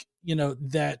like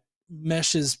that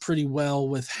meshes pretty well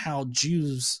with how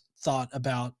Jews thought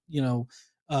about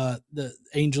the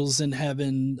angels in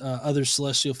heaven, other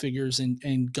celestial figures,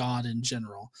 and God in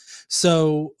general.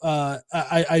 So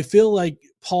I feel like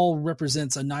Paul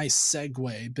represents a nice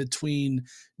segue between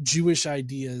Jewish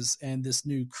ideas and this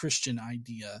new Christian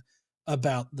idea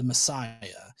about the Messiah,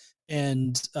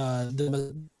 and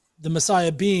the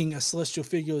Messiah being a celestial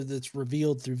figure that's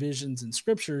revealed through visions and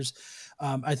scriptures.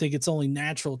 I think it's only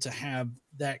natural to have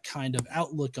that kind of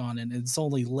outlook on it. And it's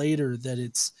only later that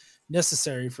it's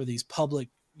necessary for these public,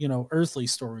 earthly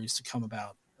stories to come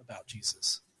about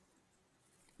Jesus.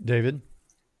 David?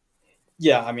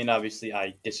 Yeah, I mean, obviously,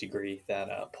 I disagree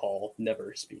that Paul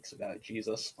never speaks about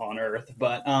Jesus on earth,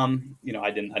 but I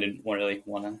didn't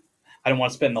want to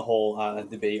spend the whole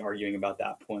debate arguing about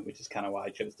that point, which is kind of why I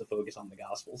chose to focus on the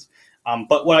Gospels.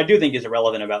 But what I do think is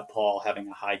irrelevant about Paul having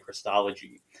a high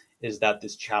Christology is that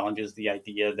this challenges the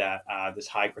idea that this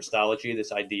high Christology,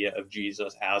 this idea of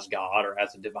Jesus as God or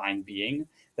as a divine being,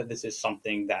 that this is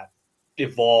something that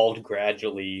evolved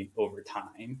gradually over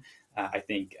time. I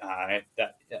think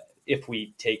that if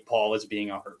we take Paul as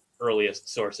being our earliest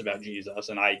source about Jesus,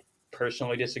 and I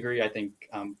personally disagree. I think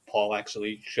Paul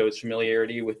actually shows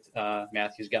familiarity with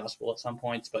Matthew's gospel at some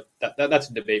points, but that's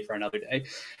a debate for another day.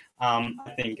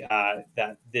 I think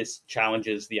that this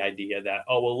challenges the idea that,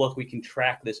 oh, well, look, we can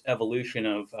track this evolution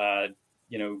of,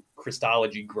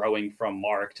 Christology growing from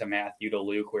Mark to Matthew to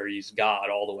Luke, where he's God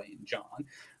all the way in John.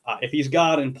 If he's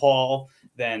God in Paul,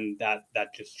 then that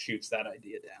just shoots that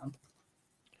idea down.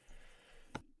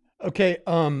 Okay,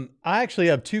 I actually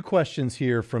have two questions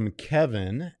here from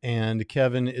Kevin, and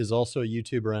Kevin is also a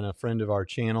YouTuber and a friend of our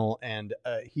channel, and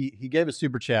he gave a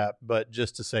super chat, but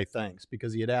just to say thanks,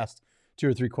 because he had asked 2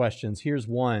 or 3 questions. Here's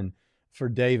one. for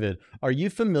David. Are you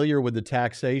familiar with the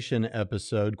taxation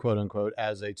episode, quote unquote,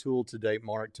 as a tool to date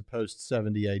Mark to post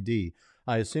 70 AD?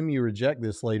 I assume you reject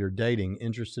this later dating.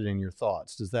 Interested in your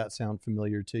thoughts. Does that sound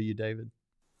familiar to you, David?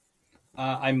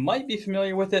 I might be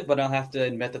familiar with it, but I'll have to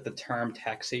admit that the term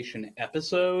taxation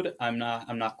episode, I'm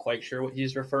not quite sure what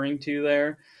he's referring to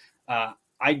there.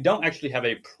 I don't actually have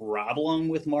a problem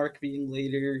with Mark being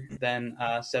later than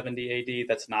 70 AD.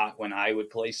 That's not when I would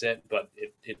place it, but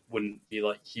it wouldn't be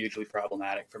like hugely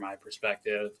problematic from my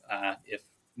perspective if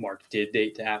Mark did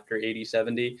date to after 80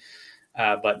 70.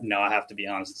 But no, I have to be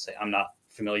honest and say I'm not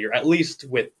familiar, at least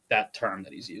with that term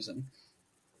that he's using.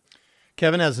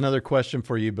 Kevin has another question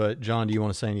for you, but John, do you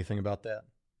want to say anything about that?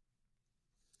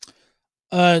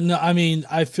 No, I mean,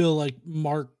 I feel like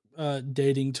Mark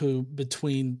dating to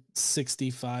between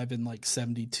 65 and like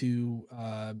 72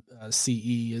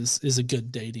 CE is a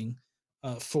good dating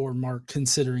for Mark,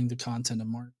 considering the content of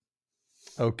Mark.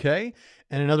 Okay.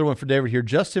 And another one for David here.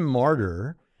 Justin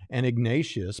Martyr and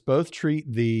Ignatius both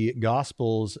treat the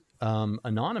Gospels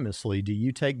anonymously. Do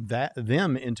you take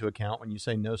them into account when you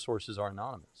say no sources are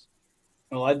anonymous?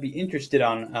 Well, I'd be interested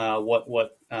on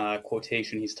what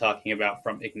quotation he's talking about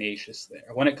from Ignatius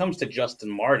there. When it comes to Justin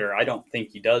Martyr, I don't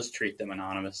think he does treat them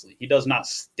anonymously. He does not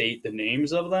state the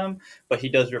names of them, but he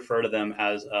does refer to them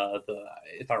as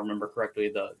if I remember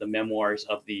correctly, the memoirs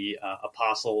of the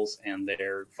apostles and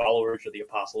their followers, or the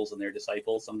apostles and their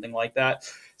disciples, something like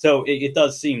that. So it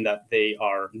does seem that they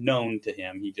are known to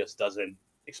him. He just doesn't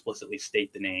explicitly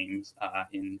state the names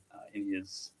in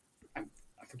his.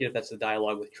 I forget if that's the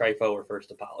dialogue with Trypho or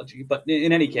First Apology, but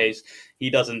in any case, he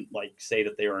doesn't like say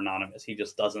that they are anonymous. He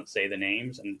just doesn't say the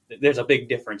names, and there's a big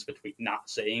difference between not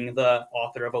saying the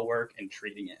author of a work and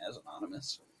treating it as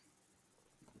anonymous.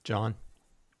 John?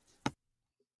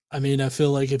 I mean, I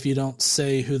feel like if you don't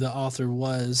say who the author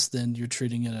was, then you're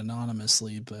treating it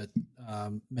anonymously, but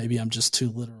maybe I'm just too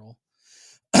literal.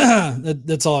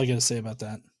 That's all I got to say about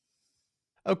that.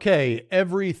 Okay,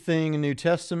 Everything New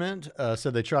Testament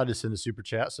said they tried to send a super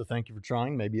chat, so thank you for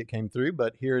trying. Maybe it came through,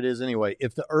 but here it is anyway.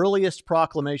 If the earliest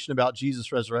proclamation about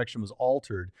Jesus' resurrection was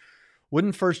altered,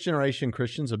 wouldn't first-generation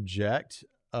Christians object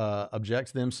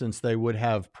to them, since they would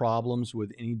have problems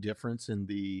with any difference in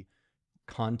the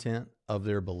content of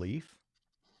their belief?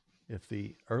 If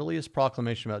the earliest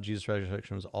proclamation about Jesus'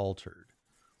 resurrection was altered,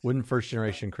 wouldn't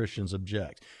first-generation Christians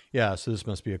object? Yeah, so this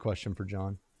must be a question for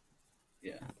John.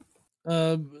 Yeah.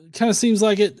 Kind of seems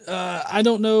like it. I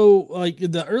don't know. Like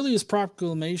the earliest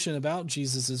proclamation about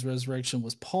Jesus's resurrection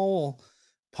was Paul.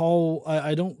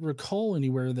 I don't recall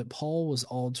anywhere that Paul was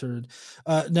altered.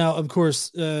 Now, of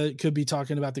course, could be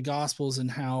talking about the Gospels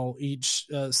and how each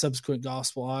subsequent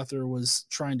Gospel author was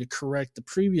trying to correct the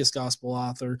previous Gospel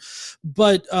author.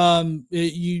 But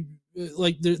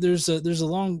there's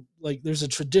a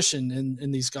tradition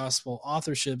in these Gospel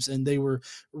authorships, and they were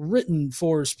written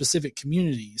for specific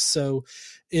communities. So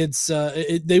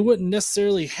they wouldn't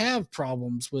necessarily have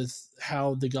problems with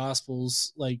how the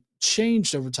Gospels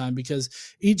changed over time, because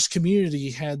each community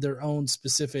had their own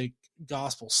specific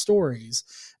gospel stories.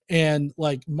 And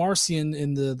like Marcion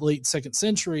in the late 2nd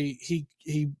century,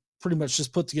 he pretty much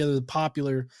just put together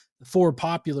the 4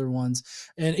 popular ones.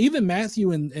 And even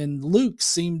Matthew and Luke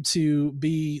seem to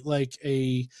be like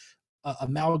a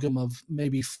amalgam of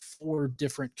maybe 4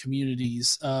 different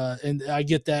communities. And I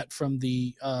get that from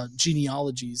the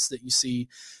genealogies that you see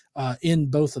in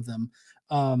both of them.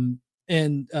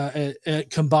 And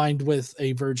combined with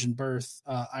a virgin birth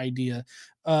idea.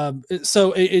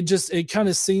 So it kind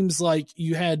of seems like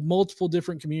you had multiple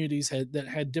different communities that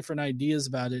had different ideas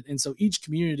about it. And so each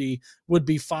community would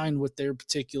be fine with their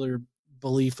particular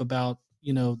belief about,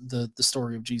 the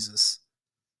story of Jesus.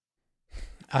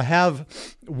 I have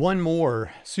one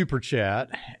more super chat,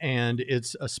 and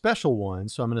it's a special one,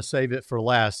 so I'm going to save it for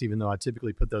last, even though I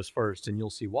typically put those first, and you'll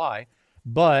see why.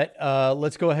 But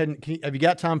let's go ahead and have you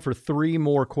got time for 3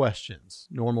 more questions?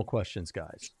 Normal questions,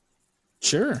 guys.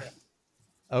 Sure.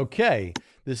 Okay.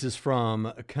 This is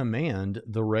from Command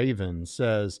the Raven.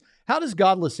 Says, how does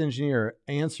Godless Engineer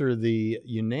answer the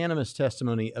unanimous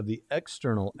testimony of the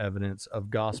external evidence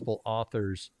of gospel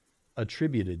authors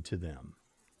attributed to them?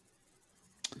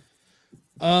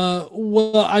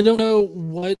 Well, I don't know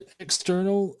what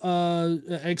external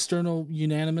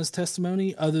unanimous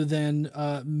testimony, other than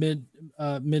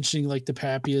mentioning like the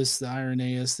Papias, the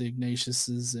Irenaeus, the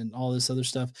Ignatiuses, and all this other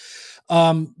stuff.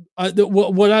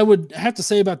 What I would have to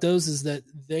say about those is that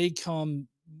they come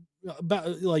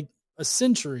about like a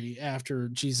century after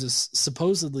Jesus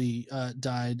supposedly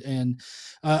died, and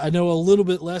I know a little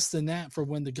bit less than that for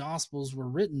when the Gospels were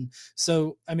written.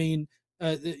 So, I mean,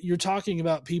 you're talking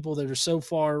about people that are so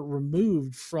far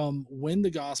removed from when the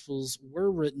Gospels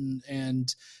were written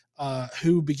and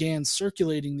who began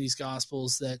circulating these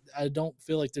Gospels that I don't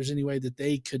feel like there's any way that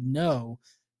they could know,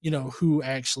 who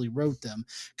actually wrote them,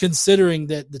 considering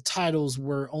that the titles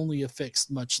were only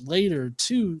affixed much later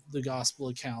to the Gospel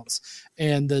accounts,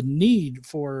 and the need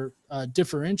for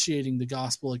differentiating the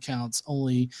Gospel accounts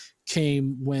only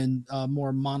came when a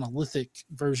more monolithic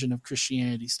version of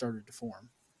Christianity started to form.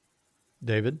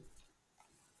 David?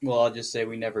 Well, I'll just say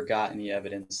we never got any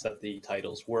evidence that the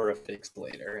titles were affixed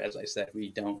later. As I said, we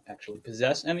don't actually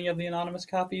possess any of the anonymous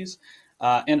copies.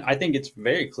 And I think it's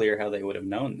very clear how they would have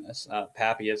known this.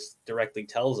 Papias directly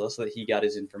tells us that he got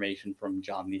his information from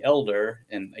John the Elder.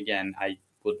 And again, I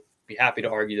would be happy to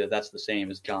argue that that's the same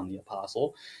as John the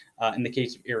Apostle. In the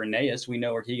case of Irenaeus, we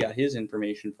know where he got his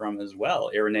information from as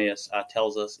well. Irenaeus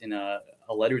tells us in a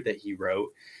letter that he wrote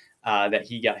that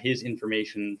he got his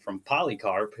information from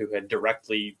Polycarp, who had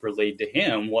directly relayed to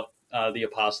him what the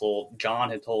Apostle John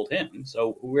had told him.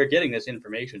 So we're getting this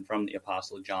information from the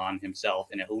Apostle John himself,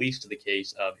 in at least the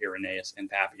case of Irenaeus and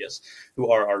Papias,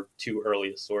 who are our two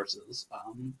earliest sources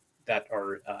that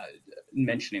are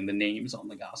mentioning the names on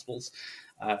the Gospels.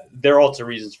 There are also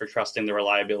reasons for trusting the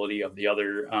reliability of the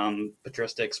other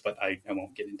patristics, but I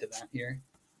won't get into that here.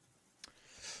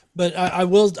 But I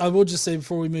will just say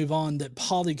before we move on that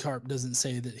Polycarp doesn't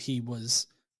say that he was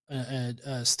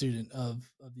a student of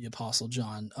the Apostle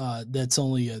John. That's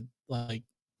only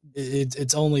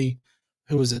it's only,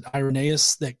 who was it,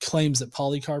 Irenaeus, that claims that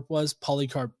Polycarp was.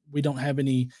 Polycarp, we don't have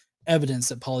any evidence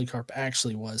that Polycarp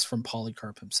actually was from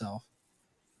Polycarp himself.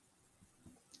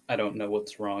 I don't know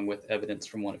what's wrong with evidence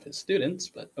from one of his students,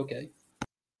 but okay.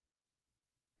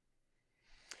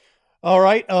 All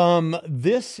right.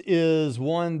 This is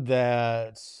one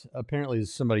that apparently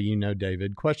is somebody you know,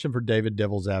 David. Question for David,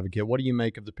 Devil's Advocate. What do you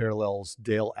make of the parallels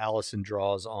Dale Allison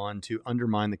draws on to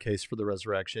undermine the case for the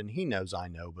resurrection? He knows I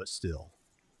know, but still.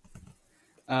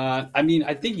 I mean,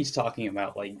 I think he's talking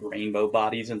about like rainbow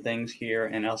bodies and things here.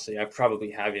 And I'll say I probably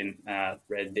haven't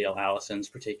read Dale Allison's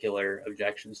particular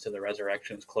objections to the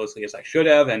resurrection as closely as I should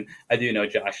have. And I do know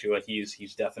Joshua.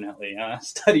 He's definitely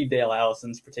studied Dale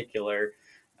Allison's particular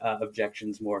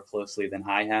objections more closely than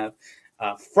I have.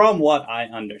 From what I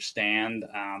understand,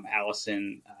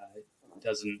 Allison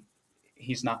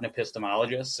he's not an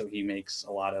epistemologist, so he makes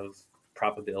a lot of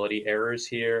probability errors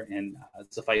here. And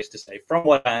suffice to say, from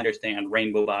what I understand,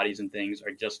 rainbow bodies and things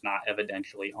are just not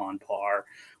evidentially on par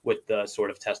with the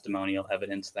sort of testimonial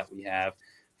evidence that we have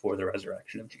for the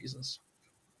resurrection of Jesus.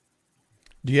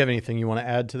 Do you have anything you want to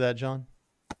add to that, John?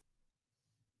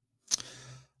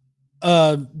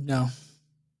 No.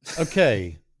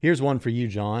 Okay, here's one for you,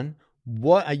 John.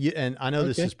 And I know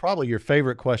this is probably your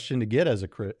favorite question to get as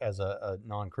a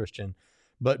non-Christian,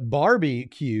 but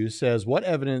Barbecue says, what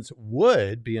evidence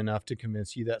would be enough to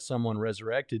convince you that someone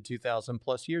resurrected 2,000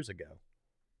 plus years ago?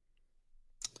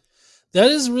 That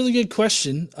is a really good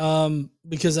question,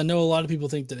 because I know a lot of people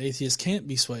think that atheists can't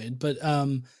be swayed, but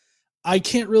I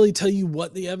can't really tell you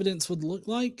what the evidence would look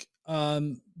like.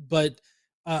 But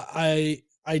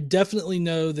I definitely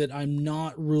know that I'm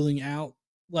not ruling out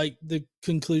like the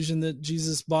conclusion that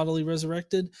Jesus bodily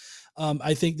resurrected.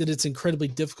 I think that it's incredibly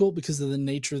difficult because of the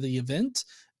nature of the event,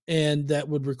 and that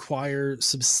would require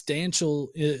substantial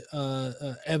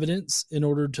evidence in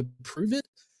order to prove it.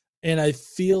 And I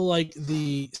feel like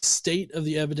the state of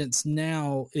the evidence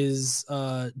now is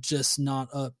just not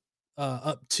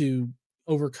up to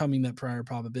overcoming that prior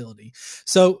probability.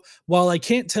 So while I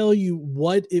can't tell you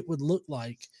what it would look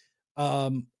like,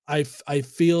 I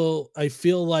feel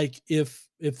like if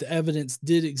the evidence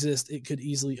did exist, it could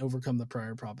easily overcome the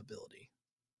prior probability.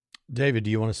 David,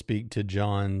 do you want to speak to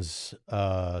John's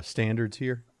standards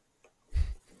here?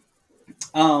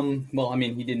 Well, I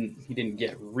mean, he didn't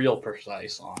get real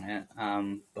precise on it,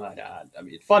 but I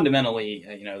mean, fundamentally,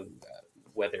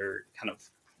 whether kind of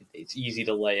it's easy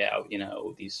to lay out,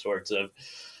 these sorts of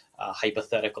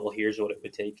hypothetical, here's what it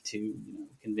would take to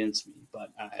convince me.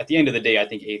 But at the end of the day, I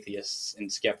think atheists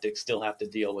and skeptics still have to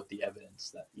deal with the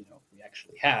evidence that we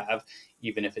actually have,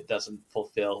 even if it doesn't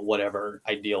fulfill whatever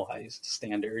idealized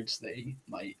standards they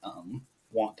might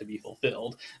want to be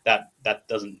fulfilled. That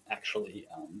doesn't actually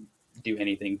do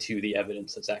anything to the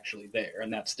evidence that's actually there,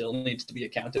 and that still needs to be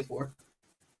accounted for.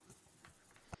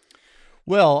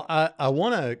 Well, I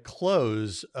want to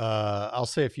close. I'll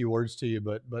say a few words to you,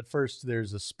 but first,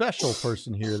 there's a special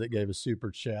person here that gave a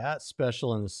super chat.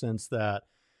 Special in the sense that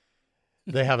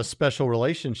they have a special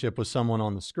relationship with someone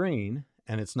on the screen,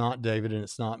 and it's not David and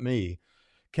it's not me.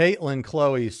 Caitlin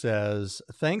Chloe says,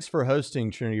 thanks for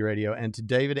hosting Trinity Radio, and to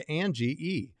David and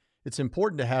GE. it's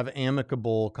important to have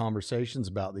amicable conversations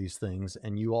about these things,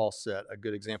 and you all set a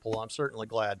good example. I'm certainly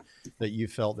glad that you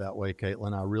felt that way,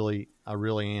 Caitlin. I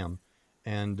really am.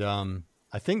 And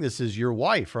I think this is your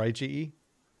wife, right, GE?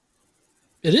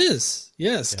 It is.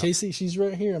 Yes. Yeah. Casey, she's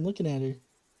right here. I'm looking at her.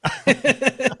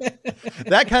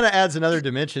 That kind of adds another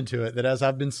dimension to it, that as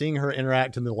I've been seeing her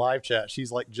interact in the live chat,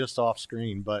 she's like just off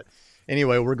screen. But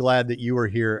anyway, we're glad that you were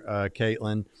here,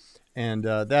 Caitlin. And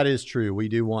that is true. We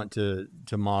do want to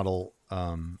model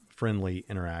friendly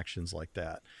interactions like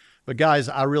that. But guys,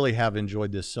 I really have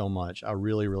enjoyed this so much. I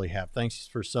really, really have. Thanks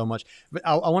for so much. But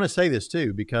I want to say this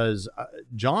too, because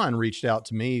John reached out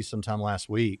to me sometime last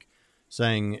week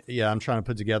saying, yeah, I'm trying to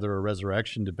put together a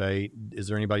resurrection debate. Is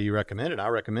there anybody you recommended? I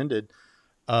recommended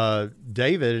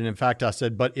David. And in fact, I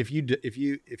said, but if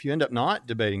you end up not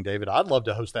debating David, I'd love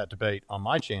to host that debate on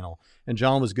my channel. And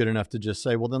John was good enough to just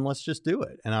say, well, then let's just do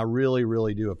it. And I really,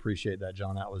 really do appreciate that,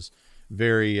 John. That was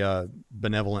very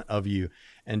benevolent of you.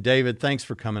 And David, thanks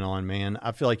for coming on, man.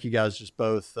 I feel like you guys just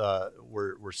both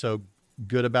were so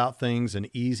good about things and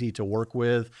easy to work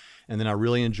with. And then I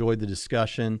really enjoyed the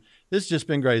discussion. This has just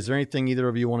been great. Is there anything either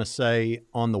of you want to say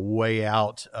on the way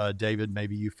out? David,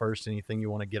 maybe you first. Anything you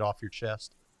want to get off your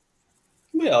chest?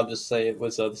 Yeah, I'll just say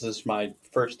this is my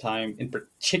first time in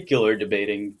particular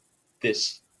debating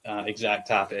this exact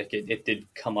topic. It did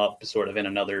come up sort of in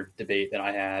another debate that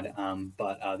I had.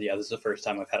 But this is the first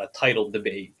time I've had a titled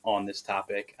debate on this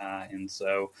topic. And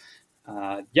so,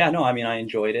 I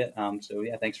enjoyed it.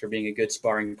 Thanks for being a good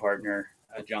sparring partner,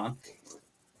 John.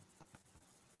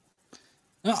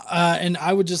 And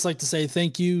I would just like to say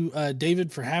thank you,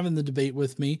 David, for having the debate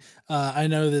with me. I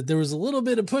know that there was a little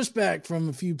bit of pushback from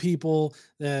a few people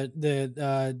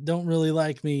that don't really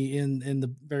like me in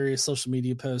the various social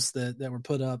media posts that were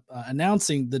put up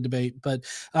announcing the debate. But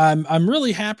I'm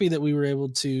really happy that we were able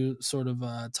to sort of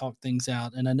talk things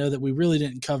out. And I know that we really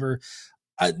didn't cover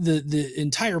the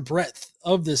entire breadth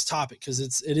of this topic, because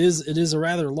it is a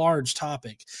rather large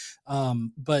topic.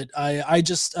 But I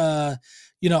just I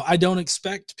don't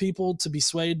expect people to be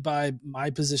swayed by my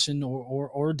position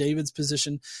or David's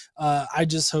position. I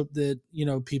just hope that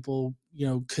people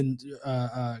can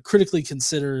critically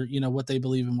consider what they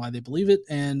believe and why they believe it.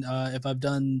 And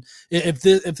if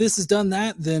this has done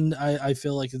that, then I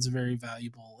feel like it's very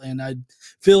valuable, and I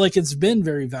feel like it's been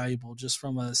very valuable just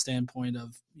from a standpoint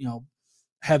of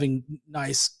having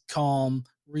nice, calm,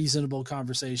 reasonable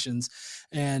conversations.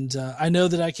 And I know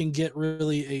that I can get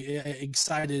really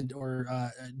excited or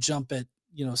jump at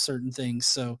certain things.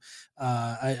 So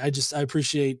I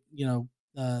appreciate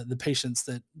the patience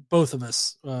that both of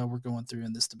us were going through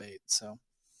in this debate. So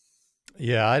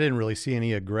yeah, I didn't really see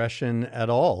any aggression at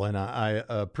all, and I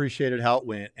appreciated how it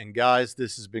went. And guys,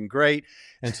 this has been great.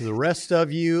 And to the rest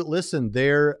of you, listen,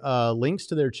 their links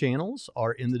to their channels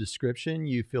are in the description.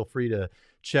 You feel free to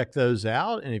check those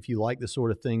out. And if you like the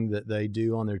sort of thing that they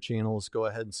do on their channels, go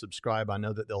ahead and subscribe. I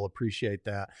know that they'll appreciate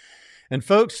that. And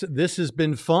folks, this has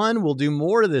been fun. We'll do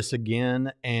more of this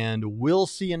again, and we'll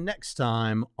see you next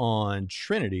time on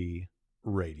Trinity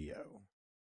Radio.